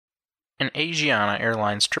An Asiana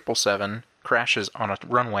Airlines 777 crashes on a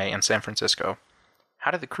runway in San Francisco.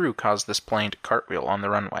 How did the crew cause this plane to cartwheel on the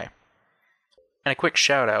runway? And a quick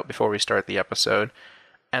shout out before we start the episode.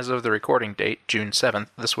 As of the recording date, June 7th,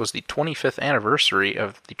 this was the 25th anniversary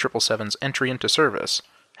of the 777's entry into service.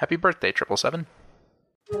 Happy birthday, 777.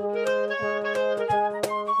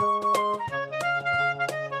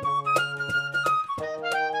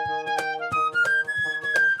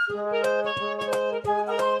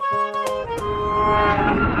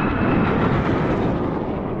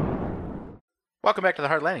 Welcome back to the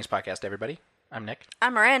Hard Landings Podcast, everybody. I'm Nick.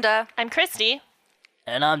 I'm Miranda. I'm Christy.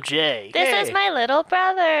 And I'm Jay. This Yay. is my little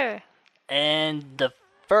brother. And the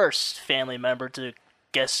first family member to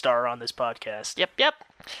guest star on this podcast. Yep.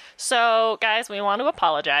 So, guys, we want to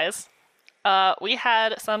apologize. We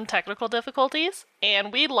had some technical difficulties,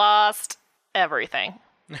 and we lost everything.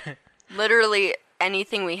 Literally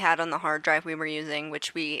anything we had on the hard drive we were using,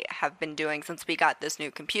 which we have been doing since we got this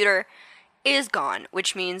new computer, is gone,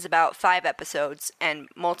 which means about 5 episodes and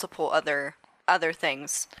multiple other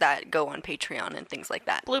things that go on Patreon and things like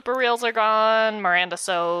that. Blooper reels are gone, Miranda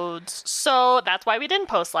sods. So that's why we didn't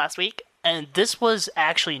post last week. And this was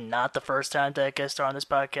actually not the first time that I guest star on this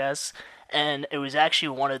podcast. And it was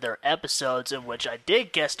actually one of their episodes in which I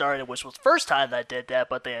did guest star, which was the first time that I did that,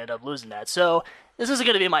 but they ended up losing that. So this is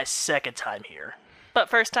going to be my second time here. But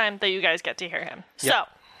first time that you guys get to hear him. Yep. So,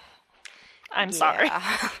 I'm sorry.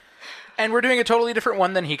 And we're doing a totally different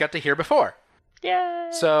one than he got to hear before. Yay.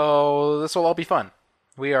 So this will all be fun.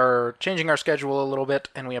 We are changing our schedule a little bit,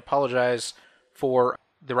 and we apologize for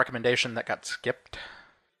the recommendation that got skipped.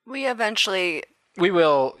 We will eventually when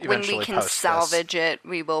we can post salvage this. it,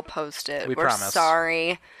 we will post it. We We're promise.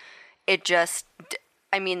 sorry. It just,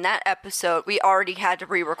 that episode, we already had to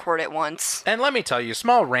re-record it once. And let me tell you,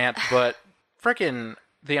 small rant, but frickin'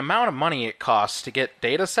 the amount of money it costs to get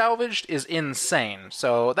data salvaged is insane.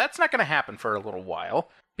 So that's not going to happen for a little while,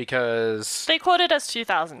 because They quoted us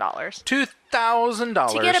 $2,000.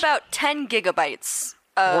 $2,000 To get about 10 gigabytes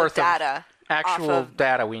of worth data. of actual off of-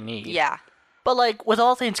 data we need. Yeah. But, like, with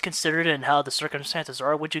all things considered and how the circumstances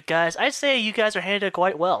are with you guys, I'd say you guys are handled it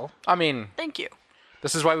quite well. I mean, Thank you.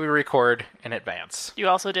 this is why we record in advance. You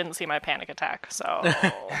also didn't see my panic attack, so...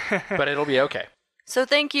 But it'll be okay. So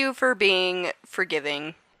thank you for being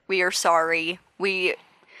forgiving. We are sorry. It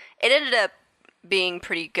ended up being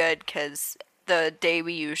pretty good because the day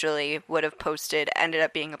we usually would have posted ended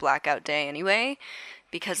up being a blackout day anyway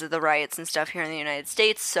because of the riots and stuff here in the United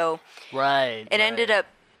States. So Right. it ended up,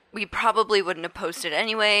 we probably wouldn't have posted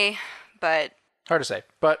anyway, but Hard to say.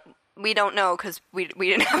 But we don't know because we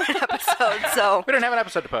didn't have an episode. So, we don't have an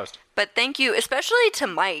episode to post. but thank you, especially to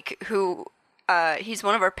Mike, who he's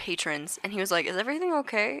one of our patrons, and he was like, "Is everything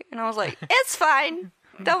okay?" And I was like, "It's fine.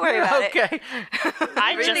 Don't worry about it." Okay.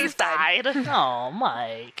 I Everything's just died. Oh,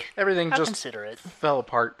 Mike. Everything How just considerate. fell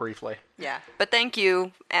apart briefly. Yeah, but thank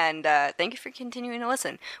you, and thank you for continuing to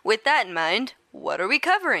listen. With that in mind, what are we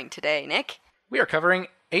covering today, Nick? We are covering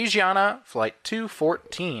Asiana Flight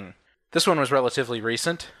 214. This one was relatively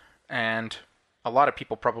recent, and a lot of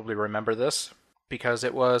people probably remember this because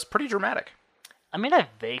it was pretty dramatic. I mean, I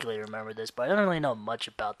vaguely remember this, but I don't really know much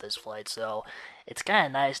about this flight, so it's kind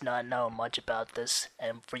of nice not knowing much about this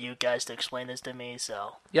and for you guys to explain this to me,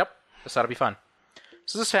 so... Yep, this ought to be fun.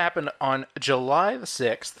 So this happened on July the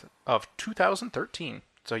 6th of 2013.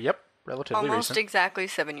 So yep, relatively Almost recent. exactly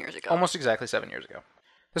 7 years ago. Almost exactly 7 years ago.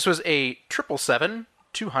 This was a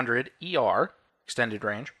 777-200ER, extended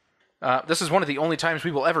range. This is one of the only times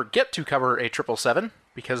we will ever get to cover a 777,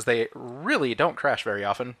 because they really don't crash very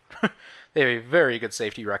often. They have a very good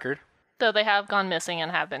safety record. Though they have gone missing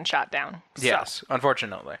and have been shot down. So. Yes,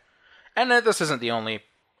 unfortunately. And this isn't the only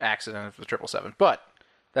accident of the 777, but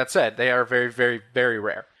that said, they are very, very, very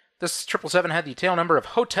rare. This 777 had the tail number of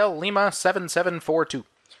Hotel Lima 7742.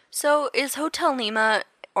 So is Hotel Lima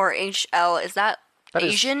or HL, is that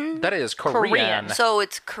Asian? That is Korean. So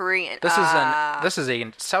it's Korean. This is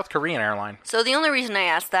a South Korean airline. So the only reason I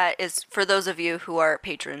asked that is for those of you who are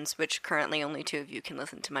patrons, which currently only 2 of you can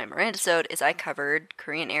listen to my Miranda episode, is I covered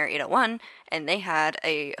Korean Air 801, and they had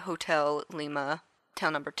a Hotel Lima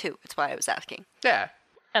tail number 2. That's why I was asking. Yeah.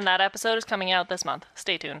 And that episode is coming out this month.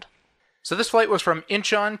 Stay tuned. So this flight was from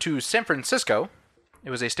Incheon to San Francisco. It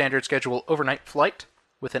was a standard schedule overnight flight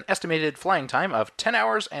with an estimated flying time of 10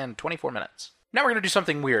 hours and 24 minutes. Now we're going to do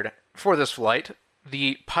something weird. For this flight,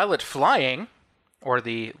 the pilot flying, or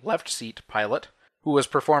the left seat pilot, who was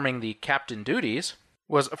performing the captain duties,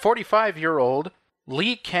 was 45-year-old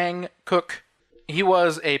Lee Kang-kook. He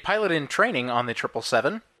was a pilot in training on the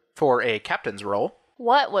 777 for a captain's role.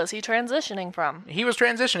 What was he transitioning from? He was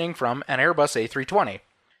transitioning from an Airbus A320.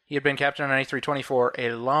 He had been captain on A320 for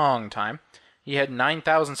a long time. He had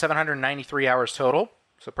 9,793 hours total,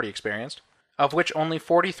 so pretty experienced, of which only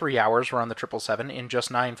 43 hours were on the 777 in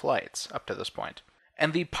just 9 flights up to this point.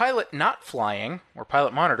 And the pilot not flying, or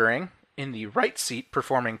pilot monitoring, in the right seat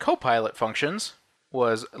performing co-pilot functions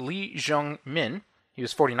was Lee Jung-min. He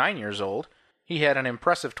was 49 years old. He had an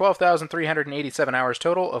impressive 12,387 hours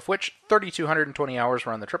total, of which 3,220 hours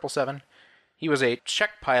were on the 777. He was a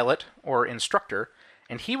check pilot, or instructor,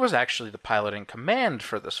 and he was actually the pilot in command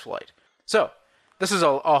for this flight. So, this is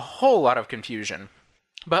a whole lot of confusion.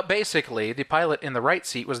 But basically, the pilot in the right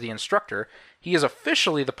seat was the instructor. He is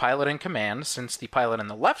officially the pilot in command, since the pilot in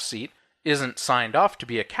the left seat isn't signed off to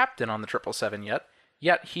be a captain on the 777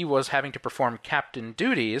 yet he was having to perform captain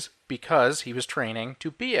duties because he was training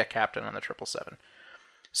to be a captain on the 777.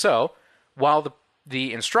 So, while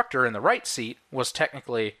the instructor in the right seat was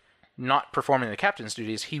technically not performing the captain's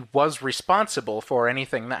duties, he was responsible for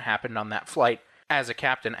anything that happened on that flight as a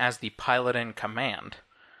captain, as the pilot in command.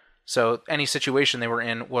 So any situation they were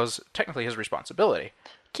in was technically his responsibility.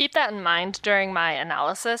 Keep that in mind during my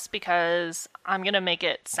analysis, because I'm going to make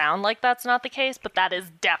it sound like that's not the case, but that is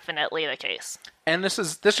definitely the case. And this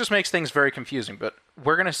just makes things very confusing, but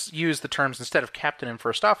we're going to use the terms, instead of captain and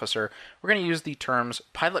first officer, we're going to use the terms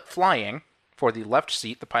pilot flying for the left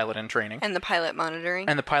seat, the pilot in training. And the pilot monitoring.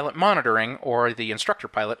 And the pilot monitoring, or the instructor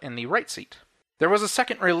pilot, in the right seat. There was a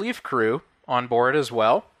second relief crew on board as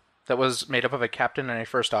well that was made up of a captain and a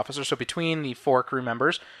first officer. So between the 4 crew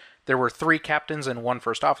members, there were 3 captains and 1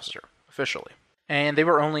 first officer, officially. And they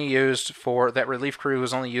were only used for, that relief crew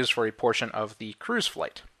was only used for a portion of the cruise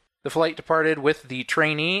flight. The flight departed with the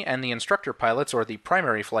trainee and the instructor pilots, or the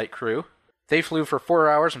primary flight crew. They flew for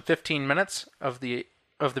 4 hours and 15 minutes of the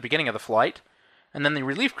beginning of the flight, and then the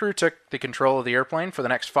relief crew took the control of the airplane for the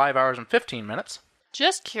next 5 hours and 15 minutes.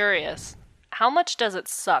 Just curious, how much does it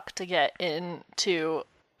suck to get into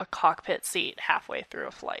a cockpit seat halfway through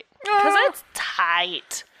a flight? Because it's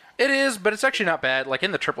tight. It is, but it's actually not bad. Like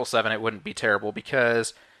in the 777, it wouldn't be terrible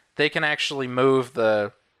because they can actually move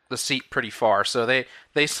the seat pretty far. So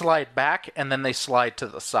they slide back and then they slide to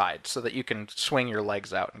the side so that you can swing your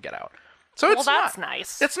legs out and get out. So that's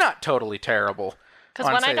nice. It's not totally terrible. Because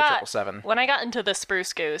when I got into the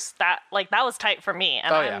Spruce Goose, that was tight for me,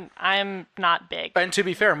 and I'm not big. And to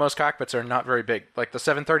be fair, most cockpits are not very big. Like the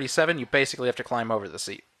 737, you basically have to climb over the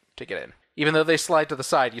seat to get in. Even though they slide to the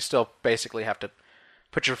side, you still basically have to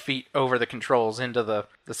put your feet over the controls into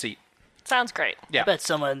the seat. Sounds great. Yeah. I bet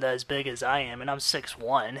someone as big as I am, and I'm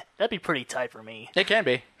 6'1", that'd be pretty tight for me. It can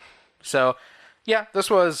be. So, yeah, this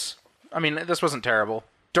wasn't terrible.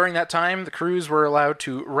 During that time, the crews were allowed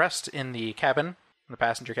to rest in the cabin, the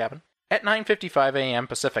passenger cabin. At 9:55 a.m.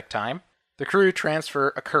 Pacific time, the crew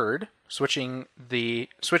transfer occurred, switching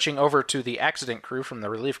over to the accident crew from the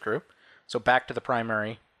relief crew, so back to the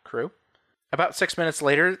primary crew. About 6 minutes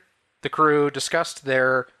later, the crew discussed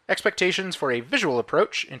their expectations for a visual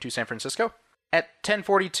approach into San Francisco. At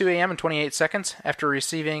 10:42 a.m. and 28 seconds, after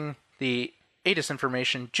receiving the ATIS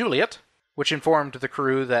information Juliet, which informed the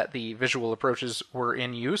crew that the visual approaches were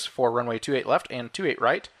in use for runway 28 left and 28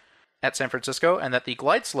 right, at San Francisco, and that the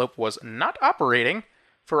glide slope was not operating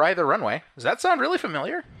for either runway. Does that sound really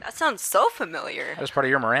familiar? That sounds so familiar. That was part of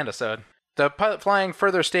your Miranda sode. The pilot flying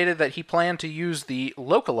further stated that he planned to use the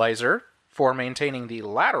localizer for maintaining the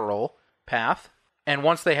lateral path, and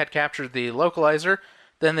once they had captured the localizer,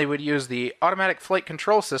 then they would use the Automatic Flight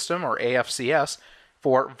Control System, or AFCS,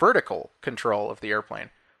 for vertical control of the airplane,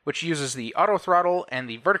 which uses the auto throttle and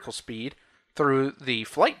the vertical speed through the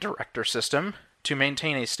flight director system to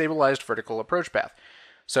maintain a stabilized vertical approach path.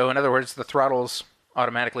 So in other words, the throttle's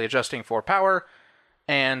automatically adjusting for power,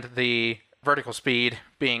 and the vertical speed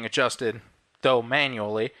being adjusted, though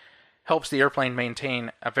manually, helps the airplane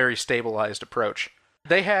maintain a very stabilized approach.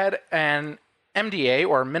 They had an MDA,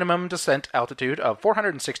 or minimum descent altitude, of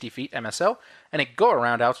 460 feet MSL, and a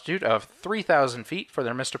go-around altitude of 3,000 feet for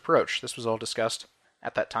their missed approach. This was all discussed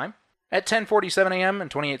at that time. At 10:47 a.m. and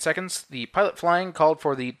 28 seconds, the pilot flying called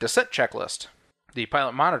for the descent checklist. The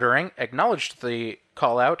pilot monitoring acknowledged the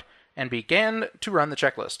call-out and began to run the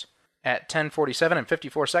checklist. At 10:47 and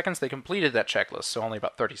 54 seconds, they completed that checklist, so only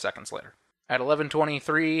about 30 seconds later. At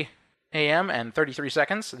 11:23 a.m. and 33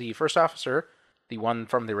 seconds, the first officer, the one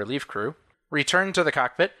from the relief crew, returned to the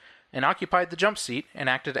cockpit and occupied the jump seat and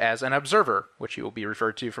acted as an observer, which he will be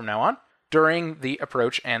referred to from now on, during the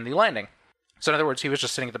approach and the landing. So in other words, he was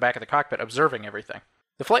just sitting at the back of the cockpit observing everything.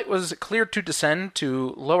 The flight was cleared to descend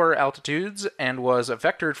to lower altitudes and was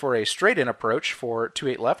vectored for a straight-in approach for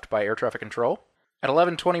 28 left by air traffic control. At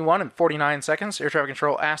 11:21 and 49 seconds, air traffic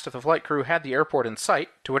control asked if the flight crew had the airport in sight,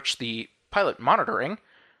 to which the pilot monitoring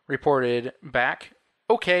reported back,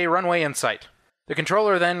 "Okay, runway in sight." The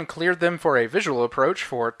controller then cleared them for a visual approach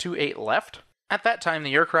for 28 left. At that time,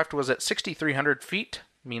 the aircraft was at 6,300 feet,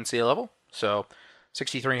 mean sea level, so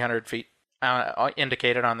 6,300 feet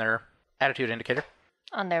indicated on their attitude indicator.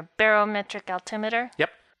 On their barometric altimeter.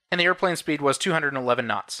 Yep. And the airplane speed was 211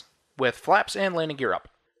 knots, with flaps and landing gear up.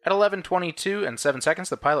 At 11:22 and 7 seconds,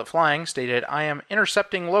 the pilot flying stated, "I am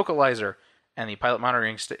intercepting localizer," and the pilot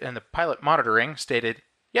monitoring stated,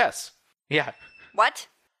 "Yes." Yeah. What?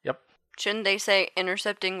 Yep. Shouldn't they say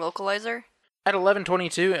intercepting localizer? At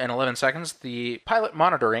 11:22 and 11 seconds, the pilot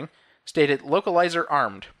monitoring stated, "Localizer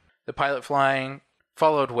armed." The pilot flying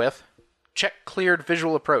followed with, "Check cleared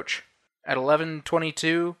visual approach." At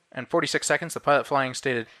 11:22 and 46 seconds, the pilot flying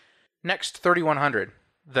stated, "Next 3100."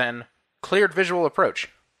 Then, "Cleared visual approach,"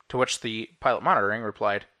 to which the pilot monitoring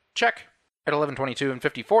replied, "Check." At 11:22 and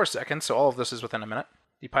 54 seconds, so all of this is within a minute,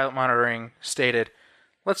 the pilot monitoring stated,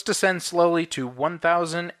 "Let's descend slowly to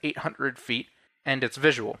 1,800 feet, and it's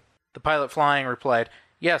visual." The pilot flying replied,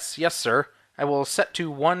 "Yes, yes, sir. I will set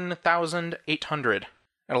to 1,800.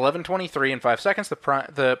 At 11:23 and 5 seconds,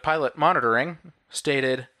 the pilot monitoring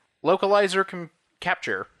stated, "Localizer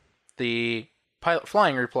capture." The pilot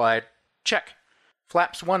flying replied, "Check.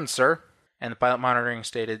 Flaps 1, sir." And the pilot monitoring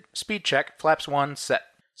stated, "Speed check, flaps 1, set."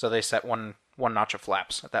 So they set one notch of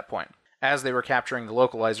flaps at that point. As they were capturing the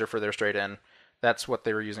localizer for their straight in, that's what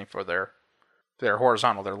they were using for their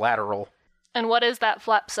horizontal, their lateral. And what is that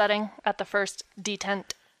flap setting at the first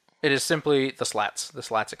detent? It is simply the slats. The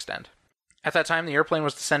slats extend. At that time, the airplane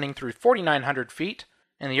was descending through 4,900 feet,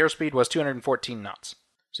 and the airspeed was 214 knots.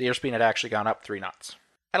 So the airspeed had actually gone up 3 knots.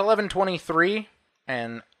 At 11:23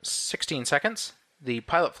 and 16 seconds, the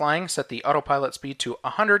pilot flying set the autopilot speed to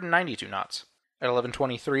 192 knots. At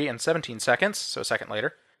 11:23 and 17 seconds, so a second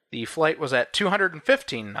later, the flight was at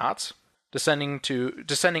 215 knots, descending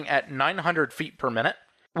at 900 feet per minute,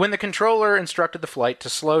 when the controller instructed the flight to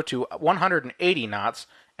slow to 180 knots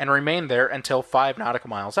and remain there until 5 nautical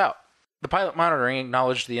miles out. The pilot monitoring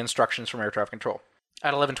acknowledged the instructions from air traffic control.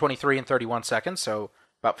 At 11:23 and 31 seconds, so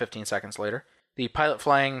about 15 seconds later, the pilot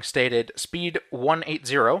flying stated, "Speed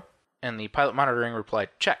 180, and the pilot monitoring replied,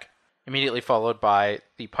 "Check," immediately followed by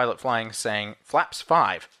the pilot flying saying, "Flaps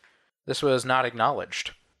 5. This was not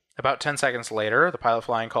acknowledged. About 10 seconds later, the pilot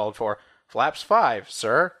flying called for, "Flaps 5,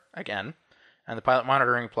 sir," again, and the pilot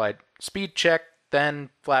monitoring replied, "Speed check, then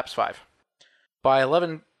flaps 5. By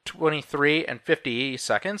 11:23 and 50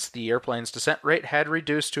 seconds, the airplane's descent rate had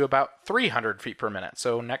reduced to about 300 feet per minute,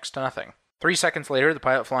 so next to nothing. 3 seconds later, the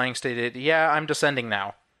pilot flying stated, "Yeah, I'm descending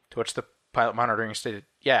now," to which the pilot monitoring stated,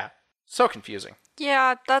 "Yeah." So confusing.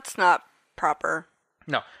 Yeah, that's not proper.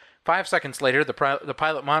 No. 5 seconds later, the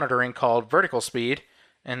pilot monitoring called vertical speed,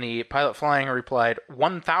 and the pilot flying replied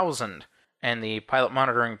 1,000, and the pilot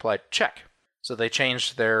monitoring replied, "Check." So they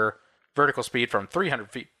changed their vertical speed from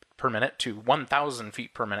 300 feet per minute to 1,000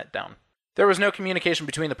 feet per minute down. There was no communication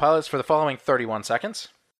between the pilots for the following 31 seconds.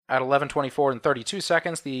 At 11:24 and 32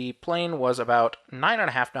 seconds, the plane was about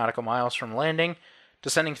 9.5 nautical miles from landing,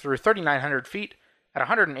 descending through 3,900 feet at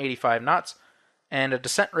 185 knots, and a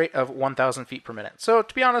descent rate of 1,000 feet per minute. So,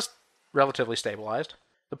 to be honest, relatively stabilized.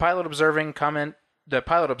 The pilot observing commented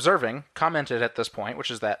at this point,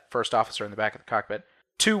 which is that first officer in the back of the cockpit,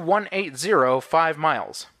 to 180, 5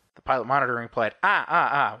 miles. The pilot monitoring replied,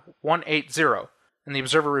 180. And the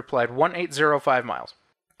observer replied, 180, 5 miles.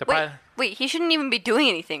 Wait, he shouldn't even be doing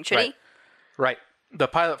anything, should he? Right. The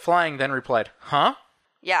pilot flying then replied, "Huh?"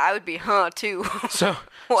 Yeah, I would be, too. So,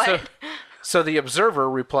 What? So the observer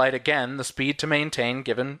replied again, the speed to maintain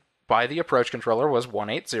given by the approach controller was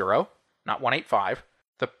 180, not 185.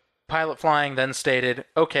 The pilot flying then stated,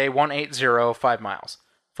 "Okay, 180, 5 miles,"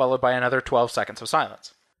 followed by another 12 seconds of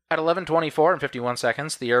silence. At 11:24 and 51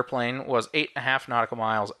 seconds, the airplane was 8.5 nautical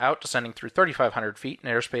miles out, descending through 3,500 feet at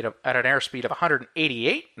an airspeed of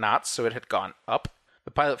 188 knots, so it had gone up.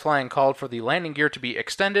 The pilot flying called for the landing gear to be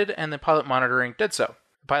extended, and the pilot monitoring did so.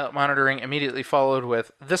 The pilot monitoring immediately followed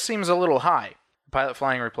with, "This seems a little high." The pilot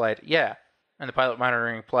flying replied, "Yeah," and the pilot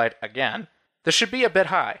monitoring replied again, "This should be a bit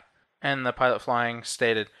high." And the pilot flying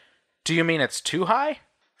stated, "Do you mean it's too high?"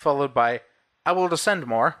 Followed by, "I will descend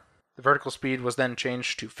more." The vertical speed was then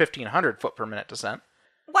changed to 1,500 foot per minute descent.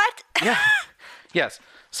 What? Yeah. Yes.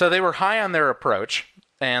 So they were high on their approach,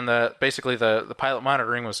 and basically the pilot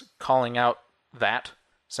monitoring was calling out that,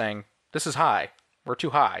 saying, "This is high. We're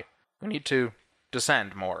too high. We need to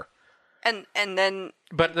descend more." And then...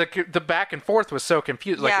 But the back and forth was so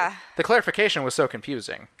confusing. Yeah. Like, the clarification was so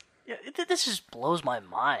confusing. Yeah, this just blows my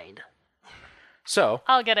mind. So...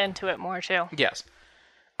 I'll get into it more, too. Yes.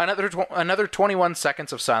 Another 21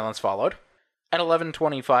 seconds of silence followed. At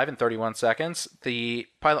 11:25 and 31 seconds, the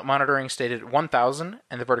pilot monitoring stated 1,000,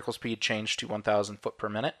 and the vertical speed changed to 1,000 foot per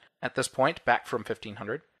minute. At this point, back from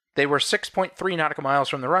 1,500. They were 6.3 nautical miles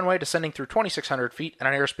from the runway, descending through 2,600 feet at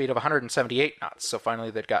an airspeed of 178 knots. So finally,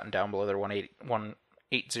 they'd gotten down below their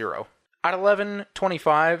 180. At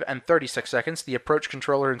 11:25 and 36 seconds, the approach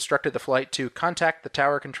controller instructed the flight to contact the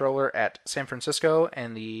tower controller at San Francisco,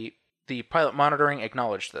 and the pilot monitoring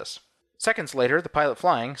acknowledged this. Seconds later, the pilot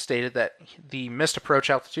flying stated that the missed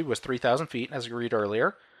approach altitude was 3,000 feet, as agreed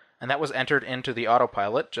earlier, and that was entered into the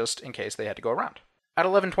autopilot just in case they had to go around. At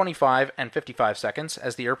 11:25 and 55 seconds,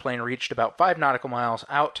 as the airplane reached about 5 nautical miles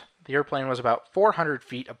out, the airplane was about 400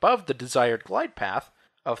 feet above the desired glide path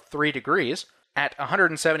of 3 degrees at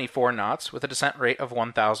 174 knots with a descent rate of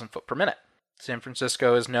 1,000 foot per minute. San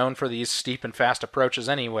Francisco is known for these steep and fast approaches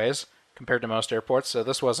anyways, compared to most airports, so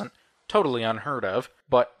this wasn't totally unheard of,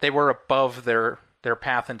 but they were above their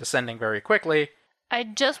path and descending very quickly. I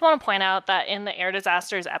just want to point out that in the Air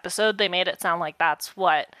Disasters episode, they made it sound like that's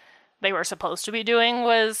what they were supposed to be doing,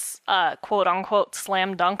 was a quote-unquote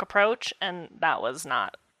slam dunk approach, and that was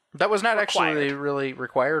not actually really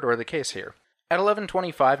required or the case here. At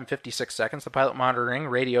 11:25 and 56 seconds, the pilot monitoring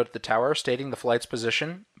radioed the tower stating the flight's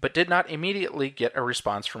position, but did not immediately get a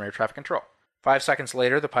response from air traffic control. 5 seconds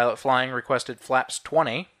later, the pilot flying requested flaps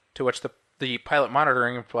 20, to which the pilot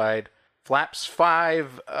monitoring replied, flaps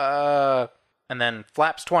 5, and then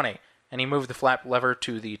flaps 20, and he moved the flap lever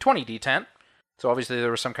to the 20 detent, so obviously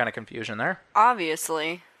there was some kind of confusion there.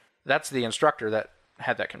 Obviously. That's the instructor that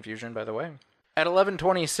had that confusion, by the way. At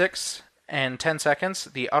 11:26 and 10 seconds,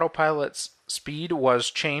 the autopilot's speed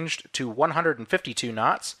was changed to 152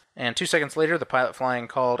 knots, and 2 seconds later, the pilot flying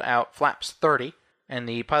called out flaps 30, and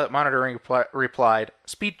the pilot monitoring replied,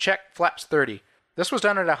 speed check, flaps 30. This was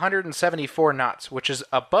done at 174 knots, which is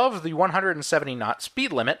above the 170 knot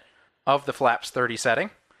speed limit of the flaps 30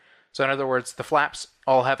 setting. So in other words, the flaps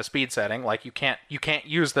all have a speed setting, like you can't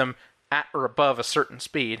use them at or above a certain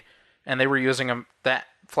speed, and they were using them that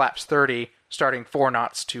flaps 30 starting 4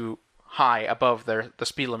 knots to high above the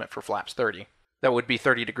speed limit for flaps 30. That would be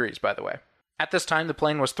 30 degrees, by the way. At this time, the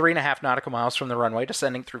plane was 3.5 nautical miles from the runway,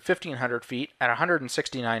 descending through 1,500 feet at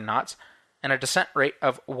 169 knots, and a descent rate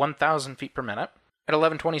of 1,000 feet per minute. At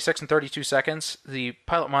 11:26 and 32 seconds, the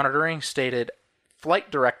pilot monitoring stated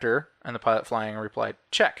flight director, and the pilot flying replied,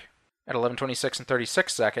 check. At 11:26 and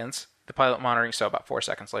 36 seconds, the pilot monitoring, so about 4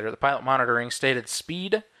 seconds later, the pilot monitoring stated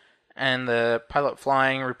speed, and the pilot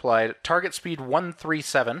flying replied, target speed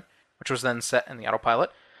 137, which was then set in the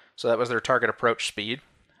autopilot. So that was their target approach speed,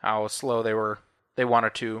 how slow they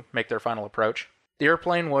wanted to make their final approach. The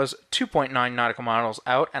airplane was 2.9 nautical miles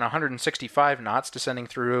out and 165 knots, descending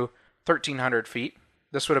through 1,300 feet.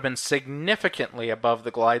 This would have been significantly above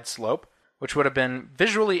the glide slope, which would have been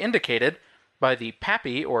visually indicated by the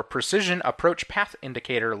PAPI, or Precision Approach Path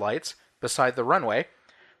Indicator lights, beside the runway,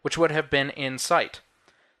 which would have been in sight.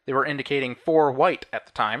 They were indicating 4 white at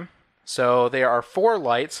the time, so there are 4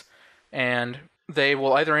 lights, and they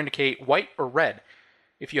will either indicate white or red.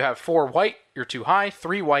 If you have 4 white, you're too high,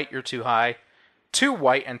 3 white, you're too high, 2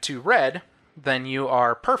 white and 2 red, then you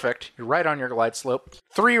are perfect, you're right on your glide slope.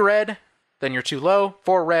 3 red, then you're too low,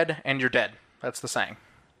 4 red, and you're dead. That's the saying.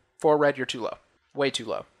 4 red, you're too low. Way too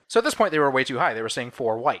low. So at this point, they were way too high. They were saying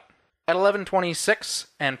 4 white. At 11:26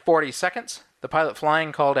 and 40 seconds, the pilot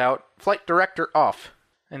flying called out, flight director off,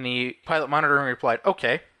 and the pilot monitoring replied,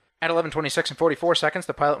 okay. At 11:26 and 44 seconds,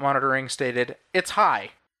 the pilot monitoring stated, it's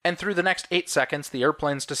high. And through the next 8 seconds, the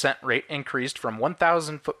airplane's descent rate increased from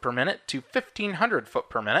 1,000 foot per minute to 1,500 foot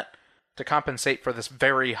per minute to compensate for this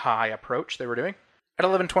very high approach they were doing. At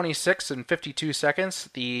 11:26 and 52 seconds,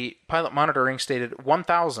 the pilot monitoring stated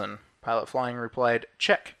 1,000. Pilot flying replied,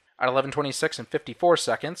 check. At 11:26 and 54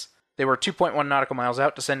 seconds, they were 2.1 nautical miles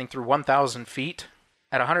out, descending through 1,000 feet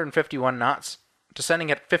at 151 knots,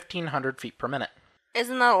 descending at 1,500 feet per minute.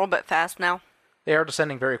 Isn't that a little bit fast now? They are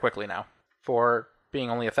descending very quickly now, for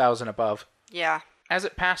being only 1,000 above. Yeah. As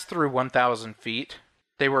it passed through 1,000 feet,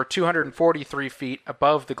 they were 243 feet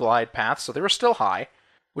above the glide path, so they were still high,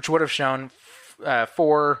 which would have shown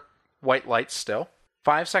 4 white lights still.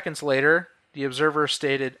 5 seconds later, the observer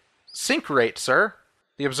stated, sink rate, sir.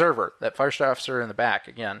 The observer, that first officer in the back,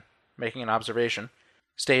 again, making an observation,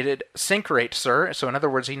 stated, sink rate, sir. So in other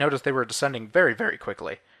words, he noticed they were descending very, very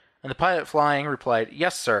quickly. And the pilot flying replied,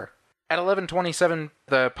 yes, sir. At 11:27,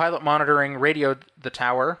 the pilot monitoring radioed the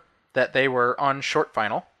tower that they were on short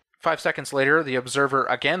final. 5 seconds later, the observer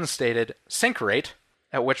again stated, sink rate,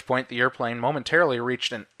 at which point the airplane momentarily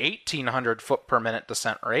reached an 1,800 foot per minute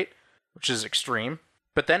descent rate, which is extreme.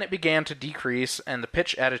 But then it began to decrease, and the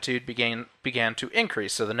pitch attitude began to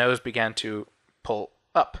increase, so the nose began to pull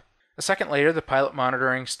up. A second later, the pilot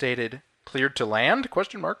monitoring stated, "Cleared to land?" ?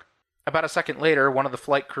 About a second later, one of the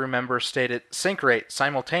flight crew members stated, "Sync rate."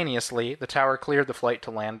 Simultaneously, the tower cleared the flight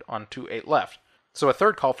to land on 28 left. So a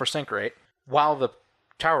third call for sync rate, while the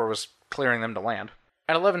tower was clearing them to land.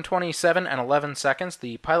 At 11:27 and 11 seconds,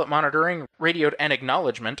 the pilot monitoring radioed an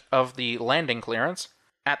acknowledgement of the landing clearance.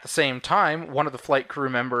 At the same time, one of the flight crew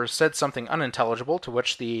members said something unintelligible, to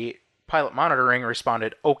which the pilot monitoring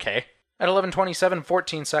responded, "Okay." At 11:27,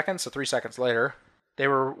 14 seconds, so 3 seconds later, they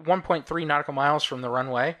were 1.3 nautical miles from the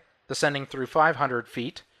runway, descending through 500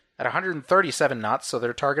 feet at 137 knots, so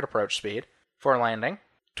their target approach speed, for landing.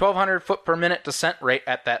 1,200 foot per minute descent rate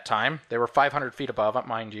at that time. They were 500 feet above,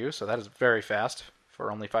 mind you, so that is very fast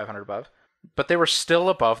for only 500 above. But they were still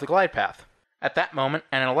above the glide path. At that moment,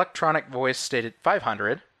 an electronic voice stated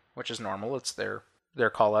 500, which is normal, it's their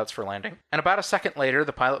callouts for landing. And about a second later,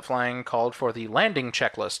 the pilot flying called for the landing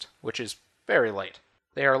checklist, which is very late.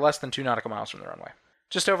 They are less than 2 nautical miles from the runway.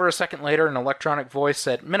 Just over a second later, an electronic voice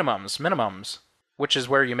said, minimums, which is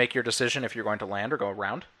where you make your decision if you're going to land or go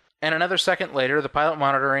around. And another second later, the pilot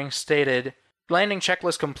monitoring stated, "Landing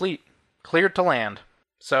checklist complete. Cleared to land."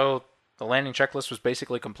 So the landing checklist was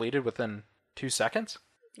basically completed within 2 seconds?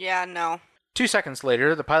 Yeah, no. 2 seconds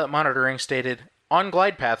later, the pilot monitoring stated, "On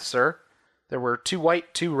glide path, sir." There were 2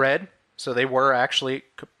 white, 2 red, so they were actually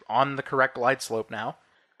on the correct glide slope now.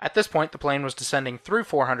 At this point, the plane was descending through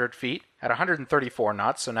 400 feet at 134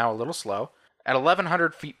 knots, so now a little slow, at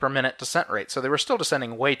 1,100 feet per minute descent rate, so they were still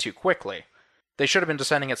descending way too quickly. They should have been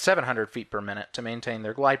descending at 700 feet per minute to maintain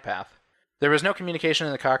their glide path. There was no communication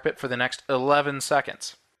in the cockpit for the next 11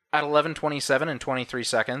 seconds. At 11:27 and 23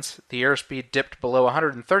 seconds, the airspeed dipped below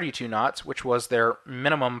 132 knots, which was their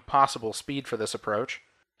minimum possible speed for this approach.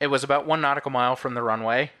 It was about 1 nautical mile from the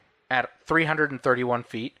runway, at 331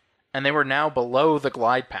 feet, and they were now below the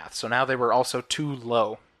glide path, so now they were also too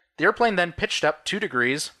low. The airplane then pitched up 2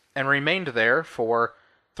 degrees and remained there for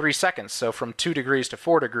 3 seconds, so from 2 degrees to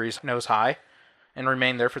 4 degrees nose high, and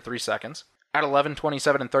remained there for 3 seconds. At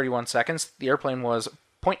 11:27 and 31 seconds, the airplane was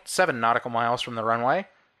 0.7 nautical miles from the runway,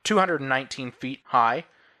 219 feet high,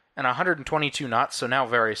 and 122 knots, so now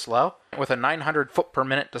very slow, with a 900 foot per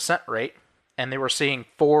minute descent rate, and they were seeing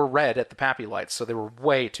 4 red at the PAPI lights, so they were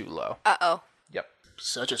way too low. Uh-oh. Yep.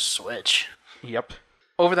 Such a switch. Yep.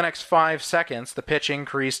 Over the next 5 seconds, the pitch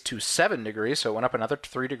increased to 7 degrees, so it went up another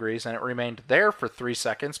 3 degrees, and it remained there for 3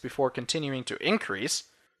 seconds before continuing to increase.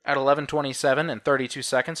 At 11:27 and 32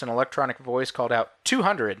 seconds, an electronic voice called out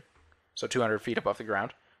 200, so 200 feet above the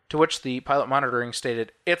ground, to which the pilot monitoring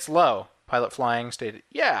stated, "It's low." Pilot flying stated,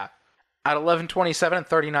 "Yeah." At 11:27 and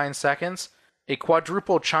 39 seconds, a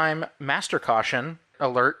quadruple chime master caution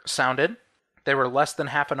alert sounded. They were less than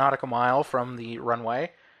half a nautical mile from the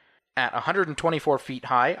runway, at 124 feet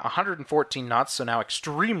high, 114 knots, so now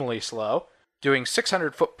extremely slow, doing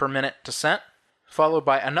 600 foot per minute descent, followed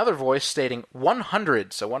by another voice stating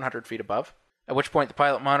 100, so 100 feet above, at which point the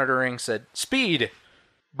pilot monitoring said, "Speed."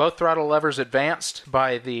 Both throttle levers advanced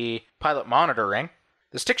by the pilot monitoring.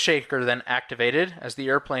 The stick shaker then activated as the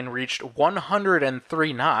airplane reached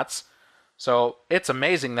 103 knots, so it's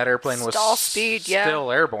amazing that airplane was Stall speed, yeah.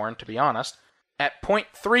 still airborne, to be honest. At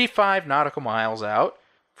 0.35 nautical miles out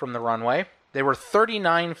from the runway, they were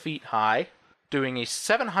 39 feet high, doing a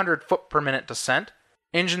 700 foot per minute descent.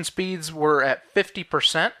 Engine speeds were at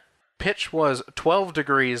 50%, pitch was 12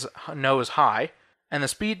 degrees nose high, and the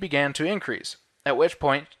speed began to increase, at which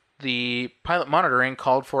point the pilot monitoring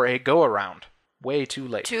called for a go-around. Way too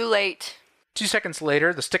late. Too late. 2 seconds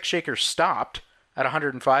later, the stick shaker stopped at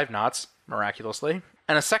 105 knots, miraculously,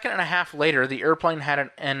 and a second and a half later, the airplane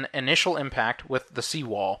had an initial impact with the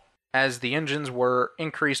seawall, as the engines were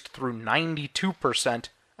increased through 92%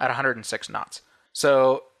 at 106 knots.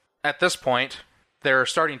 So, at this point, they're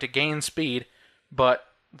starting to gain speed, but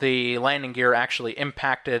the landing gear actually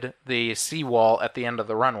impacted the seawall at the end of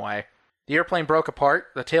the runway. The airplane broke apart,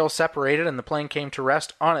 the tail separated, and the plane came to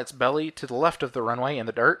rest on its belly to the left of the runway in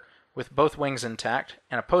the dirt, with both wings intact,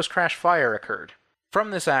 and a post-crash fire occurred.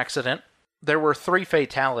 From this accident, there were 3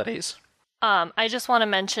 fatalities. I just want to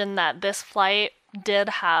mention that this flight did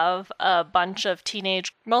have a bunch of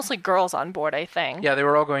teenage, mostly girls on board, I think. Yeah, they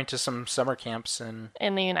were all going to some summer camps in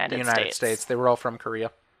the United States. They were all from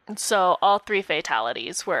Korea. So all 3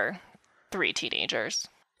 fatalities were 3 teenagers.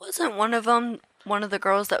 Wasn't one of them one of the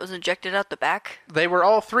girls that was ejected out the back? They were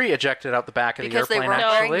all 3 ejected out the back of the Because they airplane, weren't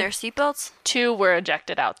actually. wearing their seatbelts? 2 were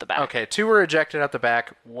ejected out the back. Okay, 2 were ejected out the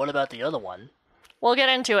back. What about the other one? We'll get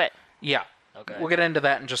into it. Yeah. Okay. We'll get into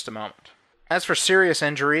that in just a moment. As for serious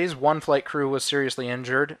injuries, 1 flight crew was seriously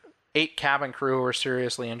injured, 8 cabin crew were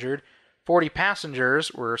seriously injured, 40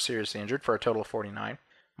 passengers were seriously injured for a total of 49.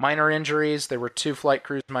 Minor injuries, there were 2 flight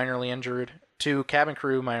crews minorly injured, 2 cabin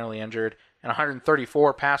crew minorly injured, and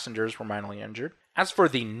 134 passengers were minorly injured. As for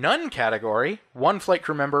the none category, 1 flight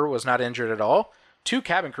crew member was not injured at all, 2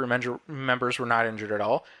 cabin crew members were not injured at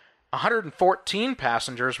all, 114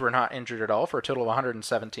 passengers were not injured at all for a total of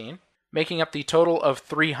 117, making up the total of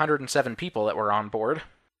 307 people that were on board.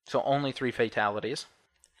 So only 3 fatalities.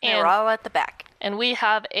 They were all at the back. And we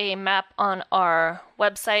have a map on our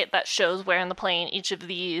website that shows where in the plane each of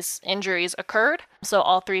these injuries occurred. So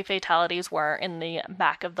all 3 fatalities were in the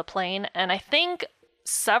back of the plane. And I think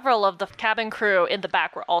several of the cabin crew in the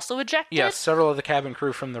back were also ejected. Yes, several of the cabin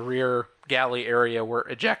crew from the rear galley area were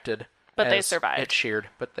ejected. But they survived. It sheared,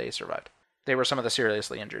 but they survived. They were some of the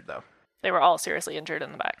seriously injured, though. They were all seriously injured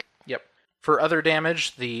in the back. Yep. For other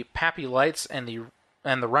damage, the PAPI lights and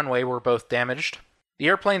the runway were both damaged. The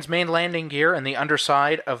airplane's main landing gear and the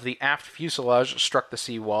underside of the aft fuselage struck the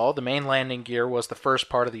seawall. The main landing gear was the first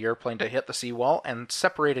part of the airplane to hit the seawall and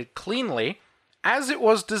separated cleanly, as it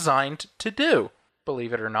was designed to do,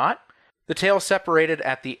 believe it or not. The tail separated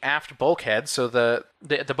at the aft bulkhead, so the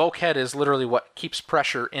bulkhead is literally what keeps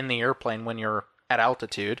pressure in the airplane when you're at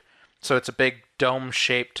altitude. So it's a big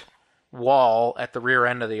dome-shaped wall at the rear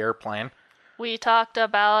end of the airplane. We talked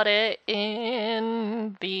about it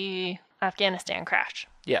in the Afghanistan crash.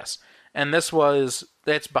 Yes. And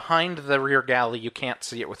it's behind the rear galley. You can't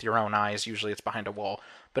see it with your own eyes. Usually it's behind a wall.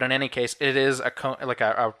 But in any case, it is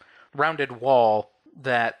a rounded wall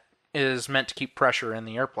that is meant to keep pressure in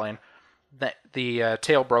the airplane. The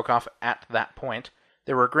tail broke off at that point.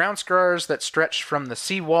 There were ground scars that stretched from the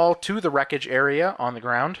seawall to the wreckage area on the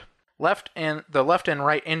ground. The left and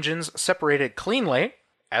right engines separated cleanly,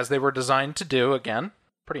 as they were designed to do, again.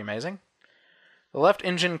 Pretty amazing. The left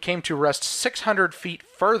engine came to rest 600 feet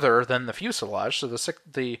further than the fuselage, so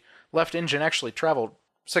the left engine actually traveled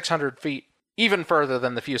 600 feet even further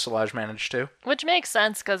than the fuselage managed to. Which makes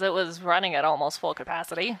sense, because it was running at almost full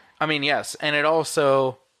capacity. I mean, yes, and it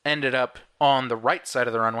also ended up on the right side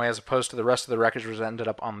of the runway as opposed to the rest of the wreckage was ended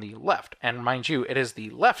up on the left. And mind you, it is the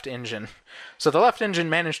left engine. So the left engine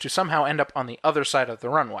managed to somehow end up on the other side of the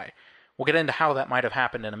runway. We'll get into how that might have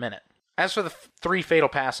happened in a minute. As for the 3 fatal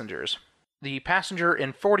passengers, the passenger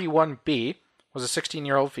in 41B was a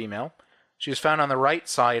 16-year-old female. She was found on the right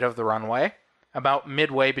side of the runway, about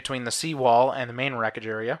midway between the seawall and the main wreckage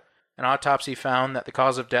area. An autopsy found that the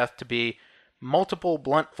cause of death to be multiple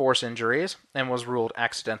blunt force injuries and was ruled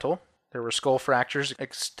accidental. There were skull fractures,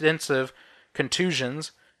 extensive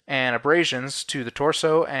contusions, and abrasions to the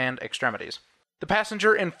torso and extremities. The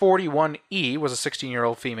passenger in 41E was a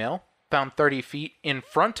 16-year-old female, found 30 feet in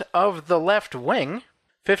front of the left wing,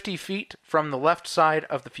 50 feet from the left side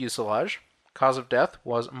of the fuselage. Cause of death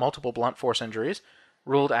was multiple blunt force injuries,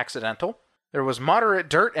 ruled accidental. There was moderate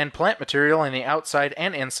dirt and plant material in the outside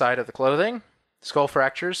and inside of the clothing, skull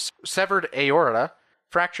fractures, severed aorta,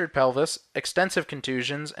 fractured pelvis, extensive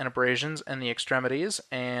contusions and abrasions in the extremities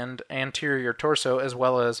and anterior torso, as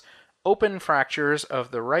well as open fractures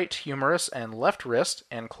of the right humerus and left wrist,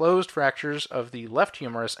 and closed fractures of the left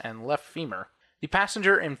humerus and left femur. The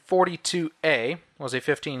passenger in 42A was a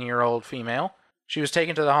 15-year-old female. She was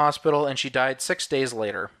taken to the hospital and she died 6 days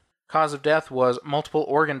later. Cause of death was multiple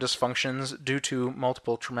organ dysfunctions due to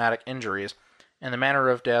multiple traumatic injuries, and the manner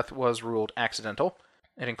of death was ruled accidental.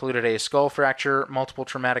 It included a skull fracture, multiple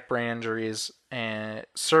traumatic brain injuries, and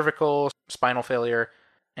cervical, spinal failure,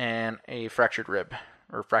 and a fractured rib,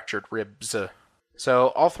 or fractured ribs. So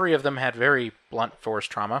all 3 of them had very blunt force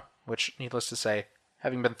trauma, which, needless to say,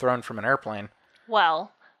 having been thrown from an airplane.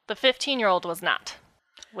 Well, the 15-year-old was not,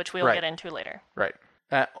 which we'll Right. get into later. Right.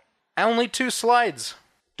 Only 2 slides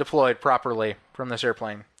deployed properly from this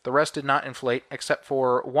airplane. The rest did not inflate, except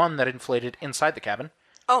for one that inflated inside the cabin,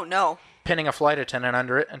 Oh, no. pinning a flight attendant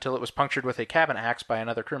under it until it was punctured with a cabin axe by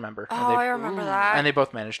another crew member. Oh, I remember that. And they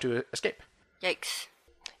both managed to escape. Yikes.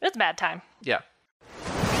 It was a bad time. Yeah.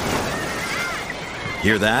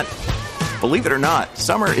 Hear that? Believe it or not,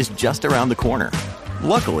 summer is just around the corner.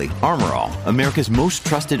 Luckily, Armor All, America's most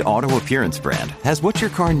trusted auto appearance brand, has what your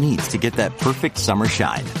car needs to get that perfect summer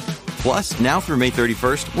shine. Plus, now through May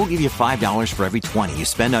 31st, we'll give you $5 for every $20 you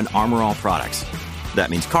spend on Armor All products. That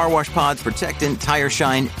means car wash pods, protectant, tire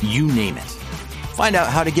shine, you name it. Find out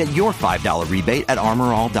how to get your $5 rebate at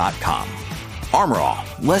armorall.com. Armor All,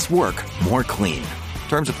 less work, more clean.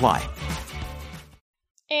 Terms apply.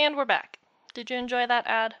 And we're back. Did you enjoy that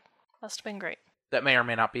ad? Must have been great. That may or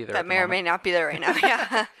may not be there. That may or may not be there right now.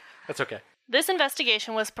 Yeah. That's okay. This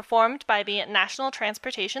investigation was performed by the National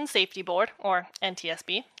Transportation Safety Board, or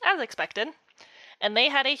NTSB, as expected, and they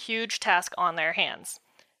had a huge task on their hands.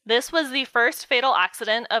 This was the first fatal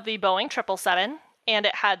accident of the Boeing 777, and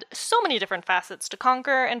it had so many different facets to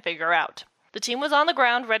conquer and figure out. The team was on the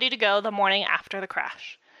ground ready to go the morning after the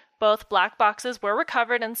crash. Both black boxes were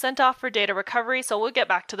recovered and sent off for data recovery, so we'll get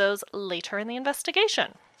back to those later in the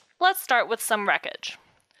investigation. Let's start with some wreckage.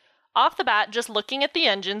 Off the bat, just looking at the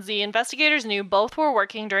engines, the investigators knew both were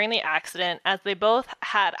working during the accident as they both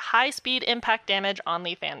had high-speed impact damage on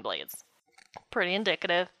the fan blades. Pretty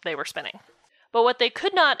indicative they were spinning. But what they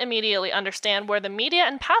could not immediately understand were the media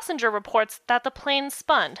and passenger reports that the plane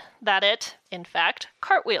spun, that it, in fact,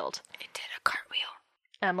 cartwheeled. It did a cartwheel.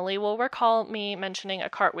 Emily will recall me mentioning a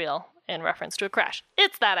cartwheel in reference to a crash.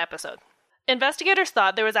 It's that episode. Investigators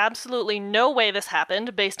thought there was absolutely no way this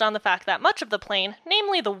happened based on the fact that much of the plane,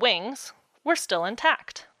 namely the wings, were still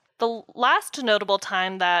intact. The last notable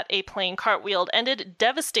time that a plane cartwheeled ended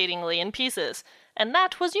devastatingly in pieces, and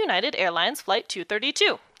that was United Airlines Flight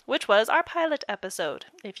 232, which was our pilot episode,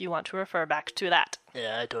 if you want to refer back to that.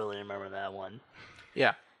 Yeah, I totally remember that one.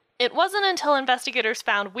 Yeah. It wasn't until investigators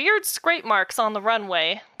found weird scrape marks on the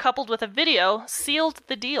runway, coupled with a video, sealed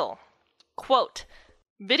the deal. Quote,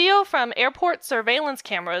 video from airport surveillance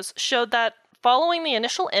cameras showed that following the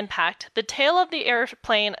initial impact, the tail of the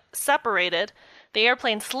airplane separated, the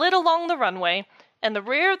airplane slid along the runway, and the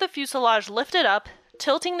rear of the fuselage lifted up,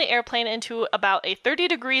 tilting the airplane into about a 30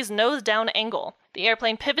 degrees nose-down angle. The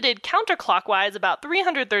airplane pivoted counterclockwise about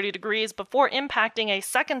 330 degrees before impacting a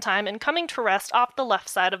second time and coming to rest off the left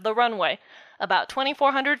side of the runway, about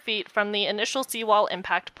 2,400 feet from the initial seawall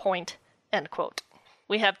impact point, end quote.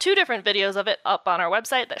 We have 2 different videos of it up on our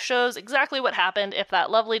website that shows exactly what happened if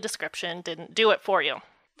that lovely description didn't do it for you.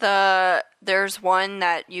 There's one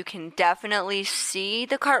that you can definitely see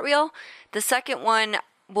the cartwheel. The second one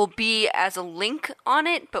will be as a link on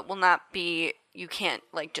it, but will not be, you can't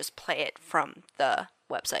just play it from the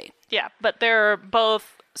website. Yeah, but they're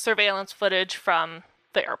both surveillance footage from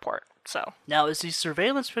the airport, so. Now, is the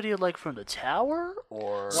surveillance video from the tower,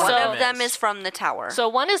 or? One of them is from the tower. So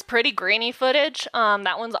one is pretty grainy footage,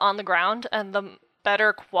 that one's on the ground, and the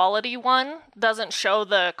better quality one doesn't show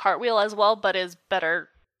the cartwheel as well, but is better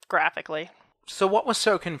graphically. So what was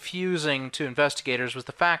so confusing to investigators was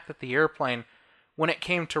the fact that the airplane, when it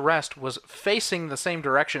came to rest, was facing the same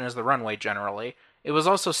direction as the runway generally. It was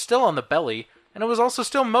also still on the belly, and it was also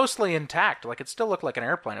still mostly intact. It still looked like an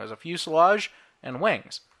airplane. It was a fuselage and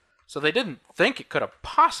wings. So they didn't think it could have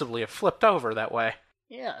possibly have flipped over that way.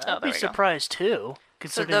 Yeah, Oh, I'd there be we go. surprised too. So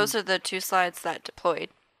Considering those are the 2 slides that deployed.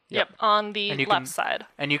 Yep, on the And you left can- side.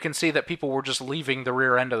 And you can see that people were just leaving the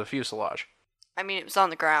rear end of the fuselage. I mean, it was on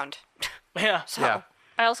the ground. Yeah. So Yeah.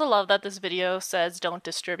 I also love that this video says don't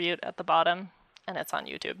distribute at the bottom, and it's on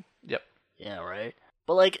YouTube. Yep. Yeah, right.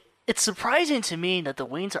 But it's surprising to me that the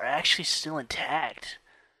wings are actually still intact.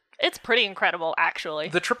 It's pretty incredible, actually.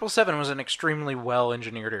 The 777 was an extremely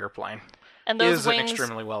well-engineered airplane. And those Is wings, an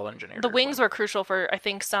extremely well-engineered the wings airplane. were crucial for, I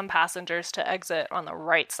think, some passengers to exit on the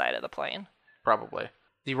right side of the plane. Probably.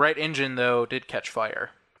 The right engine, though, did catch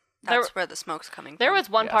fire. that's where the smoke's coming There from. was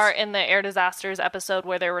one Yes. part in the air disasters episode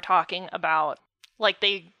where they were talking about,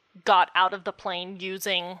 they got out of the plane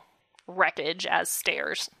using wreckage as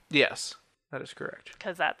stairs, Yes, that is correct.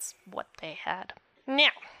 because that's what they had.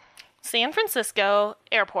 Now, San Francisco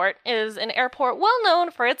Airport is an airport well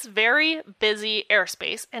known for its very busy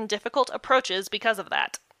airspace and difficult approaches because of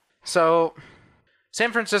that. So,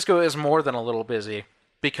 San Francisco is more than a little busy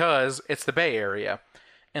because it's the Bay Area.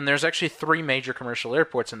 And there's actually 3 major commercial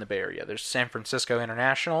airports in the Bay Area. There's San Francisco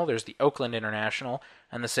International, there's the Oakland International,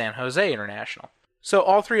 and the San Jose International. So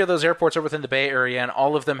all 3 of those airports are within the Bay Area, and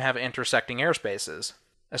all of them have intersecting airspaces,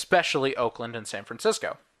 especially Oakland and San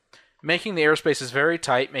Francisco, making the airspaces very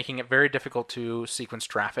tight, making it very difficult to sequence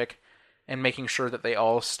traffic, and making sure that they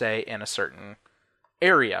all stay in a certain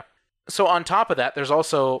area. So on top of that, there's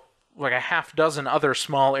also a half dozen other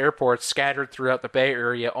small airports scattered throughout the Bay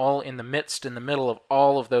Area, all in the middle of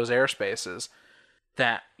all of those airspaces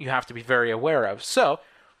that you have to be very aware of. So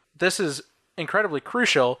this is incredibly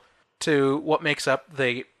crucial to what makes up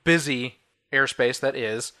the busy airspace that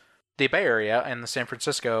is the Bay Area and the San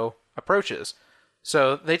Francisco approaches.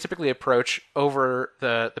 So they typically approach over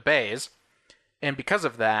the bays, and because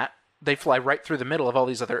of that, they fly right through the middle of all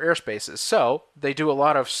these other airspaces. So they do a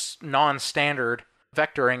lot of non-standard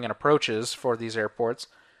vectoring and approaches for these airports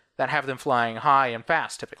that have them flying high and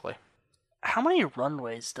fast, typically. How many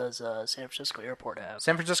runways does San Francisco Airport have?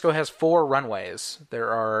 San Francisco has 4 runways. There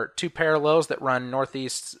are 2 parallels that run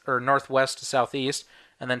northeast or northwest to southeast,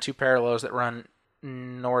 and then 2 parallels that run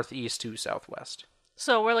northeast to southwest.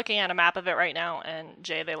 So we're looking at a map of it right now, and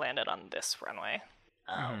Jay, they landed on this runway.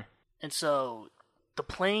 And so The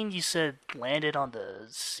plane you said landed on the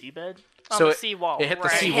seabed? On So the it- seawall. it hit the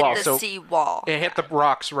right? seawall. Hit the so seawall. It hit the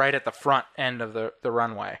rocks right at the front end of the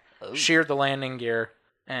runway, sheared the landing gear,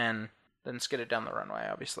 and then skidded down the runway,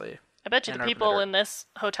 obviously, I bet you and the opened people it. in this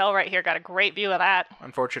hotel right here got a great view of that.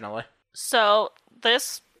 unfortunately. So,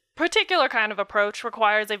 this particular kind of approach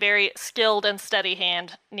requires a very skilled and steady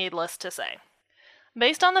hand, needless to say.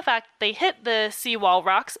 Based on the fact they hit the seawall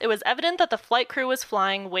rocks, it was evident that the flight crew was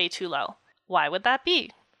flying way too low. Why would that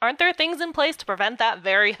be? Aren't there things in place to prevent that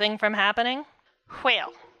very thing from happening?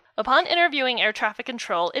 Well, upon interviewing air traffic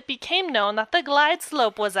control, it became known that the glide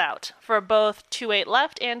slope was out for both 28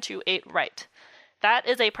 left and 28 right. That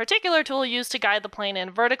is a particular tool used to guide the plane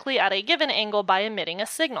in vertically at a given angle by emitting a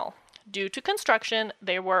signal. Due to construction,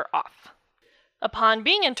 they were off. Upon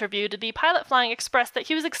being interviewed, the pilot flying expressed that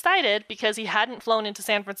he was excited because he hadn't flown into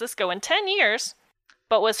San Francisco in 10 years,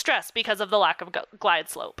 but was stressed because of the lack of glide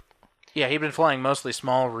slope. Yeah, he'd been flying mostly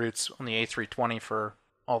small routes on the A320 for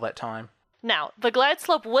all that time. Now, the glide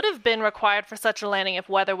slope would have been required for such a landing if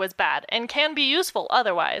weather was bad, and can be useful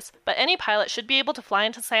otherwise, but any pilot should be able to fly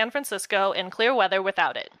into San Francisco in clear weather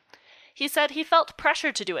without it. He said he felt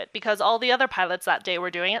pressure to do it because all the other pilots that day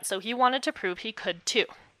were doing it, so he wanted to prove he could too.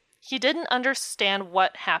 He didn't understand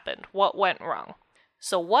what happened, what went wrong.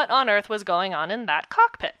 So what on earth was going on in that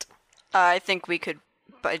cockpit? I think we could,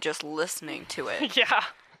 by just listening to it, Yeah.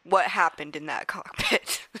 what happened in that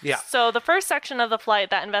cockpit. Yeah. So the first section of the flight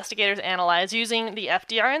that investigators analyzed using the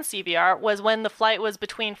FDR and CVR was when the flight was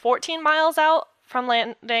between 14 miles out from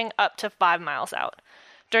landing up to 5 miles out.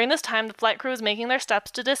 During this time, the flight crew was making their steps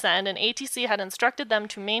to descend, and ATC had instructed them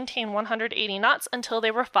to maintain 180 knots until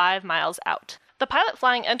they were 5 miles out. The pilot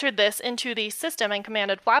flying entered this into the system and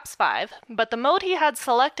commanded flaps 5, but the mode he had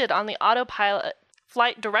selected on the autopilot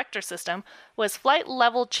flight director system was flight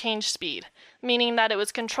level change speed, meaning that it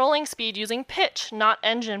was controlling speed using pitch, not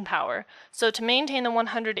engine power, so to maintain the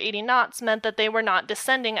 180 knots meant that they were not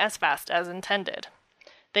descending as fast as intended.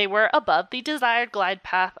 They were above the desired glide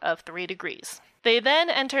path of 3 degrees. They then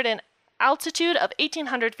entered an altitude of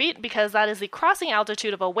 1,800 feet because that is the crossing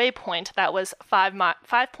altitude of a waypoint that was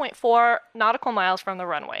 5.4 nautical miles from the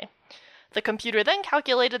runway. The computer then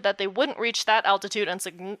calculated that they wouldn't reach that altitude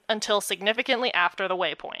until significantly after the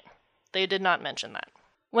waypoint. They did not mention that.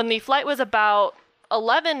 When the flight was about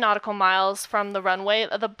 11 nautical miles from the runway,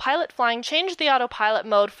 the pilot flying changed the autopilot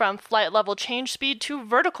mode from flight level change speed to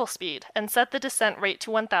vertical speed and set the descent rate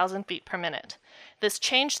to 1,000 feet per minute. This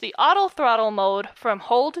changed the auto throttle mode from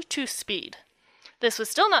hold to speed. This was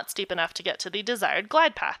still not steep enough to get to the desired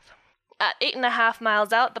glide path. At 8.5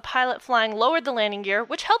 miles out, the pilot flying lowered the landing gear,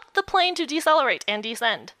 which helped the plane to decelerate and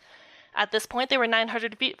descend. At this point, they were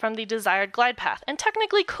 900 feet from the desired glide path, and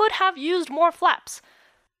technically could have used more flaps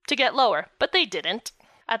to get lower, but they didn't.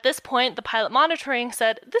 At this point, the pilot monitoring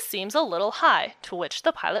said, "This seems a little high," to which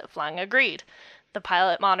the pilot flying agreed. The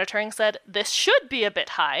pilot monitoring said, "This should be a bit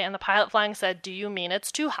high," and the pilot flying said, "Do you mean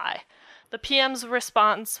it's too high?" The PM's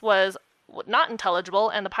response was not intelligible,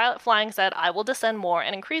 and the pilot flying said, "I will descend more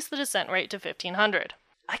and increase the descent rate to 1,500.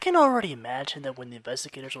 I can already imagine that when the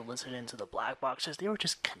investigators were listening to the black boxes, they were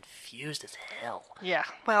just confused as hell. Yeah.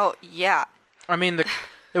 Well, yeah. I mean,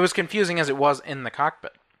 it was confusing as it was in the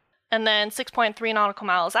cockpit. And then 6.3 nautical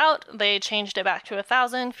miles out, they changed it back to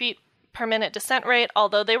 1,000 feet per minute descent rate,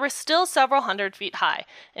 although they were still several hundred feet high.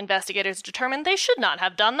 Investigators determined they should not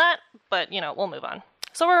have done that, but, we'll move on.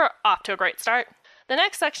 So we're off to a great start. The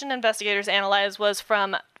next section investigators analyzed was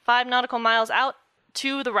from 5 nautical miles out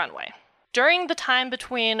to the runway. During the time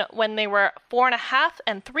between when they were 4.5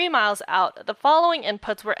 and 3 miles out, the following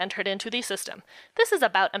inputs were entered into the system. This is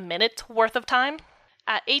about a minute's worth of time.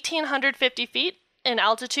 At 1,850 feet in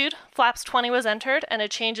altitude, flaps 20 was entered, and a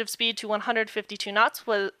change of speed to 152 knots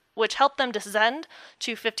which helped them descend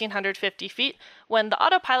to 1,550 feet, when the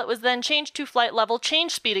autopilot was then changed to flight level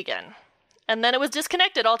change speed again. And then it was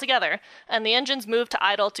disconnected altogether, and the engines moved to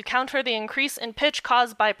idle to counter the increase in pitch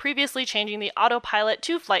caused by previously changing the autopilot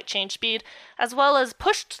to flight change speed, as well as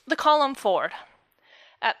pushed the column forward.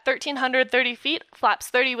 At 1,330 feet, flaps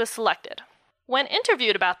 30 was selected. When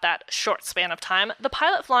interviewed about that short span of time, the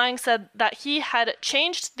pilot flying said that he had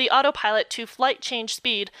changed the autopilot to flight change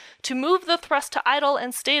speed to move the thrust to idle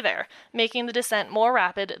and stay there, making the descent more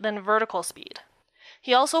rapid than vertical speed.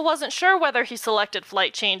 He also wasn't sure whether he selected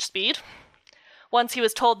flight change speed. Once he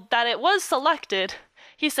was told that it was selected,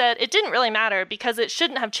 he said it didn't really matter because it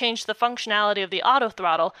shouldn't have changed the functionality of the auto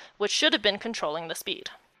throttle, which should have been controlling the speed.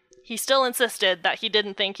 He still insisted that he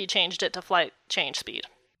didn't think he changed it to flight change speed.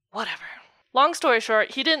 Whatever. Long story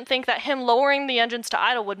short, he didn't think that him lowering the engines to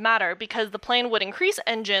idle would matter because the plane would increase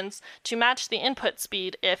engines to match the input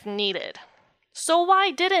speed if needed. So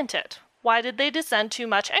why didn't it? Why did they descend too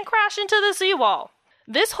much and crash into the seawall?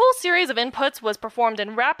 This whole series of inputs was performed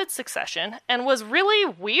in rapid succession and was really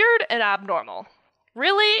weird and abnormal.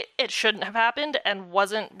 Really, it shouldn't have happened and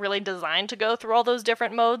wasn't really designed to go through all those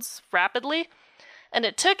different modes rapidly. And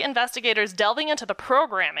it took investigators delving into the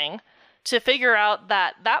programming to figure out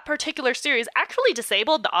that that particular series actually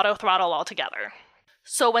disabled the auto throttle altogether.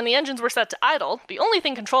 So when the engines were set to idle, the only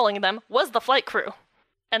thing controlling them was the flight crew,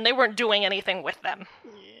 and they weren't doing anything with them.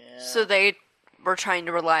 So they were trying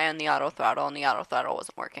to rely on the auto throttle, and the auto throttle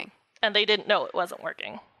wasn't working. And they didn't know it wasn't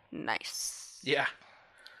working. Nice. Yeah.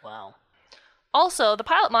 Wow. Also, the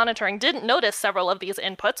pilot monitoring didn't notice several of these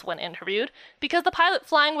inputs when interviewed because the pilot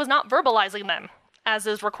flying was not verbalizing them, as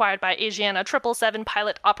is required by Asiana 777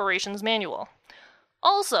 Pilot Operations Manual.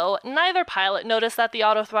 Also, neither pilot noticed that the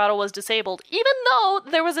auto throttle was disabled, even though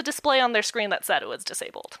there was a display on their screen that said it was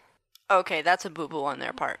disabled. Okay, that's a boo-boo on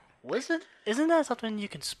their part. Isn't that something you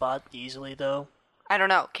can spot easily, though? I don't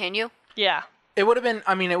know. Can you? Yeah. It would have been,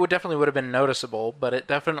 it definitely would have been noticeable, but it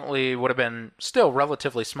definitely would have been still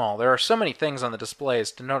relatively small. There are so many things on the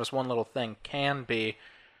displays, to notice one little thing can be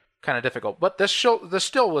kind of difficult. But this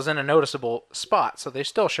still was in a noticeable spot, so they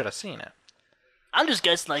still should have seen it. I'm just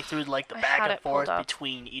guessing, through, the I back had and it pulled forth up.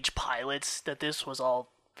 between each pilots, that this was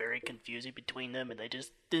all very confusing between them, and they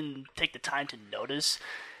just didn't take the time to notice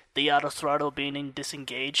the auto throttle being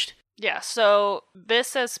disengaged. Yeah, so this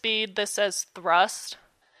says speed, this says thrust,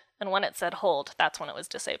 and when it said hold, that's when it was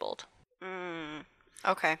disabled.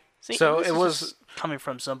 Okay. See, So this it is was- just coming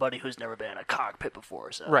from somebody who's never been in a cockpit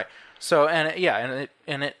before, so... Right. So, and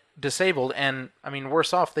it disabled, and,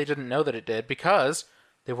 worse off, they didn't know that it did because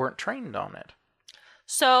they weren't trained on it.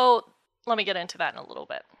 So, let me get into that in a little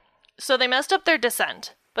bit. So they messed up their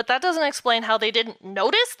descent, but that doesn't explain how they didn't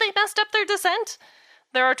notice they messed up their descent.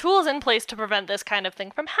 There are tools in place to prevent this kind of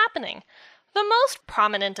thing from happening. The most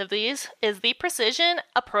prominent of these is the Precision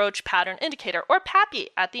Approach Pattern Indicator, or PAPI,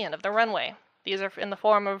 at the end of the runway. These are in the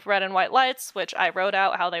form of red and white lights, which I wrote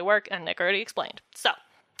out how they work, and Nick already explained. So,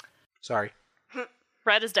 Sorry.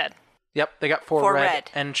 red is dead. Yep, they got four Four red,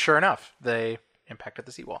 red. and sure enough, they impacted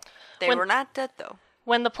the seawall. They When- were not dead, though.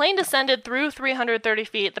 When the plane descended through 330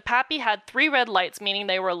 feet, the PAPI had 3 red lights, meaning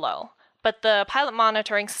they were low. But the pilot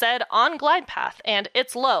monitoring said on glide path, and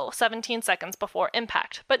it's low 17 seconds before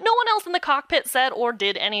impact. But no one else in the cockpit said or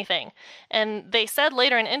did anything. And they said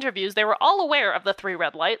later in interviews they were all aware of the 3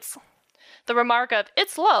 red lights. The remark of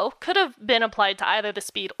it's low could have been applied to either the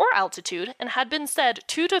speed or altitude and had been said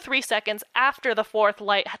 2 to 3 seconds after the 4th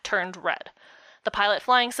light had turned red. The pilot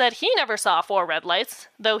flying said he never saw 4 red lights,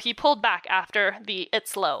 though he pulled back after the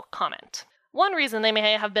it's low comment. One reason they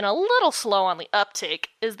may have been a little slow on the uptake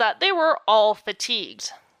is that they were all fatigued.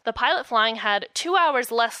 The pilot flying had 2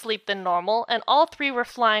 hours less sleep than normal, and all 3 were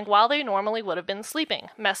flying while they normally would have been sleeping,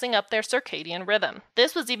 messing up their circadian rhythm.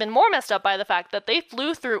 This was even more messed up by the fact that they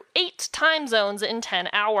flew through 8 time zones in 10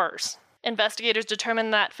 hours. Investigators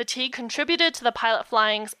determined that fatigue contributed to the pilot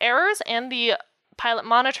flying's errors and the pilot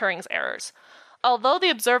monitoring's errors. Although the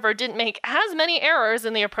observer didn't make as many errors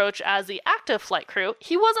in the approach as the active flight crew,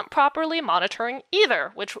 he wasn't properly monitoring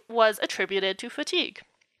either, which was attributed to fatigue.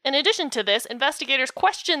 In addition to this, investigators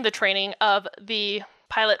questioned the training of the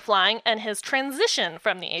pilot flying and his transition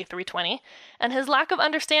from the A320, and his lack of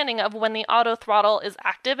understanding of when the auto throttle is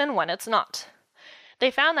active and when it's not. They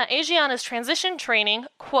found that Asiana's transition training,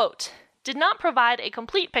 quote, did not provide a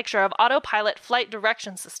complete picture of autopilot flight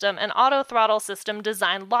direction system and auto throttle system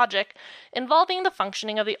design logic involving the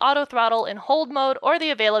functioning of the auto throttle in hold mode or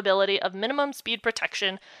the availability of minimum speed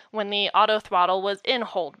protection when the auto throttle was in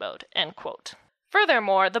hold mode, end quote.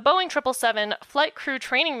 Furthermore, the Boeing 777 Flight Crew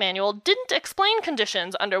Training Manual didn't explain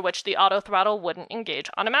conditions under which the auto throttle wouldn't engage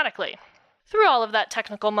automatically. Through all of that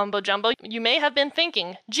technical mumbo-jumbo, you may have been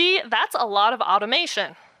thinking, gee, that's a lot of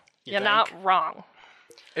automation. You're not wrong.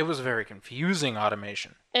 It was very confusing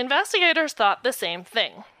automation. Investigators thought the same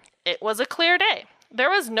thing. It was a clear day. There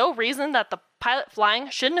was no reason that the pilot flying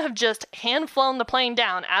shouldn't have just hand-flown the plane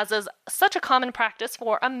down, as is such a common practice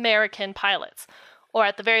for American pilots. Or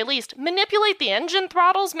at the very least, manipulate the engine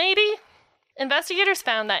throttles, maybe? Investigators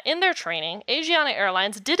found that in their training, Asiana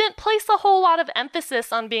Airlines didn't place a whole lot of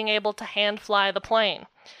emphasis on being able to hand-fly the plane.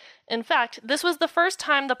 In fact, this was the first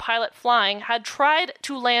time the pilot flying had tried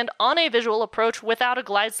to land on a visual approach without a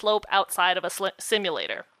glide slope outside of a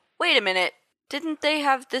simulator. Wait a minute. Didn't they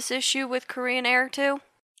have this issue with Korean Air, too?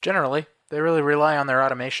 Generally, they really rely on their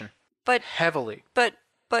automation. But Heavily. But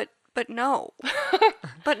no.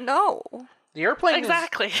 But no. The airplane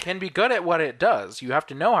Exactly. can be good at what it does. You have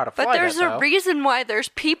to know how to fly But there's that, a though. reason why there's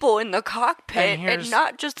people in the cockpit And and here's-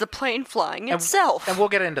 not just the plane flying itself. And we'll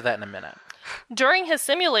get into that in a minute. During his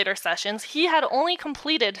simulator sessions, he had only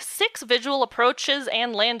completed 6 visual approaches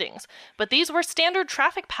and landings, but these were standard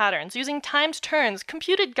traffic patterns using timed turns,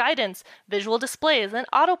 computed guidance, visual displays, and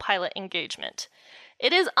autopilot engagement.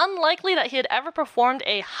 It is unlikely that he had ever performed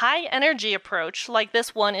a high-energy approach like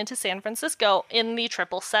this one into San Francisco in the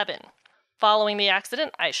 777. Following the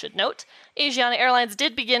accident, I should note, Asiana Airlines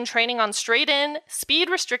did begin training on straight-in,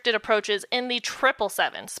 speed-restricted approaches in the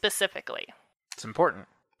 777 specifically. It's important.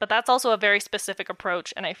 But that's also a very specific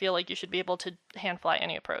approach, and I feel like you should be able to hand fly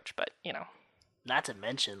any approach, but, Not to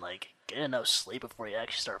mention, get enough sleep before you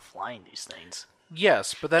actually start flying these things.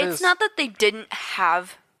 Yes, but that is... It's not that they didn't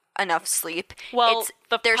have enough sleep. Well, it's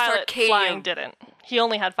the their pilot circadian... flying didn't. He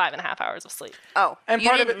only had 5.5 hours of sleep. Oh, And you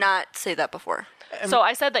part of did it- not say that before. So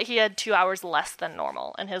I said that he had 2 hours less than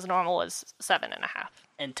normal, and his normal was 7.5.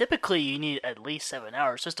 And typically, you need at least 7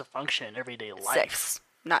 hours just to function in everyday life. 6,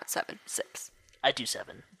 not 7. 6. I do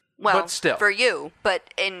 7. Well, But still. for you,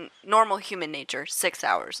 but in normal human nature, 6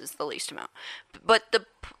 hours is the least amount. But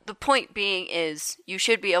the point being is, you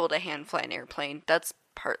should be able to hand fly an airplane. That's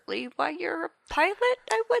partly why you're a pilot,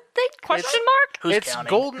 I would think. Question mark? Who's It's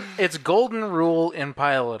counting? It's golden rule in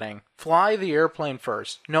piloting. Fly the airplane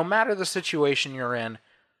first. No matter the situation you're in,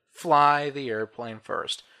 fly the airplane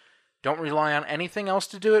first. Don't rely on anything else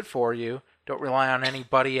to do it for you. Don't rely on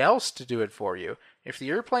anybody else to do it for you. If the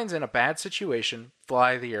airplane's in a bad situation,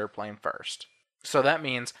 fly the airplane first. So that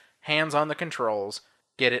means hands on the controls,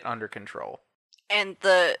 get it under control. And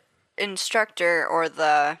the instructor or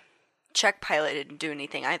the check pilot didn't do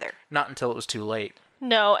anything either. Not until it was too late.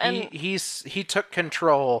 No, and He took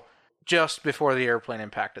control just before the airplane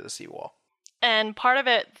impacted the seawall. and part of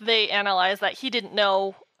it, they analyzed that he didn't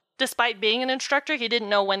know, despite being an instructor, he didn't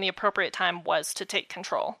know when the appropriate time was to take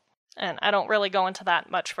control. And I don't really go into that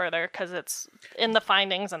much further because it's in the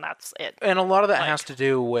findings and that's it. And a lot of that has to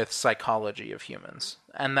do with psychology of humans.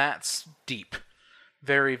 And that's deep.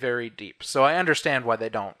 Very, very deep. So I understand why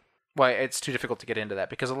it's too difficult to get into that,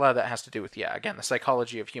 because a lot of that has to do with, again, the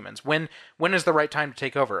psychology of humans. When is the right time to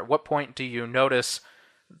take over? At what point do you notice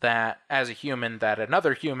that, as a human, that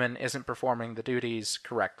another human isn't performing the duties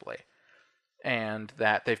correctly? And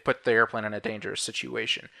that they've put the airplane in a dangerous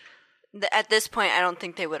situation. At this point, I don't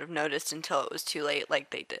think they would have noticed until it was too late,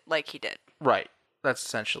 like he did. Right. That's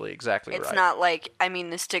essentially exactly right. It's not like,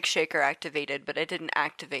 the stick shaker activated, but it didn't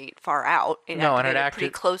activate far out. It activated pretty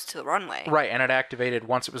close to the runway. Right, and it activated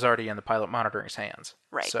once it was already in the pilot monitoring's hands.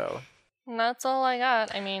 Right. So... And that's all I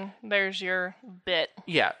got. There's your bit.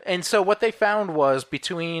 Yeah, and so what they found was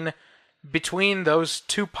between those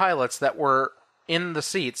two pilots that were in the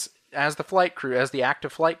seats as the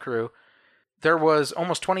active flight crew, there was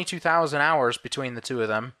almost 22,000 hours between the two of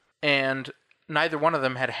them, and neither one of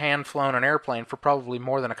them had hand-flown an airplane for probably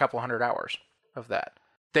more than a couple hundred hours of that.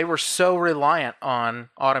 They were so reliant on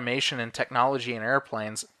automation and technology in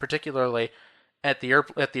airplanes, particularly at the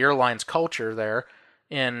airline's culture there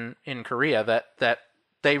in Korea, that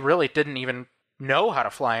they really didn't even know how to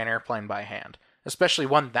fly an airplane by hand, especially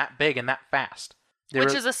one that big and that fast.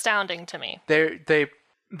 Which is astounding to me.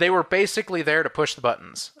 They were basically there to push the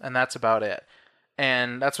buttons, and that's about it.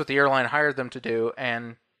 And that's what the airline hired them to do.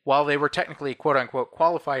 And while they were technically, quote-unquote,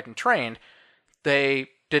 qualified and trained, they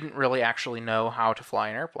didn't really actually know how to fly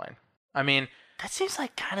an airplane. That seems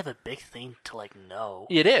like kind of a big thing to, know.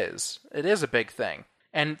 It is. It is a big thing.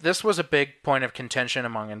 And this was a big point of contention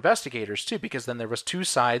among investigators, too, because then there was two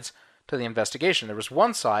sides to the investigation. There was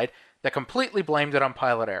one side that completely blamed it on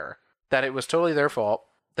pilot error, that it was totally their fault.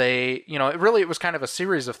 They, it was kind of a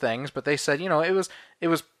series of things, but they said, it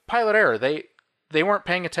was pilot error. They weren't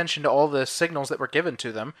paying attention to all the signals that were given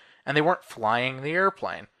to them, and they weren't flying the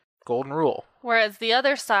airplane. Golden rule. Whereas the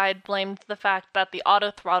other side blamed the fact that the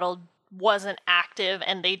autothrottle wasn't active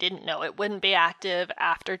and they didn't know it wouldn't be active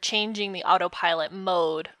after changing the autopilot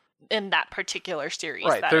mode in that particular series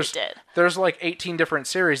that it did. There's 18 different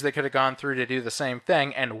series that could have gone through to do the same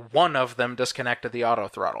thing, and one of them disconnected the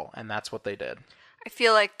autothrottle, and that's what they did. I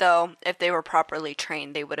feel like, though, if they were properly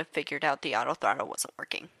trained, they would have figured out the autothrottle wasn't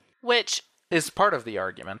working. Which is part of the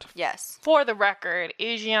argument. Yes. For the record,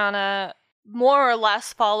 Asiana more or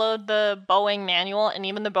less followed the Boeing manual, and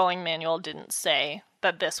even the Boeing manual didn't say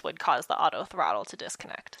that this would cause the autothrottle to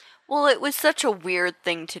disconnect. Well, it was such a weird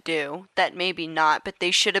thing to do that maybe not, but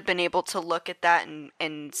they should have been able to look at that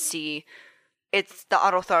and see it's the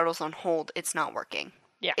autothrottle's on hold, it's not working.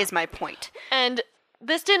 Yeah. Is my point. And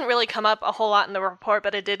this didn't really come up a whole lot in the report,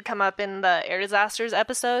 but it did come up in the air disasters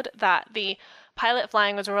episode that the pilot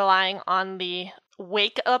flying was relying on the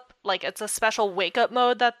wake up, it's a special wake up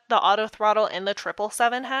mode that the autothrottle in the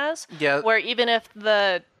 777 has. Yeah. Where even if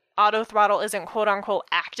the auto throttle isn't quote unquote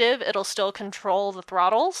active, it'll still control the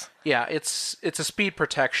throttles. Yeah, it's a speed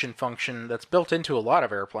protection function that's built into a lot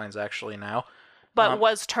of airplanes actually now. But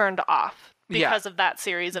was turned off yeah. because of that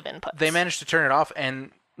series of inputs. They managed to turn it off,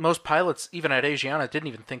 and most pilots, even at Asiana, didn't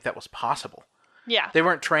even think that was possible. Yeah. They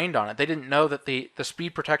weren't trained on it. They didn't know that the speed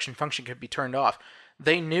protection function could be turned off.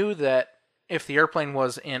 They knew that if the airplane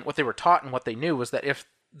was in, what they were taught and what they knew was that if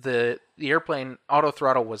the airplane auto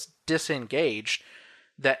throttle was disengaged,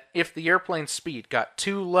 that if the airplane's speed got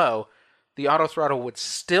too low, the auto throttle would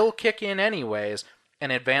still kick in anyways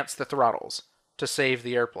and advance the throttles to save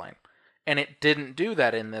the airplane. And it didn't do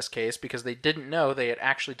that in this case because they didn't know they had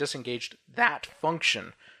actually disengaged that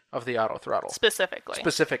function of the auto throttle.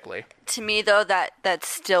 Specifically. To me, though, that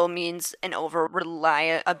still means an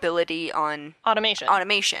over-reliability on automation.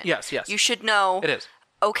 Yes. You should know. It is.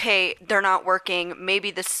 Okay, they're not working.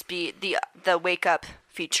 Maybe the speed, the wake-up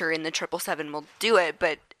feature in the 777 will do it,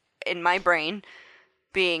 but in my brain,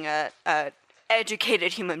 being a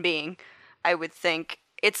educated human being, I would think,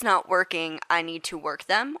 it's not working, I need to work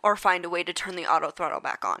them, or find a way to turn the auto throttle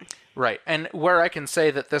back on. Right, and where I can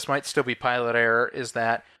say that this might still be pilot error is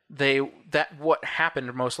that what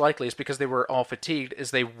happened most likely is because they were all fatigued,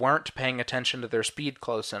 is they weren't paying attention to their speed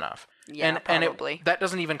close enough. Yeah, probably. And that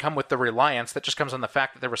doesn't even come with the reliance, that just comes on the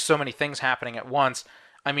fact that there were so many things happening at once.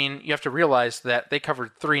 I mean, you have to realize that they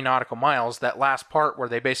covered 3 nautical miles. That last part where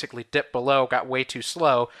they basically dipped below, got way too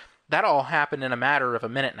slow, that all happened in a matter of a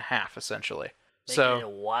minute and a half, essentially. Making it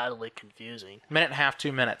wildly confusing. Minute and a half,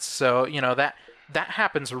 2 minutes. So, that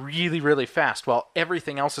happens really, really fast while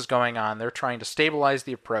everything else is going on. They're trying to stabilize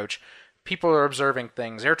the approach. People are observing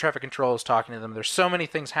things. Air traffic control is talking to them. There's so many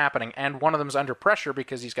things happening, and one of them's under pressure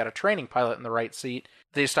because he's got a training pilot in the right seat.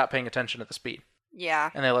 They stop paying attention to the speed. Yeah.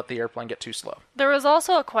 And they let the airplane get too slow. There was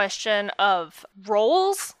also a question of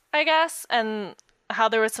roles, I guess, and how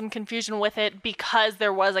there was some confusion with it because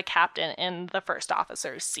there was a captain in the first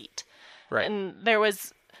officer's seat. Right. And there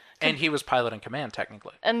was... And he was pilot in command,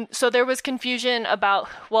 technically. And so there was confusion about,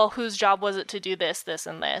 well, whose job was it to do this, this,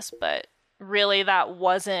 and this, but really that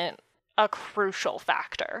wasn't a crucial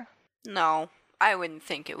factor. No, I wouldn't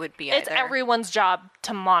think it would be It's either. everyone's job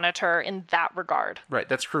to monitor in that regard. Right,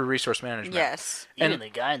 that's crew resource management. Yes. Even the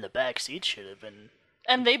guy in the back seat should have been...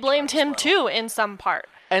 And they blamed him too, in some part.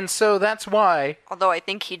 And so that's why... Although I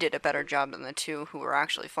think he did a better job than the two who were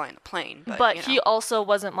actually flying the plane. But he also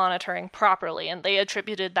wasn't monitoring properly, and they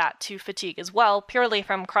attributed that to fatigue as well, purely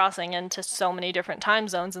from crossing into so many different time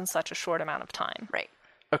zones in such a short amount of time. Right.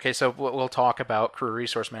 Okay, so we'll talk about crew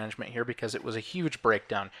resource management here because it was a huge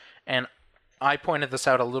breakdown. And I pointed this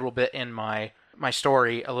out a little bit in my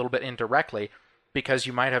story, a little bit indirectly, because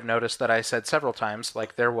you might have noticed that I said several times,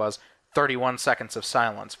 like there was 31 seconds of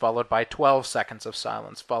silence, followed by 12 seconds of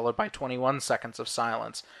silence, followed by 21 seconds of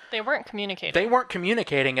silence. They weren't communicating. They weren't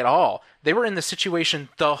communicating at all. They were in the situation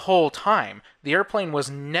the whole time. The airplane was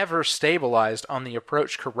never stabilized on the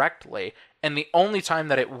approach correctly, and the only time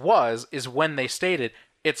that it was is when they stated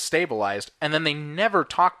it's stabilized, and then they never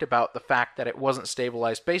talked about the fact that it wasn't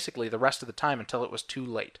stabilized basically the rest of the time until it was too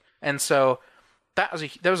late. And so that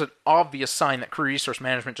was an obvious sign that crew resource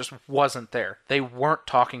management just wasn't there. They weren't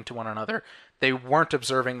talking to one another. They weren't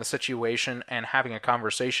observing the situation and having a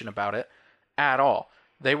conversation about it at all.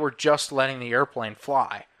 They were just letting the airplane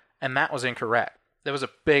fly, and that was incorrect. There was a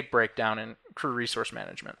big breakdown in crew resource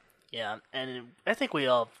management. Yeah, and I think we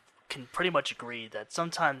all can pretty much agree that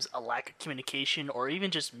sometimes a lack of communication or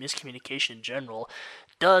even just miscommunication in general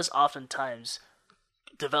does oftentimes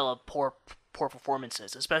develop poor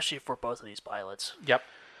performances, especially for both of these pilots. Yep.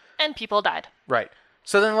 And people died. Right.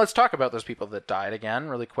 So then let's talk about those people that died again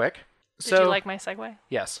really quick. Did you like my segue?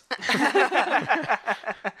 Yes.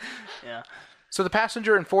 Yeah. So the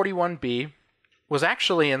passenger in 41B was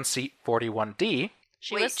actually in seat 41D.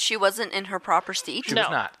 She wasn't in her proper seat? She was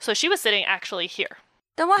not. So she was sitting actually here.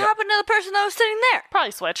 Then what happened to the person that was sitting there?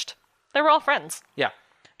 Probably switched. They were all friends. Yeah.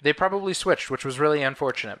 They probably switched, which was really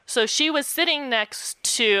unfortunate. So she was sitting next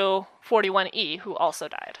to 41E, who also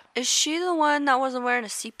died. Is she the one that wasn't wearing a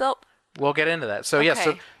seatbelt? We'll get into that. So yes,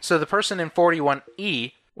 Okay. so the person in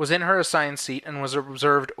 41E was in her assigned seat and was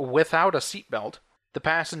observed without a seatbelt. The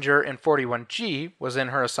passenger in 41G was in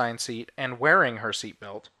her assigned seat and wearing her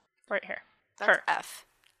seatbelt. Right here. That's Her. F.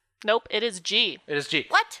 Nope, it is G. It is G.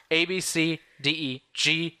 What? A, B, C, D, E,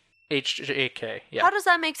 G, H, J, K. Yeah. How does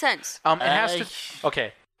that make sense? It has to...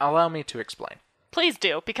 Okay, allow me to explain. Please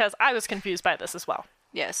do, because I was confused by this as well.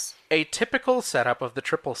 Yes. A typical setup of the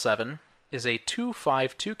 777 is a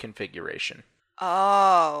 252 configuration.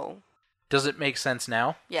 Oh. Does it make sense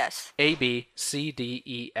now? Yes. A, B, C, D,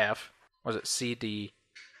 E, F. Was it C, D,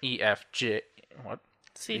 E, F, G... What?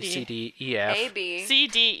 C, D. C, D, E, F. A, B. C,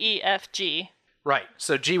 D, E, F, G. Right.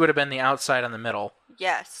 So G would have been the outside on the middle.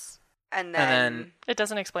 Yes. And then... And then It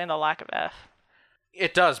doesn't explain the lack of F.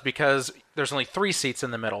 it does, because there's only 3 seats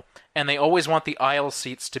in the middle, and they always want the aisle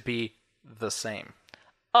seats to be the same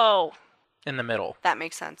Oh, in the middle. That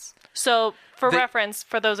makes sense. so for The- reference,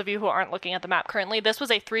 for those of you who aren't looking at the map currently, this was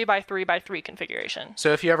a 3x3x3 configuration.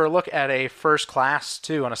 So if you ever look at a first class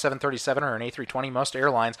too on a 737 or an A320, most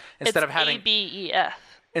airlines instead It's of having A, B, E, F.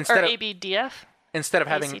 Instead or of- A, B, D, F? instead of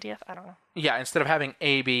A, having C, D, F? I don't know. instead of having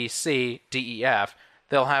A, B, C, D, E, F,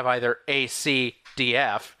 they'll have either A, C, D,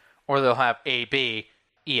 F, or they'll have A, B,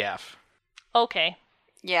 E, F, Okay.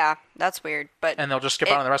 Yeah, that's weird, but... and they'll just skip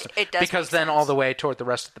out on the rest of it does because make then all sense. the way toward the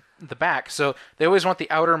rest of the back. So they always want the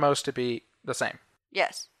outermost to be the same.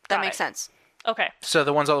 Yes, that Got makes it. sense. Okay. So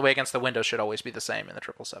the ones all the way against the window should always be the same in the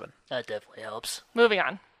 777. That definitely helps. Moving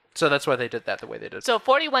on. So that's why they did that the way they did. So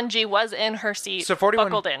 41G was in her seat, So 41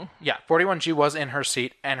 buckled in. Yeah, 41G was in her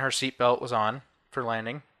seat, and her seatbelt was on for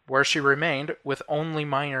landing, where she remained with only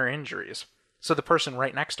minor injuries. So the person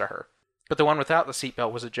right next to her. But the one without the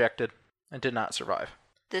seatbelt was ejected and did not survive.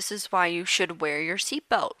 This is why you should wear your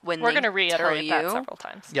seatbelt when We're they going to reiterate tell that you several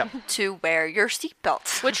times. Yep. to wear your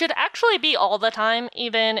seatbelt. Which should actually be all the time,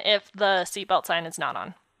 even if the seatbelt sign is not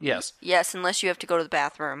on. Yes. Yes, unless you have to go to the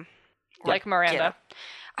bathroom. Like Miranda.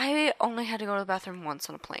 I only had to go to the bathroom once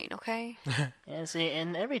on a plane, okay? Yeah, see,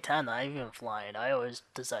 and every time that I've been flying, I always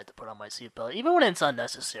decide to put on my seatbelt, even when it's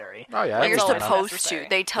unnecessary. Oh, yeah. Well, you're It's always supposed necessary. to.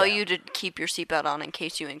 They tell you to keep your seatbelt on in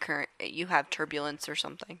case you have turbulence or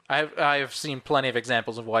something. I've seen plenty of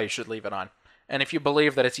examples of why you should leave it on. And if you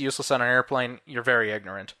believe that it's useless on an airplane, you're very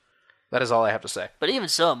ignorant. That is all I have to say. But even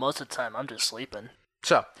so, most of the time, I'm just sleeping.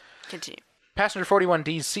 So, Continue. passenger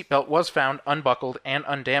 41D's seatbelt was found unbuckled and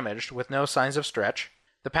undamaged with no signs of stretch.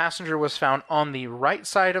 The passenger was found on the right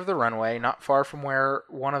side of the runway, not far from where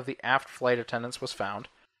one of the aft flight attendants was found.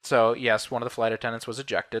 So, yes, one of the flight attendants was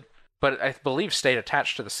ejected, but I believe stayed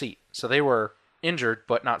attached to the seat. So they were injured,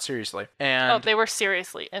 but not seriously. And Oh, they were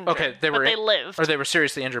seriously injured. okay, but they lived. or they were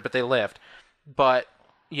seriously injured, but they lived. But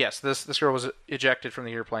yes, this girl was ejected from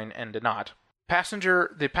the airplane and did not.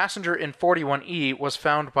 The passenger in 41E was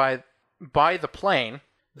found by the plane,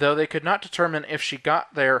 though they could not determine if she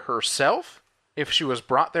got there herself, if she was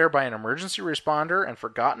brought there by an emergency responder and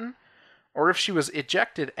forgotten, or if she was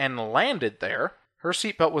ejected and landed there. Her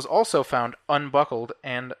seatbelt was also found unbuckled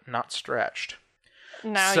and not stretched.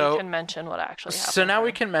 Now So- you can mention what actually happened. So now to we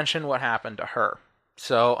her. can mention what happened to her.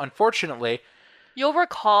 So unfortunately, You'll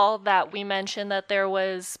recall that we mentioned that there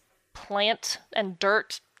was plant and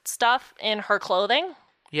dirt stuff in her clothing.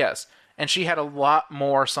 yes, and she had a lot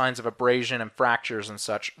more signs of abrasion and fractures and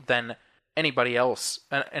such than anybody else,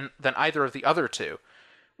 and than either of the other two.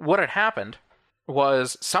 What had happened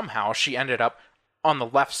was somehow she ended up on the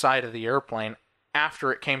left side of the airplane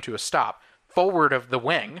after it came to a stop, forward of the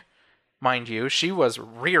wing. Mind you, she was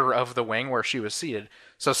rear of the wing where she was seated,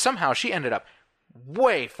 so somehow she ended up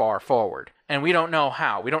way far forward, and we don't know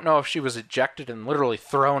how. We don't know if she was ejected and literally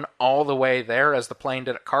thrown all the way there as the plane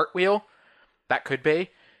did a cartwheel. That could be.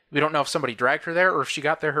 We don't know if somebody dragged her there or if she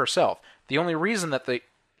got there herself. The only reason that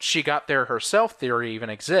she got there herself theory even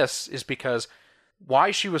exists is because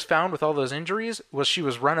why she was found with all those injuries was she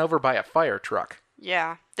was run over by a fire truck.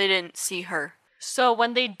 Yeah, they didn't see her. So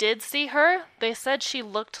when they did see her, they said she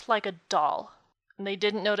looked like a doll. And they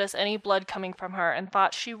didn't notice any blood coming from her and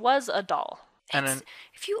thought she was a doll. And then,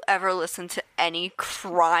 If you ever listen to any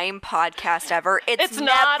crime podcast ever, it's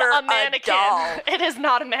not never a mannequin. doll. It is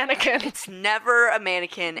not a mannequin. It's never a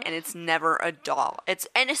mannequin, and it's never a doll.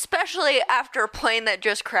 And especially after a plane that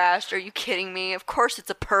just crashed. Are you kidding me? Of course, it's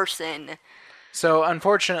a person. so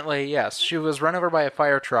unfortunately, yes, she was run over by a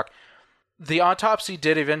fire truck. The autopsy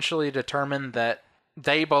did eventually determine that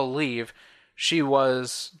they believe she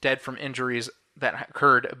was dead from injuries that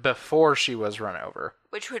occurred before she was run over.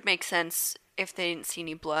 Which would make sense if they didn't see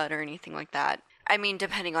any blood or anything like that. I mean,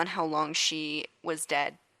 depending on how long she was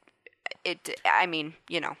dead.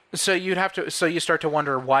 So you start to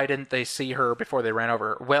wonder, why didn't they see her before they ran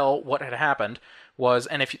over her? Well, what had happened was,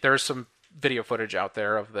 and if there's some video footage out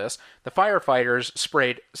there of this, the firefighters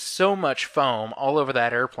sprayed so much foam all over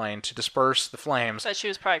that airplane to disperse the flames. That she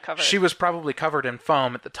was probably covered. She was probably covered in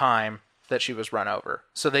foam at the time that she was run over.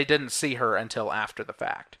 So they didn't see her until after the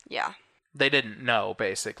fact. Yeah. They didn't know,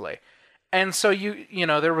 basically. And so you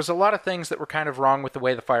know, there was a lot of things that were kind of wrong with the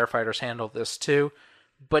way the firefighters handled this too,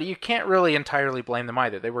 but you can't really entirely blame them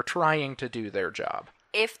either. They were trying to do their job.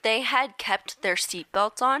 If they had kept their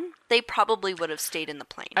seatbelts on, they probably would have stayed in the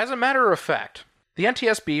plane. As a matter of fact, the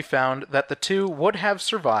NTSB found that the two would have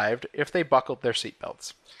survived if they buckled their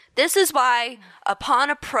seatbelts. This is why, upon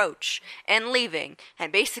approach and leaving,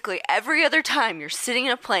 and basically every other time you're sitting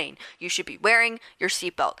in a plane, you should be wearing your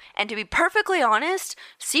seatbelt. And to be perfectly honest,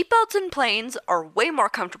 seatbelts in planes are way more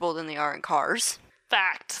comfortable than they are in cars.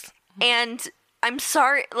 Fact. And I'm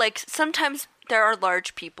sorry, like, sometimes there are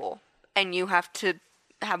large people, and you have to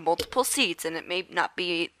have multiple seats, and it may not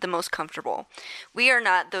be the most comfortable. We are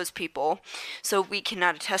not those people, so we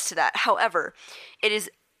cannot attest to that. However, it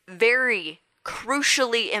is very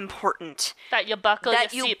crucially important That you buckle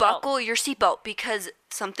your seatbelt, because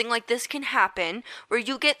something like this can happen where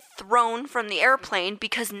you get thrown from the airplane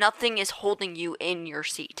because nothing is holding you in your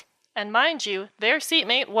seat. And mind you, their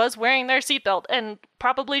seatmate was wearing their seatbelt and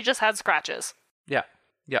probably just had scratches. Yeah.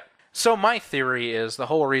 Yeah. So my theory is the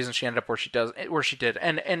whole reason she ended up where she did,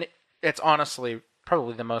 and it's honestly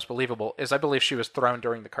probably the most believable, is I believe she was thrown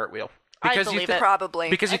during the cartwheel. I believe it.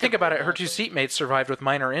 Probably. Because you think about it, her two seatmates survived with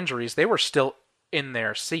minor injuries. They were still in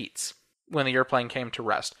their seats when the airplane came to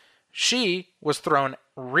rest. She was thrown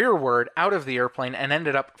rearward out of the airplane and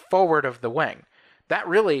ended up forward of the wing. That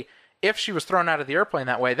really, if she was thrown out of the airplane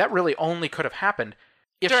that way, that really only could have happened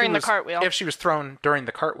During the cartwheel. If she was thrown during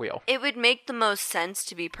the cartwheel. It would make the most sense,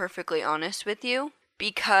 to be perfectly honest with you,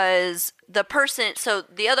 because the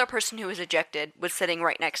other person who was ejected was sitting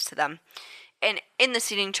right next to them. And in the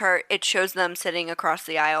seating chart, it shows them sitting across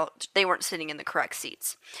the aisle. They weren't sitting in the correct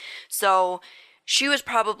seats. So she was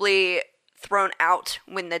probably thrown out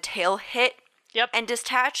when the tail hit and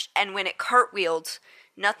detached, and when it cartwheeled,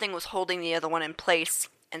 nothing was holding the other one in place,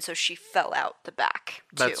 and so she fell out the back,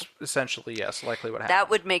 too. That's essentially, yes, likely what happened.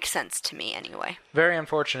 That would make sense to me, anyway. Very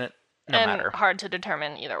unfortunate, no and matter. hard to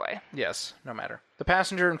determine either way. Yes, no matter. The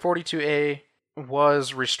passenger in 42A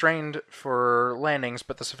was restrained for landings,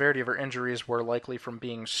 but the severity of her injuries were likely from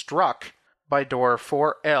being struck by door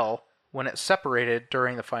 4L when it separated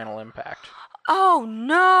during the final impact. Oh,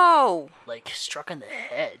 no! Like, struck in the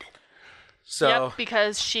head. So, Yep,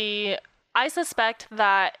 because I suspect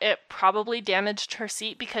that it probably damaged her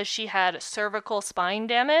seat because she had cervical spine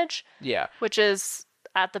damage, yeah, which is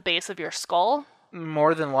at the base of your skull.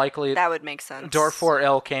 more than likely, That would make sense. door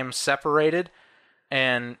 4L came separated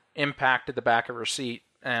and impacted the back of her seat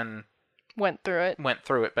and Went through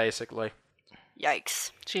it. basically.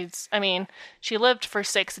 Yikes. She lived for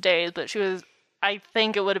 6 days, but I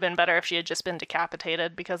think it would have been better if she had just been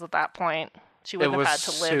decapitated, because at that point, she wouldn't have had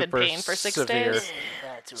to live in pain for 6 severe. days.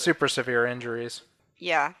 Super severe injuries.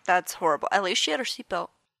 Yeah, that's horrible. At least she had her seatbelt.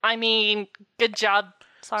 Good job.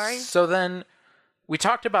 Sorry. So then, we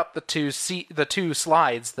talked about the two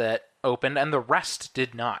slides that opened, and the rest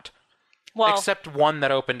did not. Well, Except one that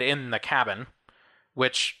opened in the cabin,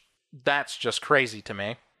 which, that's just crazy to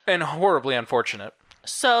me. And horribly unfortunate.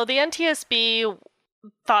 so the NTSB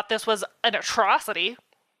thought this was an atrocity,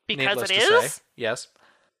 because Needless it to is. say. Yes.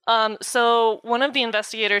 So one of the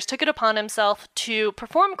investigators took it upon himself to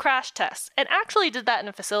perform crash tests, and actually did that in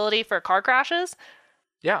a facility for car crashes.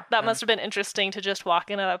 Yeah. That must have been interesting to just walk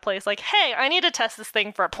into that place like, hey, I need to test this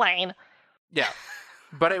thing for a plane. Yeah.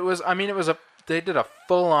 But they did a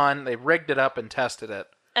full-on, they rigged it up and tested it.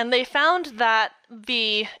 And they found that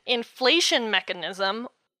the inflation mechanism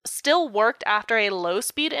still worked after a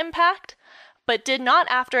low-speed impact, but did not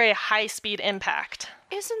after a high-speed impact.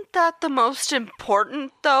 Isn't that the most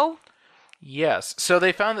important, though? Yes. So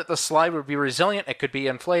they found that the slide would be resilient, it could be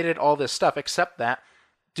inflated, all this stuff, except that,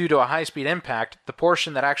 due to a high-speed impact, the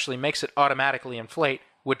portion that actually makes it automatically inflate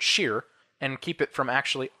would shear and keep it from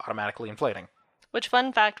actually automatically inflating. Which,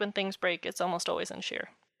 fun fact, when things break, it's almost always in shear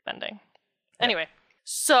bending. Anyway,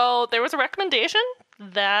 so there was a recommendation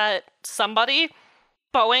that somebody,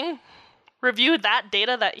 Boeing, reviewed that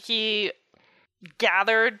data that he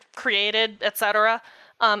gathered, created, etc.,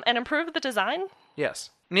 and improved the design. Yes.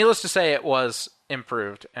 Needless to say, it was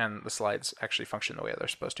improved, and the slides actually function the way they're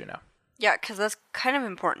supposed to now. Yeah, because that's kind of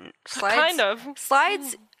important. Kind of.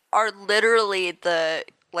 Slides are literally the,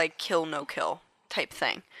 kill, no kill type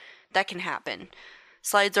thing. That can happen.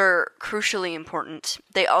 Slides are crucially important.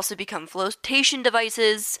 They also become flotation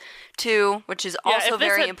devices, too, which is also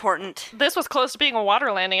very important. This was close to being a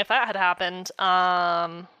water landing if that had happened.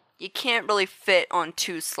 You can't really fit on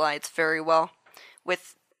two slides very well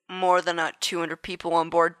with more than 200 people on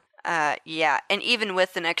board. Yeah, and even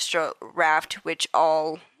with an extra raft, which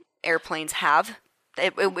all airplanes have,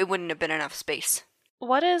 it wouldn't have been enough space.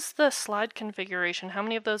 What is the slide configuration? How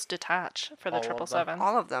many of those detach for the 777?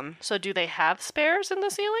 All of them. So do they have spares in the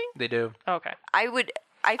ceiling? They do. Okay. I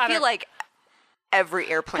feel like every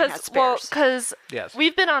airplane has spares. Because Yes.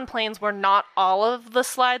 we've been on planes where not all of the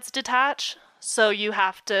slides detach, so you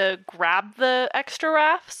have to grab the extra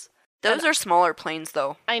rafts. Those are smaller planes,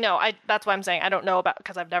 though. I know. That's why I'm saying I don't know about,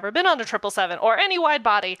 because I've never been on a 777 or any wide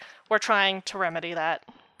body. We're trying to remedy that.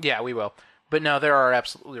 Yeah, we will. But no, there are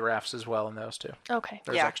absolutely rafts as well in those too. Okay.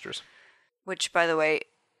 There's Yeah. extras. Which, by the way,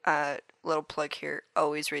 little plug here,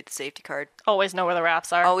 always read the safety card. Always know where the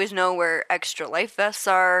rafts are. Always know where extra life vests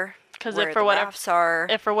are, Because where the rafts are.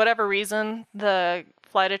 if for whatever reason the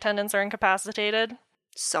flight attendants are incapacitated,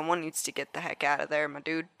 Someone needs to get the heck out of there, my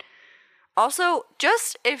dude. Also,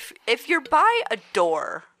 just if you're by a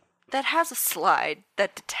door that has a slide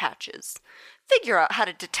that detaches, figure out how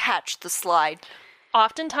to detach the slide.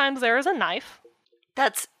 oftentimes there is a knife.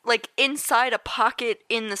 That's like inside a pocket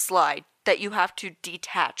in the slide that you have to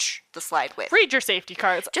detach the slide with. Read your safety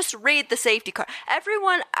cards. Just read the safety card.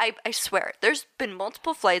 Everyone, I swear, there's been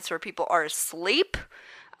multiple flights where people are asleep.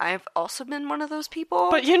 I've also been one of those people.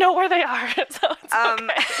 But you know where they are, so it's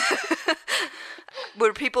okay.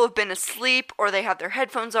 Where people have been asleep, or they have their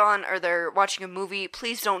headphones on, or they're watching a movie.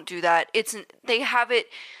 Please don't do that. They have it.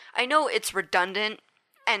 I know it's redundant,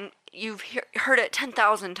 and you've heard it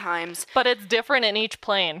 10,000 times. But it's different in each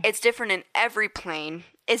plane. It's different in every plane.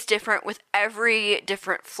 It's different with every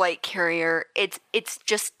different flight carrier. It's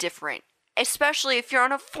just different, especially if you're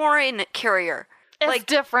on a foreign carrier. It's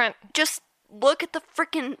different. Just look at the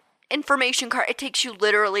freaking information card. It takes you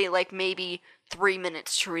literally like maybe 3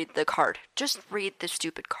 minutes to read the card. Just read the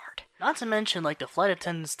stupid card. Not to mention, like, the flight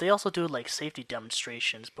attendants, they also do, like, safety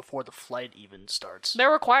demonstrations before the flight even starts. They're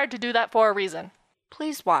required to do that for a reason.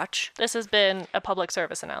 Please watch. This has been a public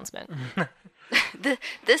service announcement.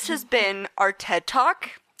 This has been our TED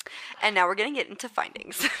Talk, and now we're going to get into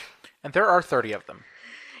findings. And there are 30 of them.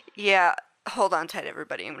 Yeah, hold on tight,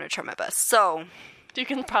 everybody. I'm going to try my best. So, You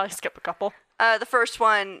can probably skip a couple. the first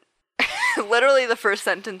one, literally the first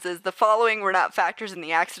sentence is, the following were not factors in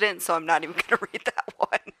the accident, so I'm not even going to read that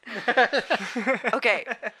one. Okay.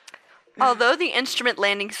 Although the instrument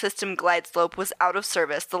landing system glide slope was out of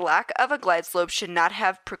service, the lack of a glide slope should not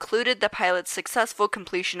have precluded the pilot's successful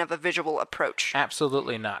completion of a visual approach.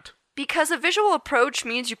 Absolutely not. Because a visual approach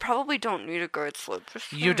means you probably don't need a glide slope.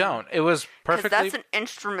 You don't. It was Because perfectly. that's an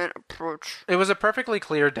instrument approach. It was a perfectly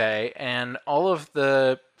clear day, and all of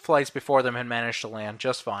the flights before them had managed to land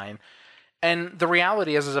just fine. And the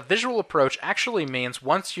reality is a visual approach actually means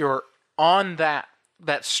once you're on that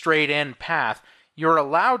straight-in path, you're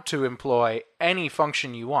allowed to employ any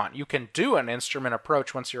function you want. You can do an instrument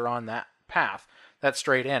approach once you're on that path, that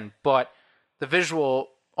straight in, but the visual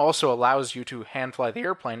also allows you to hand fly the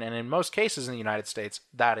airplane, and in most cases in the United States,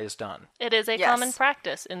 that is done. It is a Yes. common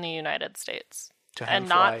practice in the United States. To hand And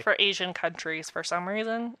not fly. for Asian countries for some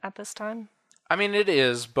reason at this time. I mean, it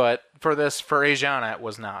is, but for Asiana, it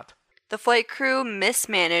was not. The flight crew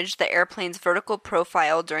mismanaged the airplane's vertical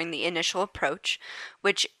profile during the initial approach,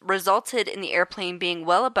 which resulted in the airplane being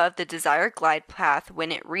well above the desired glide path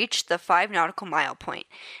when it reached the 5 nautical mile point,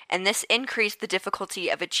 and this increased the difficulty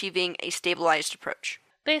of achieving a stabilized approach.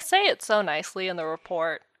 They say it so nicely in the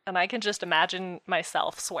report, and I can just imagine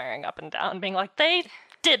myself swearing up and down, being like, they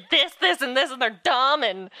did this, and this, and they're dumb,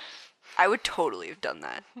 and I would totally have done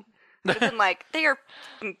that. I'd have been like, they are...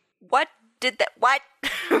 What? Did that? What?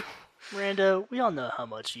 Miranda, we all know how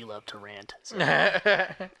much you love to rant. So.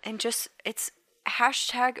 And just, it's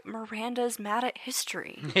hashtag Miranda's mad at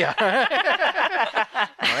history. Yeah.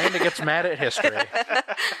 Miranda gets mad at history.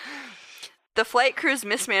 The flight crew's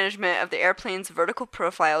mismanagement of the airplane's vertical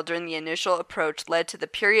profile during the initial approach led to the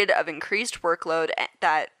period of increased workload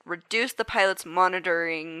that reduced the pilot's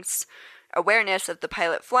monitoring's awareness of the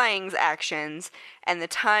pilot flying's actions and the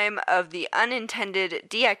time of the unintended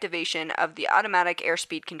deactivation of the automatic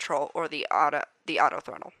airspeed control, or the auto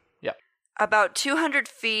throttle. Yep. About 200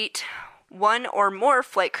 feet, one or more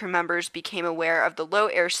flight crew members became aware of the low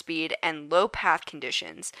airspeed and low path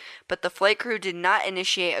conditions, but the flight crew did not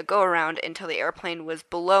initiate a go-around until the airplane was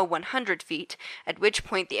below 100 feet, at which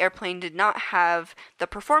point the airplane did not have the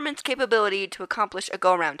performance capability to accomplish a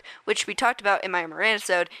go-around, which we talked about in my Miranda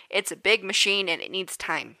episode. It's a big machine and it needs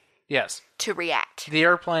time Yes. to react. The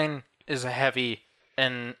airplane is heavy,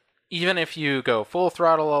 and even if you go full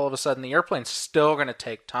throttle all of a sudden, the airplane's still going to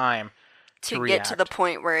take time To react. get to the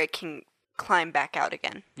point where it can climb back out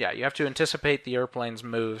again. Yeah, you have to anticipate the airplane's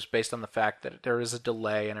moves based on the fact that there is a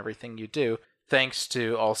delay in everything you do, thanks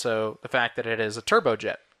to also the fact that it is a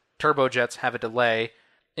turbojet. Turbojets have a delay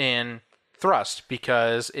in thrust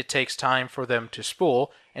because it takes time for them to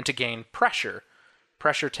spool and to gain pressure.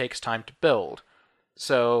 Pressure takes time to build.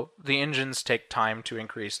 So the engines take time to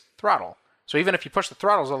increase throttle. So even if you push the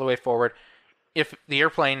throttles all the way forward, if the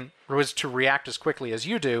airplane was to react as quickly as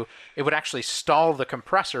you do, it would actually stall the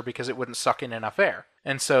compressor because it wouldn't suck in enough air.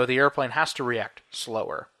 And so the airplane has to react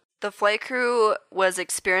slower. The flight crew was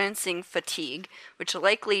experiencing fatigue, which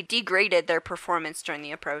likely degraded their performance during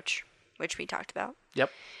the approach, which we talked about.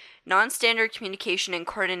 Yep. Non-standard communication and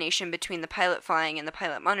coordination between the pilot flying and the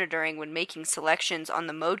pilot monitoring when making selections on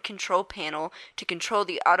the mode control panel to control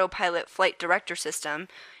the autopilot flight director system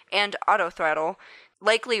and auto throttle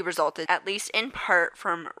likely resulted, at least in part,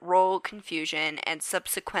 from role confusion and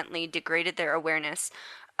subsequently degraded their awareness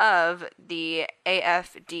of the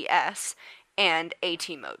AFDS and AT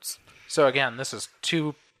modes. So again, this is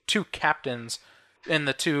two captains in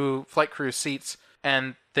the two flight crew seats,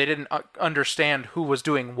 and they didn't understand who was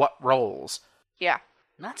doing what roles. Yeah.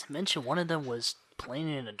 Not to mention one of them was playing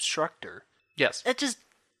an instructor. Yes.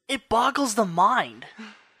 It boggles the mind.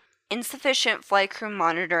 Insufficient flight crew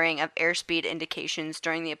monitoring of airspeed indications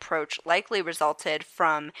during the approach likely resulted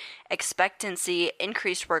from expectancy,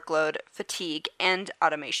 increased workload, fatigue, and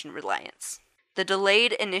automation reliance. The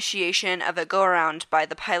delayed initiation of a go-around by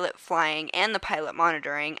the pilot flying and the pilot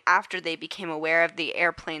monitoring after they became aware of the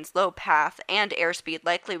airplane's low path and airspeed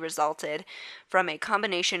likely resulted from a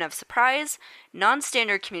combination of surprise,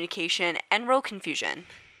 non-standard communication, and role confusion.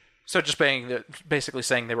 So just basically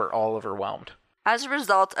saying they were all overwhelmed. As a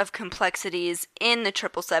result of complexities in the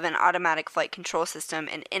 777 automatic flight control system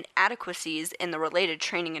and inadequacies in the related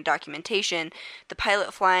training and documentation, the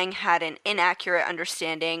pilot flying had an inaccurate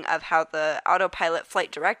understanding of how the autopilot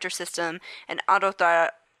flight director system and auto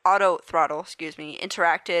throttle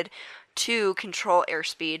interacted to control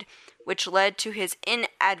airspeed, which led to his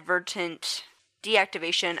inadvertent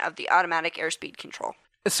deactivation of the automatic airspeed control.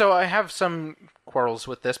 So I have some quarrels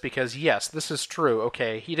with this because, yes, this is true.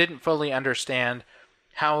 Okay, he didn't fully understand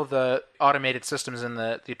how the automated systems in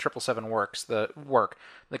the 777 work,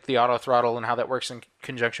 like the auto throttle and how that works in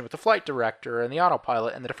conjunction with the flight director and the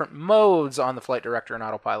autopilot and the different modes on the flight director and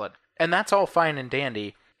autopilot. And that's all fine and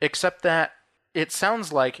dandy, except that it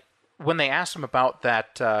sounds like when they asked him about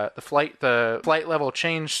that the flight level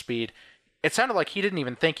change speed, it sounded like he didn't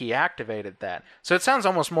even think he activated that. So it sounds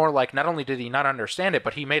almost more like not only did he not understand it,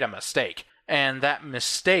 but he made a mistake. And that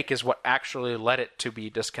mistake is what actually led it to be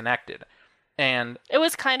disconnected. And it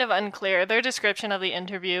was kind of unclear. Their description of the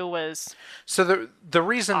interview was so the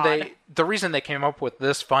reason odd. they came up with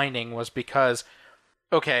this finding was because,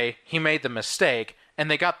 okay, he made the mistake, and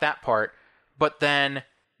they got that part, but then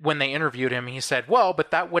when they interviewed him, he said, well, but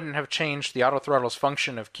that wouldn't have changed the autothrottle's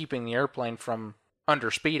function of keeping the airplane from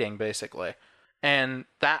underspeeding, basically. And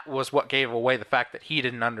that was what gave away the fact that he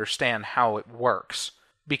didn't understand how it works,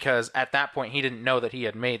 because at that point he didn't know that he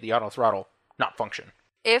had made the autothrottle not function.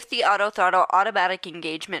 If the autothrottle automatic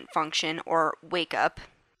engagement function, or wake up,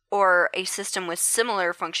 or a system with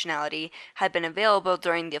similar functionality had been available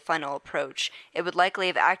during the final approach, it would likely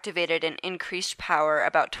have activated an increased power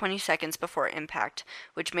about 20 seconds before impact,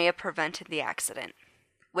 which may have prevented the accident.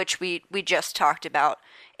 Which we just talked about.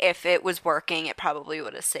 If it was working, it probably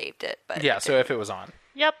would have saved it. But yeah, so if it was on.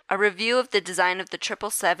 Yep. A review of the design of the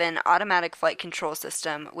 777 automatic flight control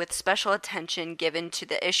system, with special attention given to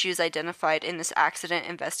the issues identified in this accident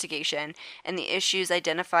investigation and the issues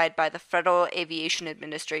identified by the Federal Aviation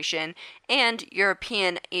Administration and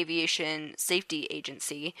European Aviation Safety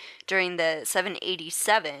Agency during the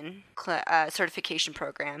 787 certification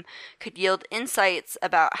program, could yield insights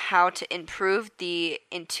about how to improve the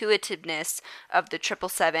intuitiveness of the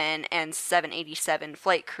 777 and 787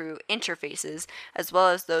 flight crew interfaces, as well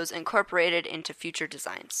as those incorporated into future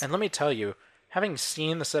designs. And let me tell you, having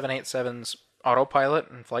seen the 787's autopilot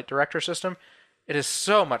and flight director system, it is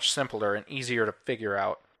so much simpler and easier to figure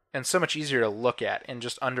out, and so much easier to look at and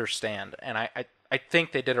just understand. And I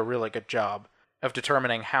think they did a really good job of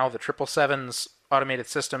determining how the 777's automated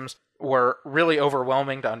systems were really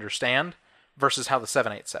overwhelming to understand versus how the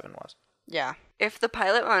 787 was. Yeah. If the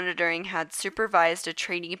pilot monitoring had supervised a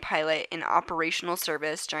trainee pilot in operational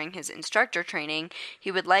service during his instructor training,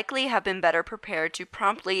 he would likely have been better prepared to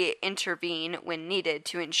promptly intervene when needed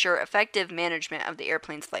to ensure effective management of the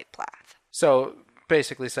airplane's flight path. So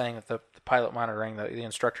basically saying that the pilot monitoring, the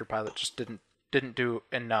instructor pilot, just didn't do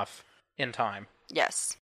enough in time.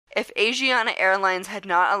 Yes. If Asiana Airlines had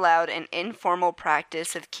not allowed an informal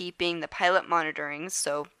practice of keeping the pilot monitoring,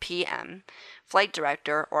 so PM, flight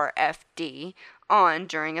director, or FD, on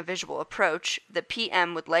during a visual approach, the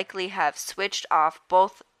PM would likely have switched off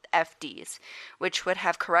both FDs, which would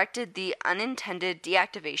have corrected the unintended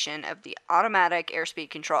deactivation of the automatic airspeed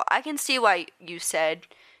control. I can see why you said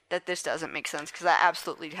that this doesn't make sense, because that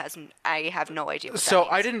absolutely hasn't. I have no idea what that means.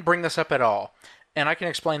 I didn't bring this up at all, and I can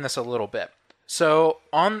explain this a little bit. So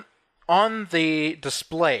on the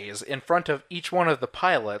displays in front of each one of the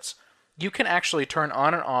pilots, you can actually turn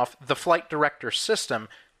on and off the flight director system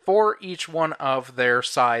for each one of their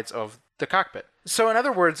sides of the cockpit. So in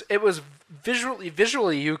other words, it was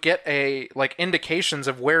visually you get a like indications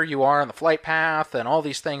of where you are on the flight path and all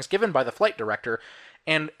these things given by the flight director.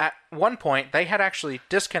 And at one point, they had actually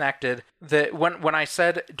disconnected when I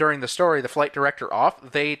said during the story the flight director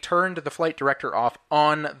off, they turned the flight director off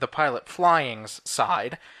on the pilot flying's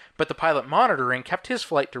side, but the pilot monitoring kept his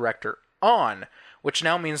flight director on, which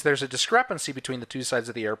now means there's a discrepancy between the two sides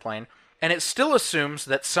of the airplane, and it still assumes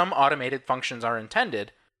that some automated functions are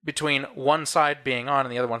intended between one side being on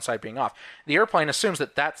and the other one side being off. The airplane assumes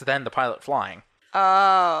that that's then the pilot flying.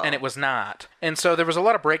 Oh. And it was not. And so there was a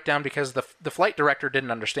lot of breakdown because the flight director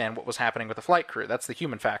didn't understand what was happening with the flight crew. That's the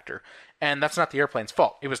human factor. And that's not the airplane's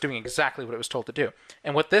fault. It was doing exactly what it was told to do.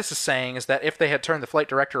 And what this is saying is that if they had turned the flight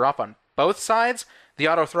director off on both sides, the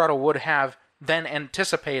autothrottle would have then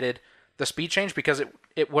anticipated the speed change because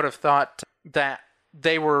it would have thought that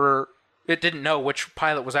it didn't know which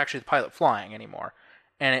pilot was actually the pilot flying anymore.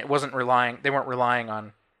 And they weren't relying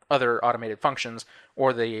on other automated functions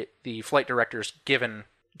or the flight director's given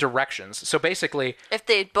directions. So basically, if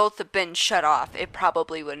they'd both have been shut off, it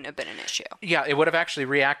probably wouldn't have been an issue. Yeah, it would have actually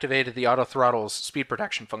reactivated the autothrottle's speed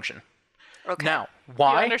protection function. Okay. Now,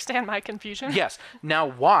 why? You understand my confusion? Yes. Now,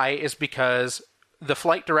 why is because the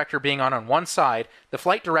flight director being on one side, the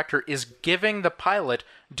flight director is giving the pilot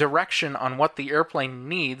direction on what the airplane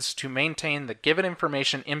needs to maintain the given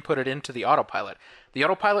information inputted into the autopilot. The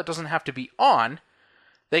autopilot doesn't have to be on.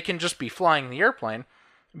 They can just be flying the airplane,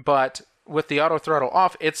 but with the autothrottle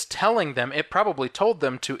off, it's telling them, it probably told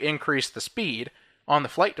them to increase the speed on the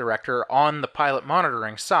flight director on the pilot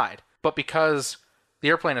monitoring side. But because the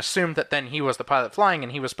airplane assumed that then he was the pilot flying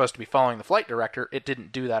and he was supposed to be following the flight director, it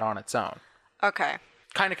didn't do that on its own. Okay.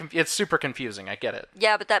 It's super confusing, I get it.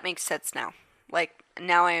 Yeah, but that makes sense now. Like,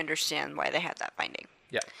 now I understand why they had that finding.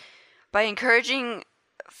 Yeah. By encouraging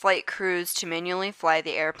flight crews to manually fly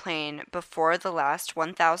the airplane before the last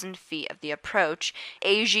 1,000 feet of the approach,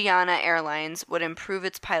 Asiana Airlines would improve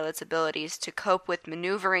its pilots' abilities to cope with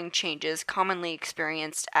maneuvering changes commonly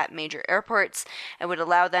experienced at major airports and would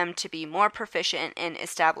allow them to be more proficient in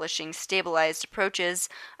establishing stabilized approaches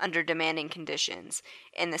under demanding conditions.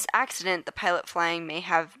 In this accident, the pilot flying may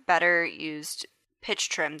have better used pitch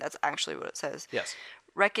trim, that's actually what it says. Yes.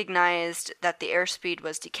 Recognized that the airspeed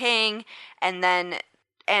was decaying,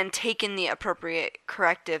 and taken the appropriate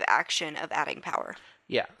corrective action of adding power.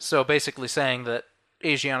 Yeah, so basically saying that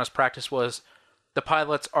Asiana's practice was the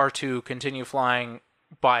pilots are to continue flying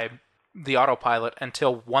by the autopilot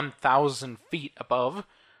until 1,000 feet above.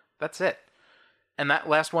 That's it. And that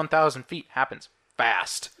last 1,000 feet happens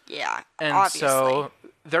fast. Yeah, and obviously. So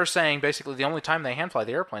they're saying basically the only time they hand fly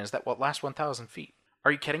the airplane is that last 1,000 feet.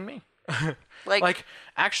 Are you kidding me? Like,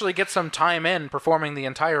 actually get some time in performing the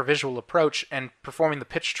entire visual approach and performing the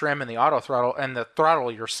pitch trim and the auto throttle and the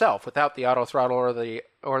throttle yourself without the auto throttle or the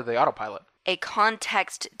autopilot. A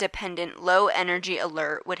context-dependent low-energy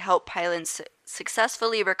alert would help pilots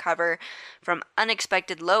successfully recover from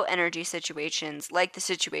unexpected low-energy situations like the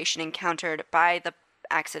situation encountered by the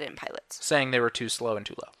accident pilots. Saying they were too slow and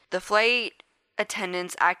too low. The flight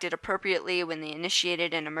attendants acted appropriately when they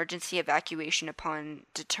initiated an emergency evacuation upon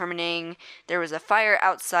determining there was a fire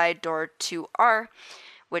outside door 2R,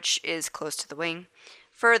 which is close to the wing.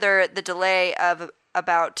 Further, the delay of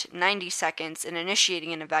about 90 seconds in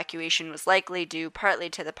initiating an evacuation was likely due partly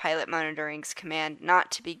to the pilot monitoring's command not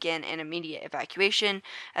to begin an immediate evacuation,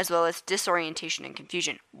 as well as disorientation and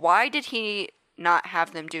confusion. Why did he not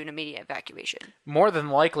have them do an immediate evacuation? More than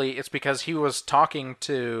likely, it's because he was talking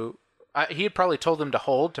to... he had probably told them to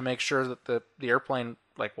hold to make sure that the airplane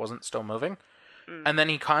wasn't still moving. And then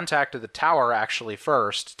he contacted the tower actually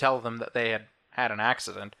first to tell them that they had an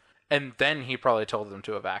accident. And then he probably told them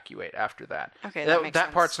to evacuate after that. Okay, that makes sense.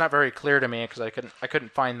 That part's not very clear to me because I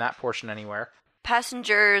couldn't find that portion anywhere.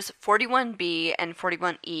 Passengers 41B and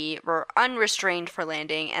 41E were unrestrained for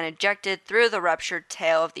landing and ejected through the ruptured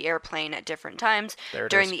tail of the airplane at different times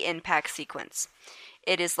during the impact sequence.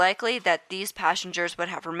 It is likely that these passengers would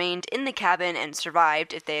have remained in the cabin and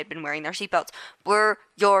survived if they had been wearing their seatbelts. Wear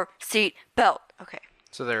your seatbelt. Okay.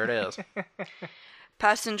 So there it is.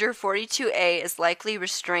 Passenger 42A is likely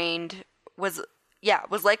was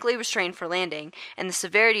likely restrained for landing, and the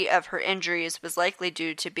severity of her injuries was likely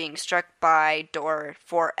due to being struck by door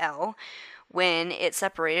 4L when it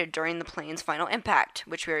separated during the plane's final impact,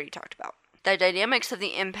 which we already talked about. The dynamics of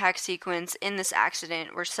the impact sequence in this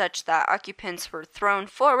accident were such that occupants were thrown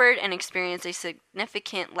forward and experienced a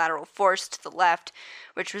significant lateral force to the left,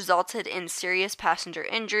 which resulted in serious passenger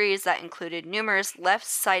injuries that included numerous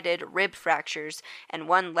left-sided rib fractures and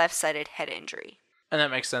one left-sided head injury. And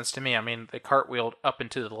that makes sense to me. I mean, they cartwheeled up and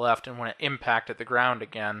to the left, and when it impacted the ground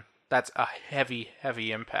again, that's a heavy,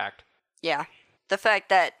 heavy impact. Yeah. The fact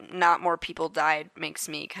that not more people died makes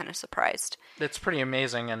me kind of surprised. It's pretty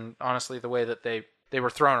amazing, and honestly, the way that they were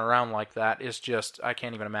thrown around like that is just, I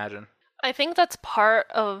can't even imagine. I think that's part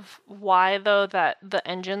of why, though, that the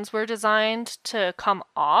engines were designed to come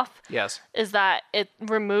off. Yes. Is that it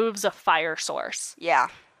removes a fire source. Yeah.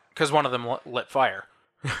 Because one of them lit fire.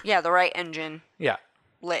 Yeah, the right engine Yeah.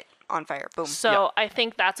 lit on fire. Boom. So I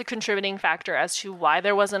think that's a contributing factor as to why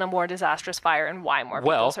there wasn't a more disastrous fire and why more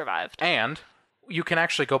people survived. And you can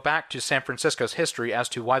actually go back to San Francisco's history as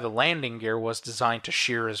to why the landing gear was designed to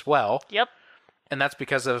shear as well. Yep. And that's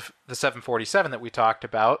because of the 747 that we talked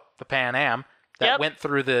about, the Pan Am, that went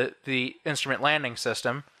through the instrument landing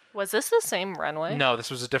system. Was this the same runway? No,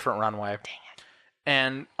 this was a different runway. Dang it.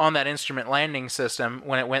 And on that instrument landing system,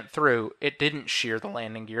 when it went through, it didn't shear the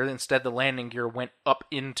landing gear. Instead, the landing gear went up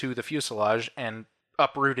into the fuselage and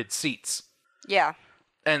uprooted seats. Yeah.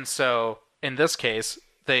 And so, in this case,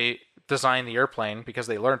 they designed the airplane, because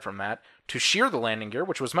they learned from that, to shear the landing gear,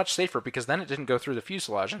 which was much safer because then it didn't go through the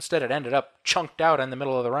fuselage. Instead, it ended up chunked out in the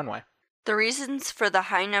middle of the runway. The reasons for the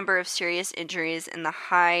high number of serious injuries and the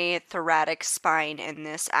high thoracic spine in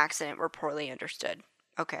this accident were poorly understood.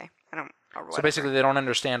 Okay. So basically, they don't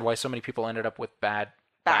understand why so many people ended up with bad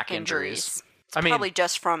back injuries. It's probably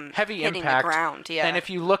just from heavy hitting impact, the ground. Yeah. And if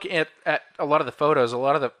you look at a lot of the photos, a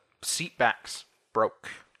lot of the seat backs broke.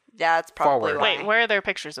 That's probably forward. why. Wait, where are there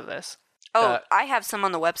pictures of this? Oh, I have some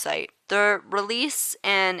on the website. The release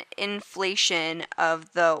and inflation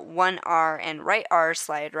of the 1R and right R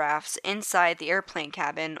slide rafts inside the airplane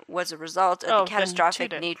cabin was a result of the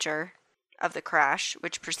catastrophic nature of the crash,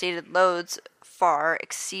 which preceded loads far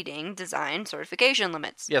exceeding design certification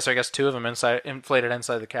limits. Yeah, so I guess two of them inflated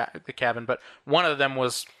inside the cabin, but one of them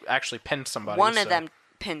was actually pinned somebody. One of them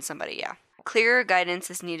pinned somebody, yeah. Clearer guidance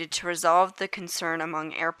is needed to resolve the concern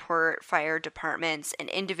among airport fire departments and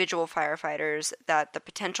individual firefighters that the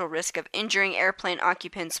potential risk of injuring airplane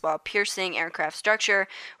occupants while piercing aircraft structure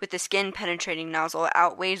with the skin-penetrating nozzle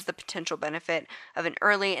outweighs the potential benefit of an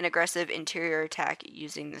early and aggressive interior attack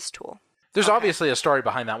using this tool. There's obviously a story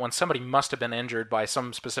behind that one. Somebody must have been injured by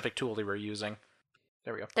some specific tool they were using.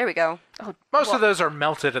 There we go. There we go. Most of those are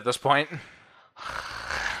melted at this point.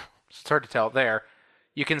 It's hard to tell there.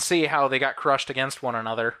 You can see how they got crushed against one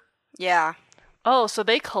another. Yeah. Oh, so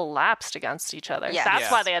they collapsed against each other. Yeah. That's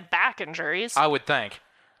Yes. why they had back injuries. I would think.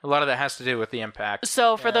 A lot of that has to do with the impact.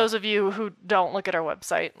 So for those of you who don't look at our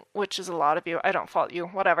website, which is a lot of you, I don't fault you,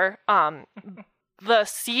 whatever, the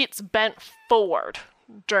seats bent forward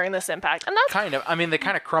during this impact. And that's Kind of. I mean, they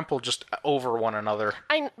kind of crumpled just over one another.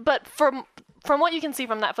 but from what you can see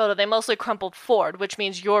from that photo, they mostly crumpled forward, which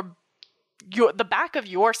means the back of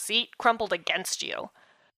your seat crumpled against you.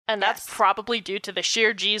 And that's probably due to the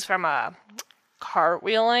sheer G's from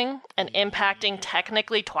cartwheeling and impacting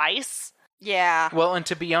technically twice. Yeah. Well, and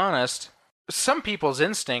to be honest, some people's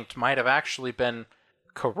instinct might have actually been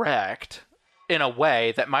correct in a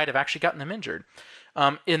way that might have actually gotten them injured.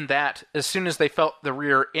 In that, as soon as they felt the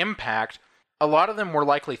rear impact, a lot of them were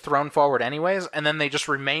likely thrown forward anyways, and then they just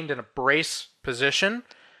remained in a brace position,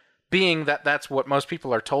 being that that's what most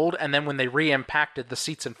people are told, and then when they re-impacted the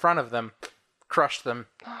seats in front of them, crushed them.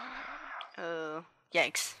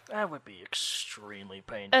 Yikes. That would be extremely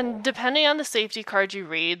painful. And depending on the safety card you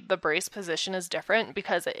read, the brace position is different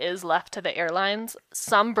because it is left to the airlines.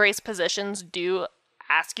 Some brace positions do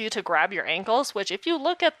ask you to grab your ankles, which if you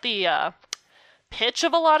look at the pitch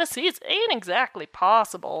of a lot of seats, ain't exactly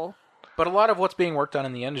possible. But a lot of what's being worked on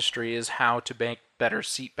in the industry is how to make better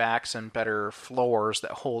seat backs and better floors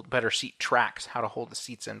that hold better seat tracks, how to hold the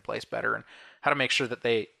seats in place better, and how to make sure that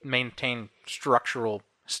they maintain structural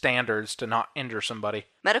standards to not injure somebody.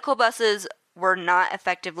 Medical buses were not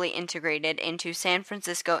effectively integrated into San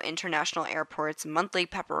Francisco International Airport's monthly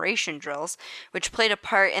preparation drills, which played a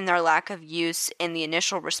part in their lack of use in the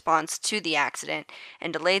initial response to the accident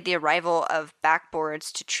and delayed the arrival of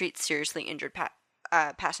backboards to treat seriously injured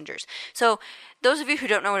passengers. So, those of you who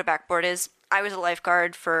don't know what a backboard is, I was a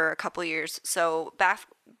lifeguard for a couple years. So,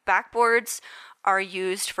 backboards are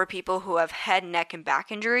used for people who have head, neck, and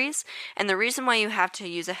back injuries. And the reason why you have to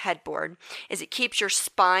use a headboard is it keeps your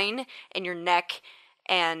spine and your neck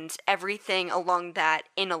and everything along that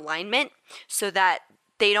in alignment so that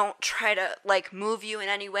they don't try to move you in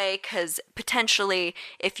any way, because potentially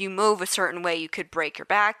if you move a certain way, you could break your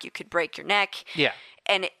back, you could break your neck. Yeah.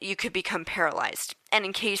 And you could become paralyzed. And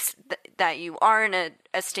in case that you are in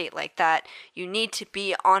a state like that, you need to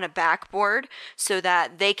be on a backboard so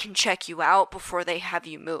that they can check you out before they have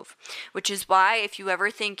you move. Which is why if you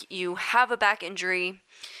ever think you have a back injury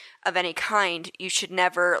of any kind, you should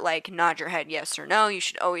never like nod your head yes or no. You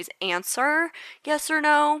should always answer yes or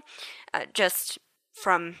no. Just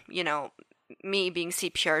from, me being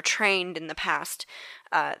CPR trained in the past,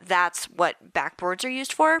 that's what backboards are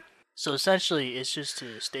used for. So essentially, it's just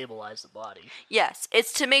to stabilize the body. Yes,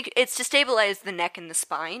 it's to stabilize the neck and the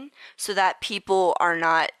spine so that people are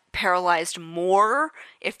not paralyzed more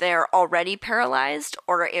if they're already paralyzed,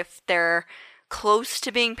 or if they're close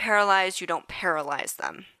to being paralyzed, you don't paralyze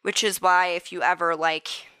them. Which is why if you ever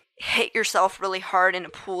hit yourself really hard in a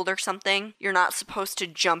pool or something, you're not supposed to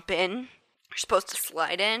jump in. You're supposed to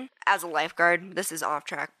slide in as a lifeguard. This is off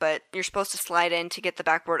track, but you're supposed to slide in to get the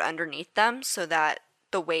backboard underneath them so that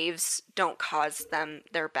the waves don't cause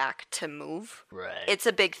their back to move. Right. It's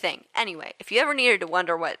a big thing. Anyway, if you ever needed to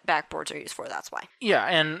wonder what backboards are used for, that's why. Yeah,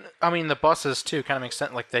 and I mean the buses too kind of makes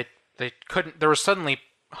sense. Like they couldn't. There was suddenly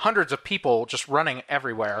hundreds of people just running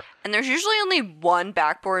everywhere. And there's usually only one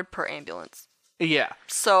backboard per ambulance. Yeah.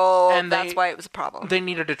 So And that's why it was a problem. They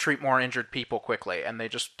needed to treat more injured people quickly, and they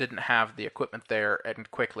just didn't have the equipment there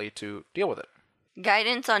and quickly to deal with it.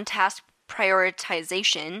 Guidance on task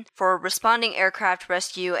prioritization for responding aircraft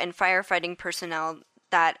rescue and firefighting personnel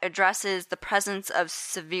that addresses the presence of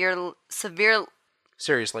seriously,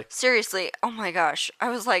 oh my gosh, I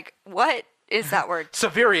was like, what is that word?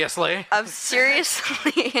 Severiously. Of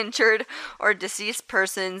seriously injured or deceased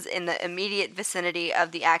persons in the immediate vicinity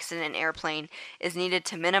of the accident airplane is needed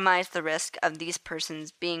to minimize the risk of these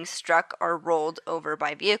persons being struck or rolled over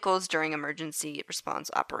by vehicles during emergency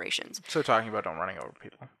response operations. So talking about don't running over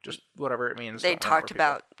people. Just whatever it means. They talked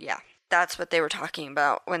about, that's what they were talking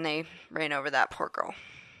about when they ran over that poor girl.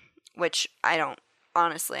 Which I don't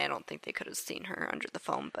think they could have seen her under the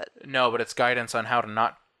foam, but... No, but it's guidance on how to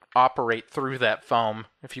not operate through that foam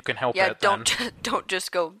if you can help it. Don't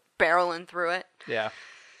just go barreling through it. Yeah.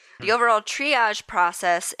 The overall triage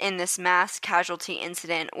process in this mass casualty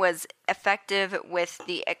incident was effective with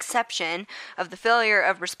the exception of the failure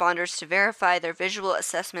of responders to verify their visual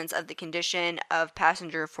assessments of the condition of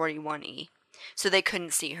passenger 41E. So they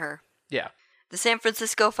couldn't see her. Yeah. The San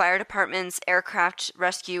Francisco Fire Department's aircraft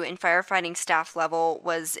rescue and firefighting staff level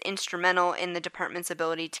was instrumental in the department's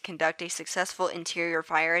ability to conduct a successful interior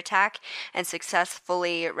fire attack and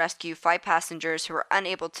successfully rescue 5 passengers who were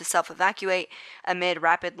unable to self-evacuate amid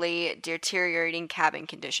rapidly deteriorating cabin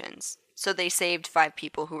conditions. So they saved 5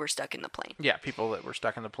 people who were stuck in the plane. Yeah, people that were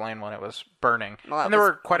stuck in the plane when it was burning. Well, and there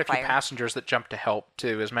were quite a few passengers that jumped to help,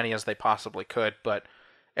 too, as many as they possibly could. But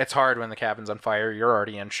it's hard when the cabin's on fire. You're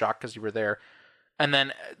already in shock because you were there. And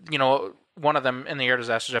then, one of them in the Air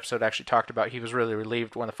Disasters episode actually talked about he was really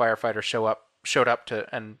relieved when the firefighters showed up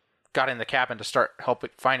and got in the cabin to start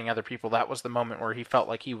finding other people. That was the moment where he felt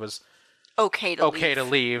like he was okay to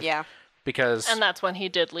leave. Yeah. And that's when he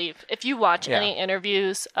did leave. If you watch any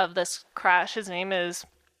interviews of this crash, his name is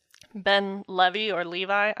Ben Levy or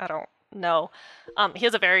Levi. I don't know. He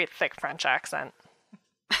has a very thick French accent.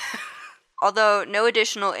 Although no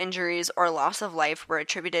additional injuries or loss of life were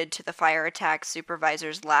attributed to the fire attack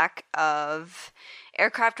supervisor's lack of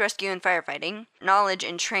aircraft rescue and firefighting knowledge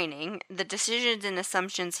and training, the decisions and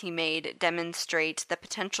assumptions he made demonstrate the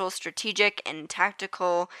potential strategic and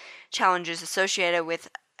tactical challenges associated with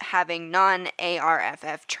having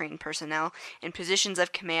non-ARFF trained personnel in positions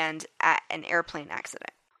of command at an airplane accident.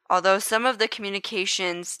 Although some of the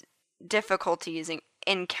communications difficulties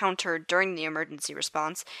encountered during the emergency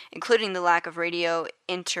response, including the lack of radio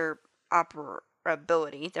interoperability,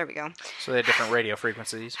 so they had different radio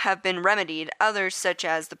frequencies, have been remedied. Others, such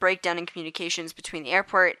as the breakdown in communications between the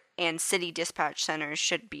airport and city dispatch centers,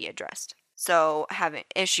 should be addressed. So having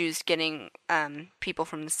issues getting people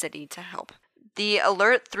from the city to help. The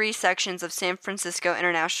Alert 3 sections of San Francisco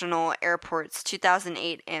International Airport's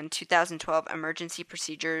 2008 and 2012 emergency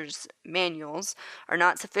procedures manuals are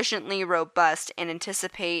not sufficiently robust and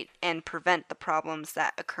anticipate and prevent the problems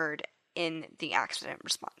that occurred in the accident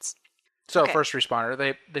response. So first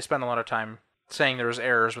responder, they spend a lot of time saying there was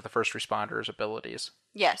errors with the first responders' abilities.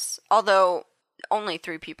 Yes, although only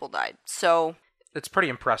 3 people died, so... It's pretty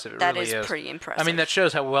impressive. That really is pretty impressive. I mean, that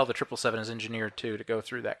shows how well the 777 is engineered, too, to go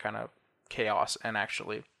through that kind of chaos, and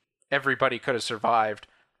actually everybody could have survived,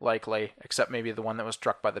 likely, except maybe the one that was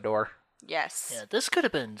struck by the door. Yes. Yeah, this could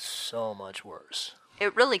have been so much worse.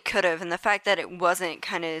 It really could have, and the fact that it wasn't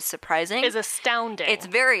kind of surprising Is astounding. It's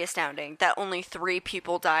very astounding that only 3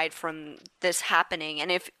 people died from this happening.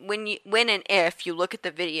 And when and if you look at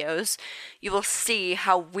the videos, you will see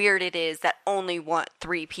how weird it is that only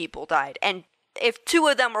 3 people died. And if 2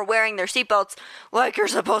 of them were wearing their seatbelts like you're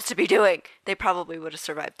supposed to be doing, they probably would have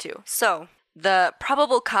survived too. So, the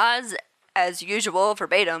probable cause, as usual,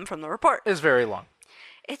 verbatim from the report. Is very long.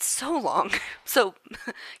 It's so long. So,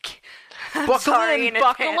 Buckle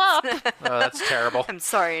up. Oh, that's terrible. I'm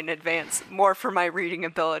sorry in advance. More for my reading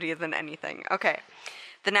ability than anything. Okay.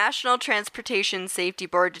 The National Transportation Safety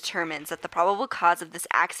Board determines that the probable cause of this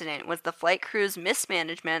accident was the flight crew's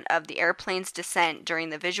mismanagement of the airplane's descent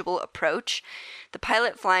during the visual approach, the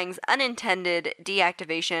pilot flying's unintended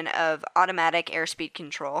deactivation of automatic airspeed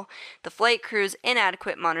control, the flight crew's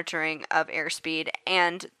inadequate monitoring of airspeed,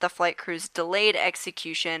 and the flight crew's delayed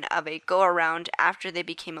execution of a go-around after they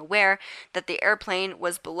became aware that the airplane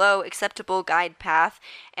was below acceptable guide path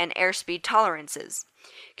and airspeed tolerances.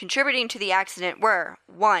 Contributing to the accident were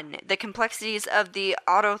 1. The complexities of the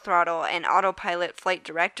autothrottle and autopilot flight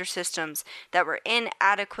director systems that were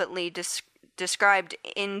inadequately described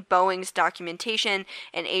in Boeing's documentation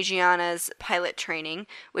and Asiana's pilot training,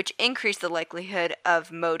 which increased the likelihood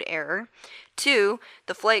of mode error. 2.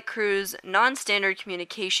 The flight crew's non-standard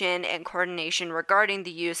communication and coordination regarding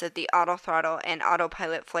the use of the autothrottle and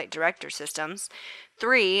autopilot flight director systems.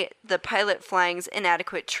 3. The pilot flying's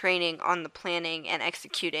inadequate training on the planning and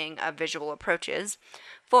executing of visual approaches.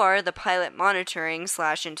 4. The pilot monitoring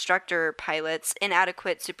 / instructor pilot's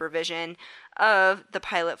inadequate supervision of the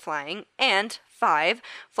pilot flying. And 5.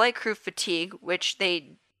 Flight crew fatigue, which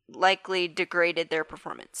they likely degraded their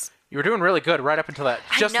performance. You were doing really good right up until that.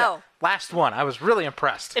 Just that last one. I was really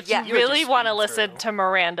impressed. If you really want to listen to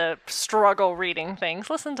Miranda struggle reading things,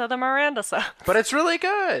 listen to the Miranda stuff. But it's really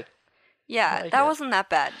good. Yeah, that wasn't that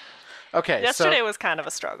bad. Okay, Yesterday was kind of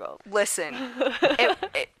a struggle. Listen,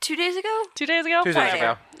 2 days ago? 2 days ago? 2 days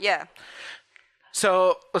ago. Yeah.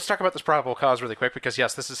 So let's talk about this probable cause really quick because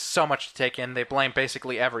yes, this is so much to take in. They blame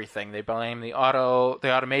basically everything. They blame the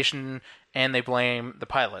automation, and they blame the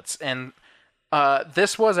pilots. And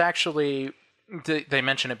this was actually, they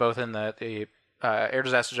mention it both in the Air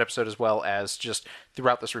Disasters episode as well as just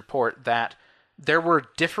throughout this report, that there were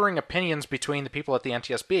differing opinions between the people at the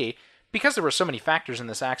NTSB because there were so many factors in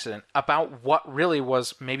this accident about what really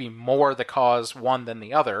was maybe more the cause one than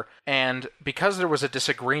the other. And because there was a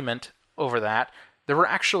disagreement over that, there were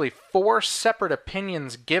actually 4 separate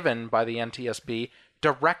opinions given by the NTSB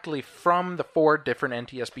directly from the 4 different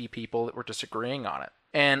NTSB people that were disagreeing on it.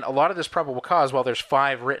 And a lot of this probable cause, while there's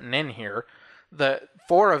 5 written in here, the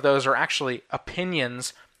 4 of those are actually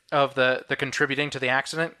opinions of the contributing to the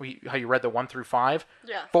accident. How you read the 1 through 5?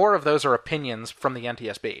 Yeah. 4 of those are opinions from the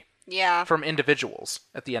NTSB. Yeah. From individuals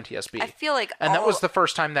at the NTSB. I feel like that was the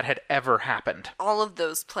first time that had ever happened. All of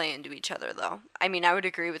those play into each other, though. I mean, I would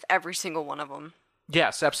agree with every single one of them.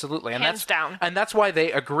 Yes, absolutely. And Hands down. And that's why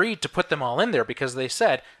they agreed to put them all in there, because they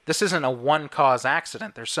said, this isn't a one-cause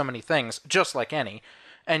accident. There's so many things, just like any.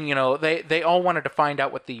 And, they all wanted to find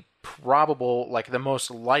out what the probable, the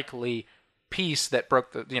most likely piece that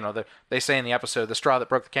broke they say in the episode, the straw that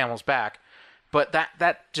broke the camel's back. But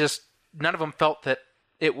that just, none of them felt that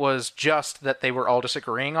it was just that they were all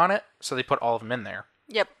disagreeing on it, so they put all of them in there.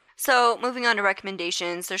 Yep. So, moving on to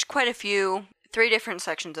recommendations, there's quite a few, 3 different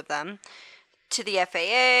sections of them. To the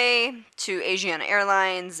FAA, to Asiana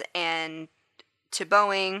Airlines, and to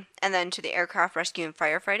Boeing, and then to the Aircraft Rescue and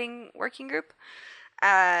Firefighting Working Group,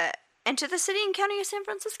 and to the City and County of San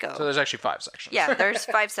Francisco. So there's actually 5 sections. Yeah, there's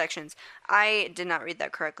 5 sections. I did not read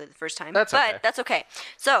that correctly the first time. That's okay. But that's okay.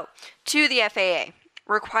 So, to the FAA.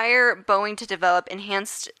 Require Boeing to develop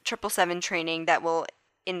enhanced 777 training that will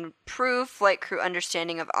improve flight crew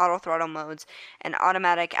understanding of autothrottle modes and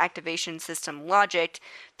automatic activation system logic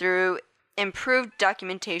through improved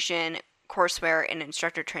documentation, courseware, and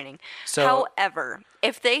instructor training. However,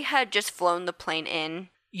 if they had just flown the plane in...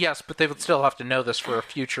 Yes, but they would still have to know this for a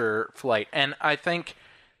future flight. And I think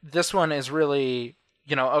this one is really,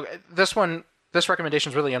 this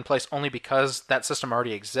recommendation is really in place only because that system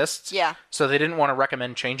already exists. Yeah. So they didn't want to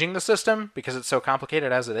recommend changing the system because it's so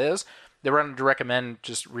complicated as it is. They wanted to recommend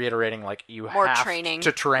just reiterating, you more have training.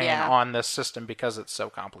 to train on this system because it's so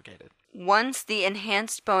complicated. Once the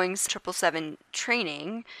enhanced Boeing's 777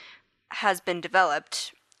 training has been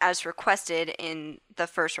developed, as requested in the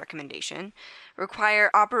first recommendation, require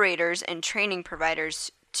operators and training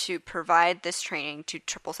providers to provide this training to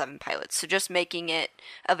 777 pilots. So just making it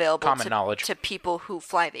available Common knowledge to people who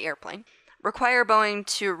fly the airplane. require Boeing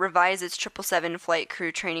to revise its 777 flight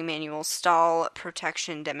crew training manual stall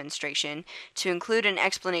protection demonstration to include an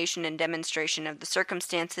explanation and demonstration of the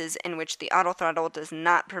circumstances in which the autothrottle does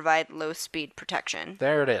not provide low-speed protection.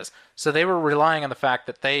 There it is. So they were relying on the fact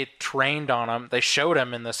that they trained on them. They showed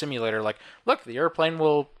them in the simulator, like, look, the airplane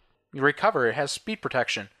will recover. It has speed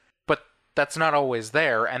protection. But that's not always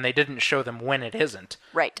there, and they didn't show them when it isn't.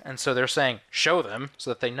 Right. And so they're saying, show them so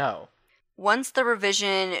that they know. Once the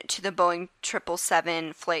revision to the Boeing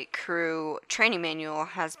 777 flight crew training manual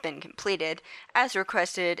has been completed, as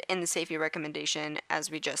requested in the safety recommendation, as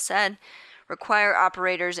we just said, require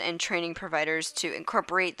operators and training providers to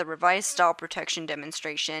incorporate the revised stall protection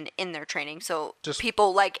demonstration in their training. So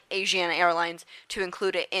people like Asiana Airlines to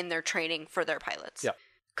include it in their training for their pilots. Yep.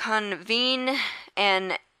 Convene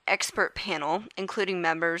an expert panel, including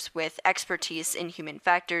members with expertise in human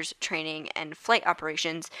factors, training, and flight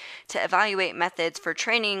operations, to evaluate methods for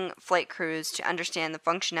training flight crews to understand the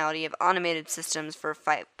functionality of automated systems for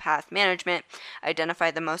flight path management,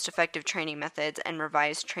 identify the most effective training methods, and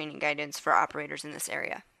revise training guidance for operators in this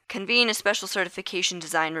area. Convene a special certification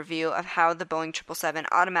design review of how the Boeing 777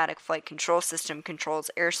 automatic flight control system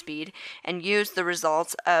controls airspeed, and use the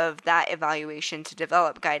results of that evaluation to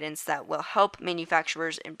develop guidance that will help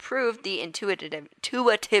manufacturers improve the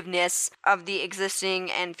intuitiveness of the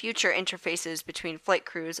existing and future interfaces between flight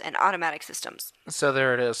crews and automatic systems. So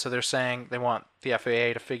there it is. So they're saying they want the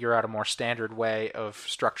FAA to figure out a more standard way of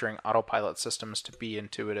structuring autopilot systems to be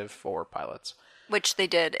intuitive for pilots. Which they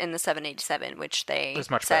did in the 787, which they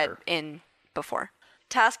much said better. in before.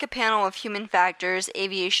 Task a panel of human factors,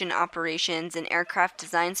 aviation operations, and aircraft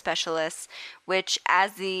design specialists, which,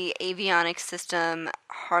 as the Avionics System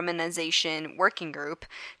Harmonization Working Group,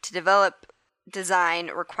 to develop design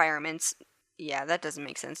requirements. Yeah, that doesn't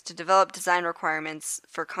make sense. To develop design requirements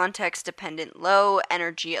for context-dependent,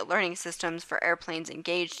 low-energy learning systems for airplanes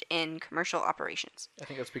engaged in commercial operations. I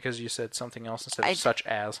think that's because you said something else instead of such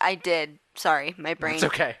as. I did. Sorry, my brain. It's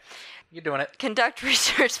okay. You're doing it. Conduct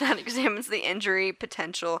research that examines the injury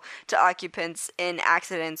potential to occupants in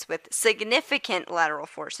accidents with significant lateral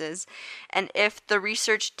forces, and if the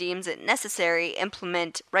research deems it necessary,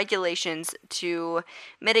 implement regulations to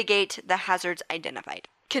mitigate the hazards identified.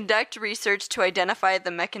 Conduct research to identify the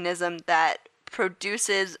mechanism that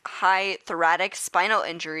produces high thoracic spinal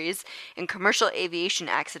injuries in commercial aviation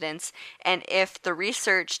accidents, and if the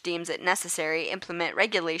research deems it necessary, implement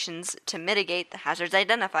regulations to mitigate the hazards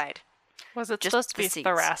identified. Was it Just supposed to the be seats.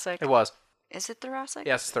 thoracic? It was. Is it thoracic?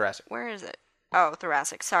 Yes, it's thoracic. Where is it? Oh,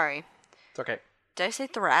 thoracic. Sorry. It's okay. Did I say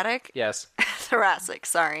thoracic? Yes. Thoracic.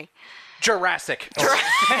 Sorry. Jurassic.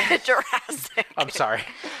 Jurassic. I'm sorry.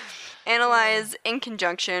 Analyze in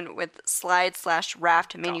conjunction with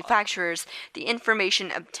slide/raft manufacturers the information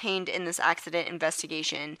obtained in this accident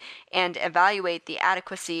investigation and evaluate the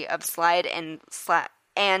adequacy of slide and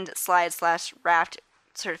slide/raft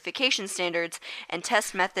certification standards and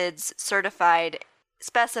test methods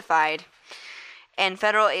specified and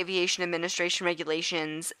Federal Aviation Administration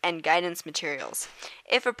regulations and guidance materials.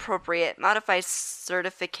 If appropriate, modify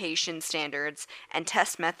certification standards and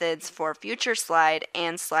test methods for future slide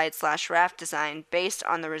and slide/raft design based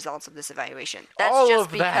on the results of this evaluation. That's All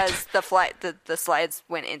just of that. because the slides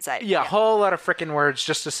went inside. Yeah, a whole lot of freaking words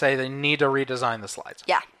just to say they need to redesign the slides.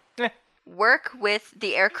 Yeah. Work with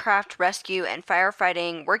the Aircraft Rescue and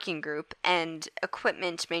Firefighting Working Group and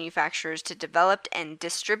equipment manufacturers to develop and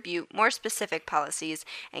distribute more specific policies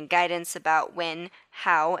and guidance about when,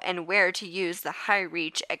 how, and where to use the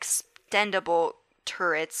high-reach extendable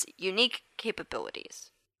turret's unique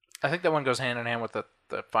capabilities. I think that one goes hand in hand with the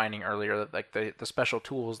finding earlier that like the special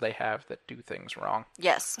tools they have that do things wrong.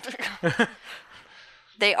 Yes.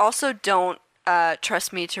 They also don't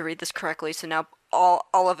trust me to read this correctly, so now all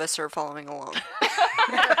of us are following along.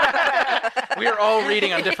 We are all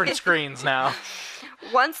reading on different screens now.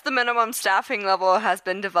 Once the minimum staffing level has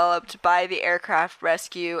been developed by the Aircraft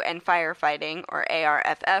Rescue and Firefighting, or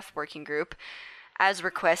ARFF, working group, as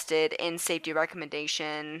requested in safety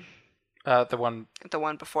recommendation... The one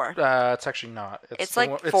before. It's actually not. It's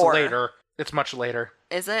like it's 4. later. It's much later.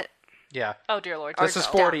 Is it? Yeah. Oh, dear Lord. This is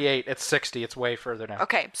 48. It's 60. It's way further down.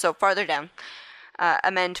 Okay, so farther down.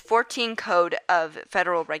 Amend 14 Code of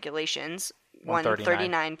Federal Regulations,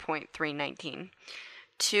 139.319,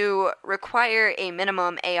 to require a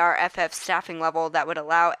minimum ARFF staffing level that would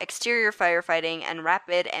allow exterior firefighting and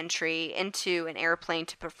rapid entry into an airplane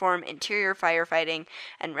to perform interior firefighting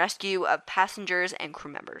and rescue of passengers and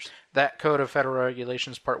crew members. That Code of Federal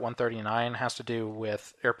Regulations, Part 139, has to do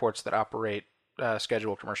with airports that operate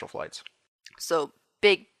scheduled commercial flights. So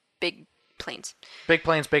big planes. Big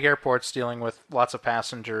planes, big airports dealing with lots of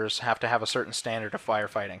passengers have to have a certain standard of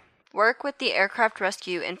firefighting. Work with the Aircraft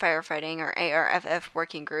Rescue and Firefighting, or ARFF,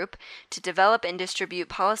 working group to develop and distribute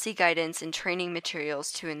policy guidance and training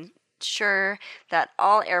materials to ensure that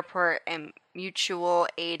all airport and mutual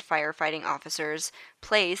aid firefighting officers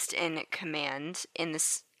placed in command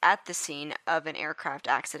at the scene of an aircraft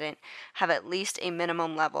accident have at least a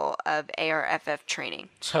minimum level of ARFF training.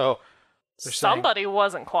 So Somebody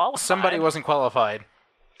wasn't qualified. somebody wasn't qualified.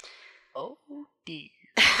 Oh, dear.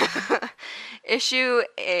 Issue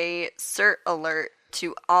a CERT alert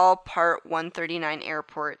to all Part 139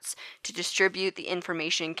 airports to distribute the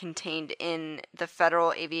information contained in the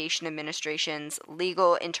Federal Aviation Administration's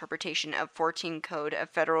legal interpretation of 14 Code of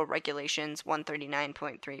Federal Regulations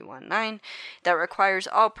 139.319 that requires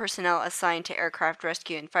all personnel assigned to aircraft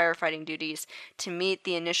rescue and firefighting duties to meet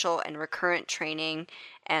the initial and recurrent training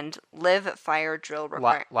and live fire drill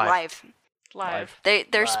Live.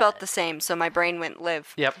 They're spelt the same, so my brain went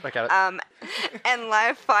live. Yep, I got it. And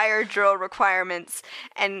live fire drill requirements,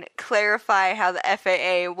 and clarify how the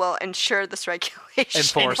FAA will ensure this regulation.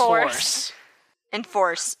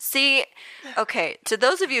 Enforce. See, okay, to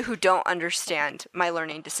those of you who don't understand my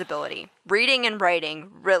learning disability, reading and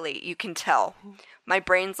writing, really, you can tell. My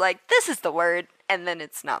brain's like, this is the word, and then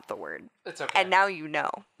it's not the word. It's okay. And now you know.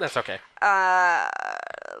 That's okay.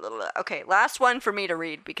 Okay, last one for me to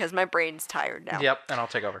read because my brain's tired now. Yep, and I'll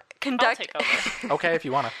take over. I'll take over. Okay, if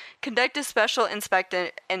you want to. Conduct a special inspection,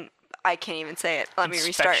 and I can't even say it. Let me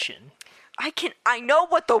restart. Inspection. I know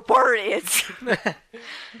what the word is.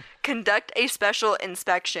 Conduct a special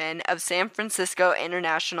inspection of San Francisco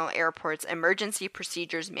International Airport's Emergency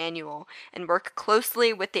Procedures Manual and work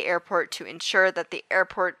closely with the airport to ensure that the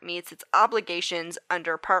airport meets its obligations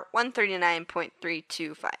under Part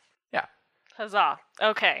 139.325. Yeah. Huzzah.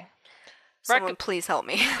 Okay. Someone please help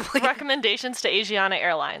me. Please. Recommendations to Asiana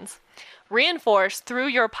Airlines. Reinforce through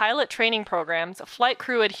your pilot training programs flight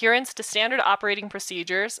crew adherence to standard operating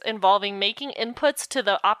procedures involving making inputs to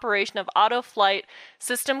the operation of auto flight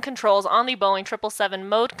system controls on the Boeing 777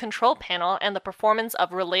 mode control panel and the performance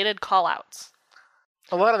of related callouts.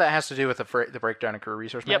 A lot of that has to do with the breakdown in crew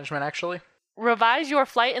resource Yep. management, actually. Revise your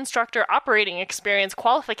flight instructor operating experience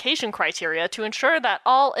qualification criteria to ensure that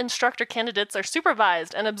all instructor candidates are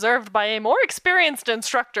supervised and observed by a more experienced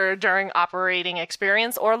instructor during operating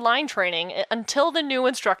experience or line training until the new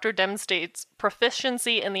instructor demonstrates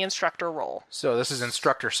proficiency in the instructor role. So this is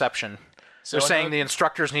instructorception. So They're saying the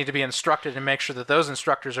instructors need to be instructed and make sure that those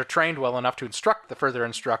instructors are trained well enough to instruct the further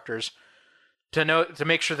instructors to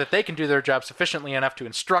make sure that they can do their job sufficiently enough to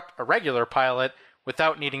instruct a regular pilot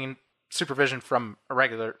without needing supervision from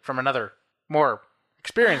another more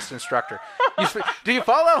experienced instructor. Do you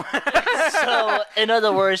follow? So, in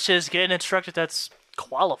other words, just get an instructor that's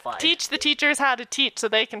qualified. Teach the teachers how to teach so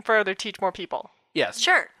they can further teach more people. Yes.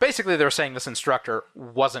 Sure. Basically, they were saying this instructor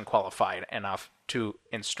wasn't qualified enough to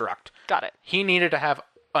instruct. Got it. He needed to have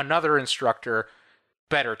another instructor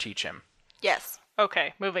better teach him. Yes.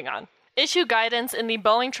 Okay, moving on. Issue guidance in the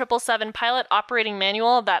Boeing 777 pilot operating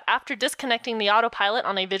manual that after disconnecting the autopilot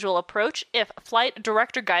on a visual approach, if flight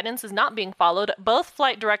director guidance is not being followed, both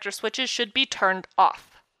flight director switches should be turned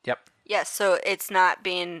off. Yep. Yes, so it's not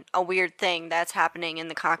being a weird thing that's happening in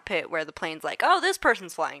the cockpit where the plane's like, oh, this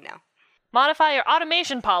person's flying now. Modify your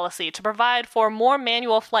automation policy to provide for more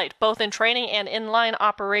manual flight, both in training and inline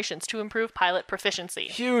operations, to improve pilot proficiency.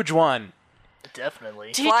 Huge one.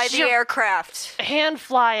 Definitely. Fly the your- aircraft. Hand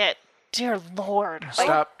fly it. Dear Lord.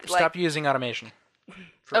 Stop using automation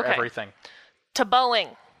for Okay. everything. To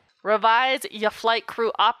Boeing, revise your flight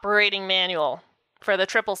crew operating manual for the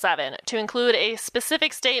 777 to include a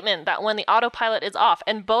specific statement that when the autopilot is off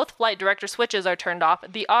and both flight director switches are turned off,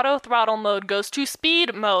 the auto throttle mode goes to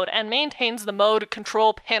speed mode and maintains the mode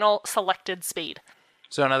control panel selected speed.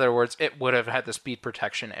 So in other words, it would have had the speed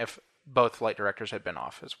protection if both flight directors had been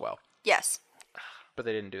off as well. Yes. But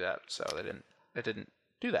they didn't do that, so it didn't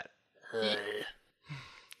do that.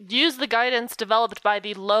 Use the guidance developed by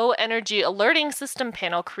the Low Energy Alerting System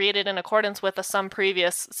panel created in accordance with some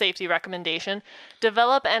previous safety recommendation.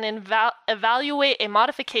 Develop and evaluate a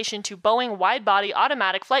modification to Boeing wide-body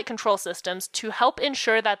automatic flight control systems to help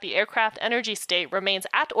ensure that the aircraft energy state remains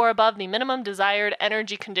at or above the minimum desired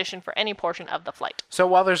energy condition for any portion of the flight. So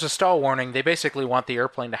while there's a stall warning, they basically want the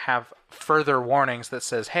airplane to have further warnings that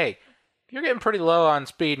says, hey, you're getting pretty low on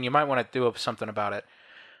speed and you might want to do something about it.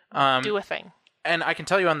 Do a thing. And I can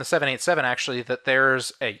tell you on the 787, actually, that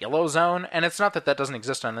there's a yellow zone, and it's not that that doesn't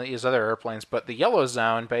exist on these other airplanes, but the yellow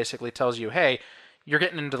zone basically tells you, hey, you're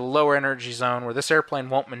getting into the lower energy zone where this airplane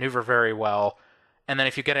won't maneuver very well, and then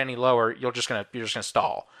if you get any lower, you're just gonna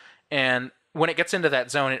stall. And when it gets into that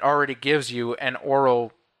zone, it already gives you an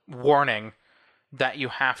oral warning that you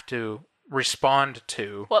have to respond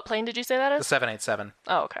to. What plane did you say that The is? 787.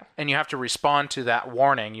 Oh, okay. And you have to respond to that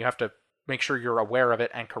warning. You have to make sure you're aware of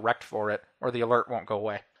it and correct for it, or the alert won't go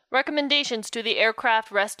away. Recommendations to the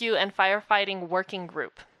Aircraft Rescue and Firefighting Working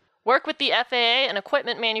Group. Work with the FAA and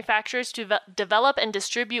equipment manufacturers to develop and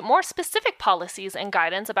distribute more specific policies and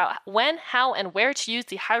guidance about when, how, and where to use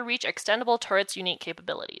the high-reach extendable turret's unique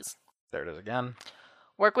capabilities. There it is again.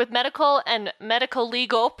 Work with medical and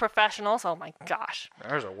medical-legal professionals, oh my gosh,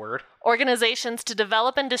 There's a word. organizations to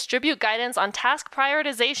develop and distribute guidance on task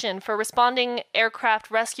prioritization for responding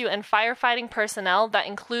aircraft rescue and firefighting personnel that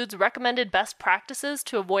includes recommended best practices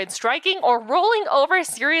to avoid striking or rolling over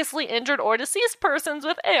seriously injured or deceased persons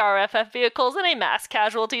with ARFF vehicles in a mass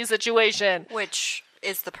casualty situation. Which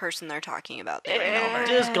is the person they're talking about. They ran over.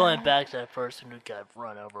 Just going back to that person who got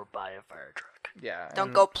run over by a fire truck. Yeah.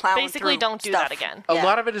 Don't go plowing Basically, through don't do stuff. that again. A Yeah.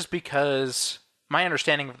 lot of it is because my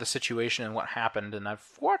understanding of the situation and what happened, and I've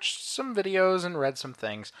watched some videos and read some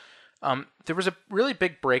things, there was a really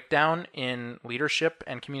big breakdown in leadership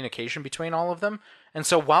and communication between all of them. And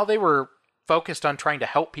so while they were focused on trying to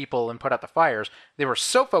help people and put out the fires, they were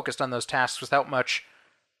so focused on those tasks without much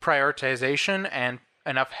prioritization and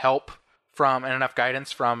enough help from and enough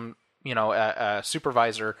guidance from, a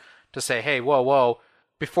supervisor to say, hey, whoa,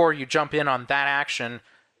 before you jump in on that action,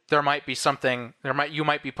 there might be something, you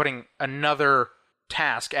might be putting another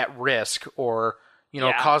task at risk, or,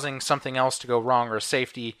 causing something else to go wrong, or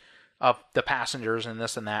safety of the passengers and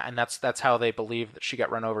this and that. And that's how they believe that she got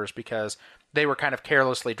run over, is because they were kind of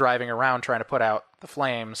carelessly driving around trying to put out the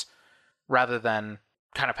flames rather than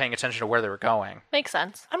kind of paying attention to where they were going. Makes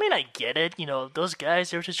sense. I mean, I get it. Those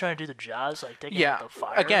guys, they were just trying to do the jobs, like taking out the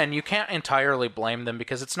fire. Again, you can't entirely blame them,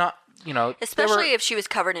 because it's not, Especially if she was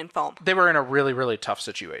covered in foam. they were in a really, really tough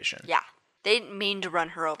situation. Yeah. They didn't mean to run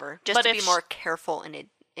her over. Just But to if be more careful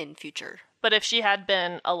in future. But if she had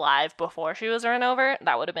been alive before she was run over,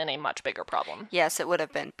 that would have been a much bigger problem. Yes, it would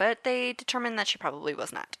have been. But they determined that she probably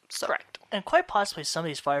was not. So. Correct. And quite possibly some of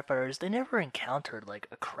these firefighters, they never encountered, like,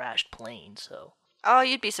 a crashed plane, so... Oh,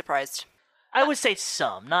 you'd be surprised. I would say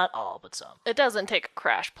some, not all, but some. It doesn't take a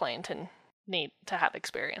crash plane to need to have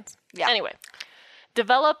experience. Yeah. Anyway,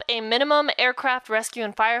 develop a minimum aircraft rescue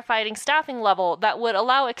and firefighting staffing level that would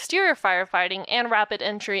allow exterior firefighting and rapid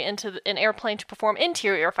entry into an airplane to perform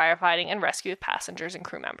interior firefighting and rescue passengers and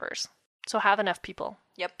crew members. So have enough people.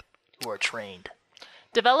 Yep. Who are trained.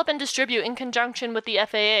 Develop and distribute, in conjunction with the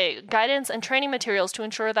FAA, guidance and training materials to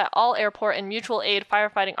ensure that all airport and mutual aid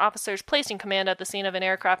firefighting officers placed in command at the scene of an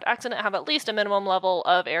aircraft accident have at least a minimum level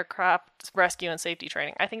of aircraft rescue and safety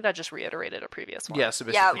training. I think that just reiterated a previous one. Yes, it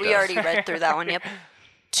Yeah, basically we does. already read through that one. Yep.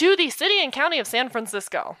 To the City and County of San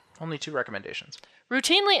Francisco. Only 2 recommendations.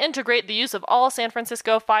 Routinely integrate the use of all San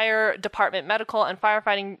Francisco Fire Department medical and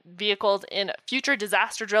firefighting vehicles in future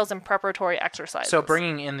disaster drills and preparatory exercises. So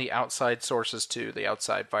bringing in the outside sources to the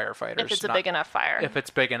outside firefighters. if it's a big enough fire. If it's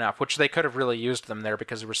big enough, which they could have really used them there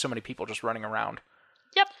because there were so many people just running around.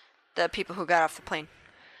 Yep. The people who got off the plane.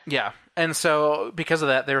 Yeah, and so because of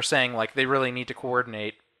that, they were saying like they really need to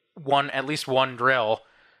coordinate at least one drill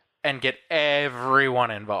and get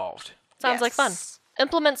everyone involved. Sounds like fun. Yes.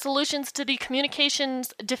 Implement solutions to the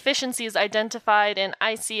communications deficiencies identified in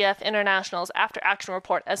ICF International's after-action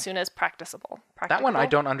report as soon as practicable. That one I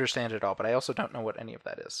don't understand at all, but I also don't know what any of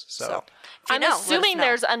that is. So, if you I'm know, let us assuming know.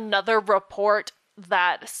 there's another report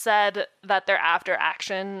that said that their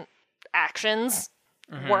after-action actions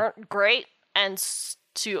weren't great, and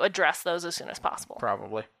to address those as soon as possible.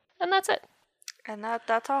 probably. And that's it. And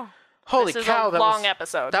that's all. Holy This is cow, a that long was,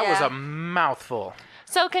 episode. That was Yeah. a mouthful.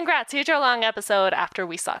 So congrats, here's your long episode after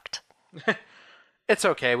we sucked. It's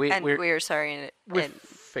okay. And We're, we're sorry. we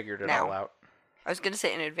figured it now. all out. I was going to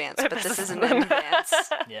say in advance, but this isn't in advance.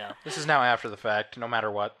 Yeah. This is now after the fact, no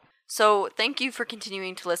matter what. So thank you for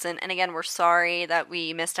continuing to listen. And again, we're sorry that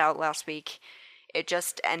we missed out last week. It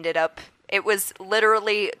just ended up, it was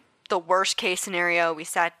literally the worst case scenario.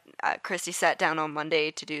 Christy sat down on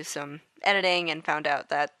Monday to do some editing and found out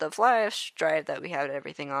that the flash drive that we had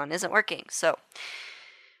everything on isn't working. So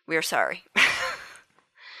we are sorry.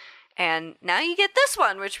 And now you get this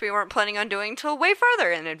one, which we weren't planning on doing till way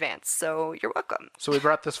farther in advance. So you're welcome. So we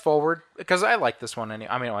brought this forward because I like this one.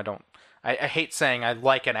 I hate saying I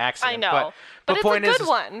like an accident. I know, but the it's a point good is,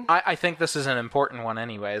 one. I think this is an important one,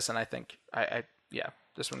 anyways, and I think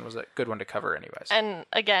this one was a good one to cover, anyways. And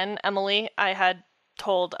again, Emily, I had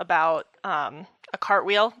told about a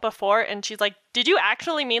cartwheel before, and she's like, "Did you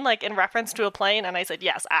actually mean like in reference to a plane?" And I said,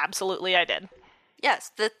 "Yes, absolutely, I did."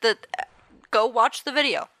 Yes, go watch the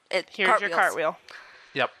video. Here's your cartwheel.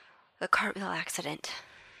 Yep. the cartwheel accident.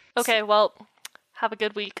 Okay, well, have a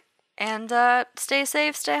good week. And stay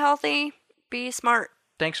safe, stay healthy, be smart.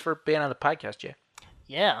 Thanks for being on the podcast, Jay.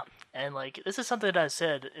 Yeah, and like this is something that I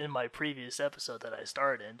said in my previous episode that I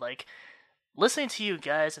started. Like listening to you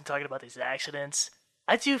guys and talking about these accidents,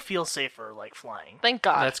 I do feel safer like flying. Thank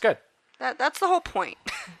God. That's good. That's the whole point.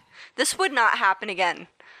 This would not happen again.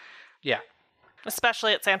 Yeah.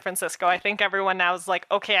 Especially at San Francisco. I think everyone now is like,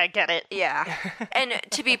 okay, I get it. Yeah. And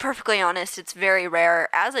to be perfectly honest, it's very rare,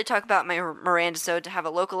 as I talk about my Miranda Sode, to have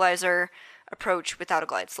a localizer approach without a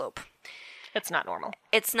glide slope. It's not normal.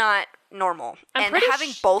 It's not normal. I'm and pretty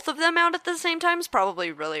having both of them out at the same time is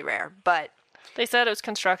probably really rare, but... They said it was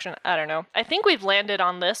construction. I don't know. I think we've landed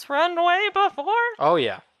on this runway before. Oh,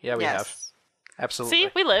 yeah. Yeah, we Yes. have. Absolutely. See,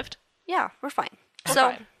 we lived. Yeah, we're fine. We're So,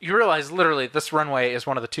 fine. You realize, literally, this runway is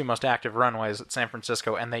one of the 2 most active runways at San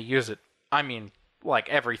Francisco, and they use it, I mean, like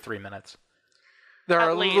every 3 minutes. There At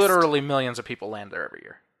are least. literally millions of people land there every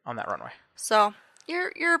year on that runway. so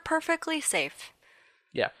you're perfectly safe.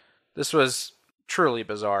 Yeah. This was truly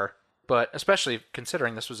bizarre, but especially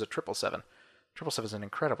considering this was a 777. 777 is an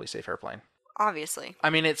incredibly safe airplane. Obviously. I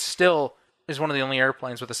mean, it still is one of the only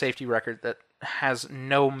airplanes with a safety record that has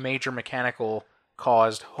no major mechanical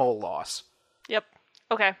caused hull loss. Yep.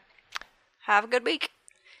 Okay. Have a good week.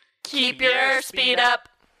 Keep your airspeed up.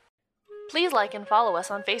 Please like and follow us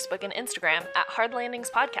on Facebook and Instagram at Hard Landings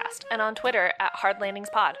Podcast and on Twitter at Hard Landings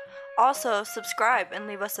Pod. Also, subscribe and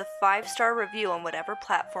leave us a 5-star review on whatever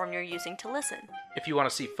platform you're using to listen. If you want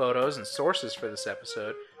to see photos and sources for this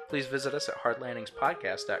episode, please visit us at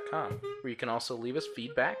hardlandingspodcast.com, where you can also leave us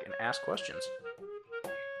feedback and ask questions.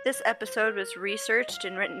 This episode was researched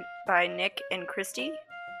and written by Nick and Christy.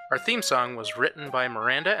 Our theme song was written by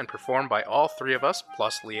Miranda and performed by all 3 of us,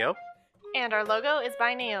 plus Leo. And our logo is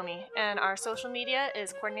by Naomi, and our social media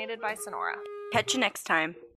is coordinated by Sonora. Catch you next time.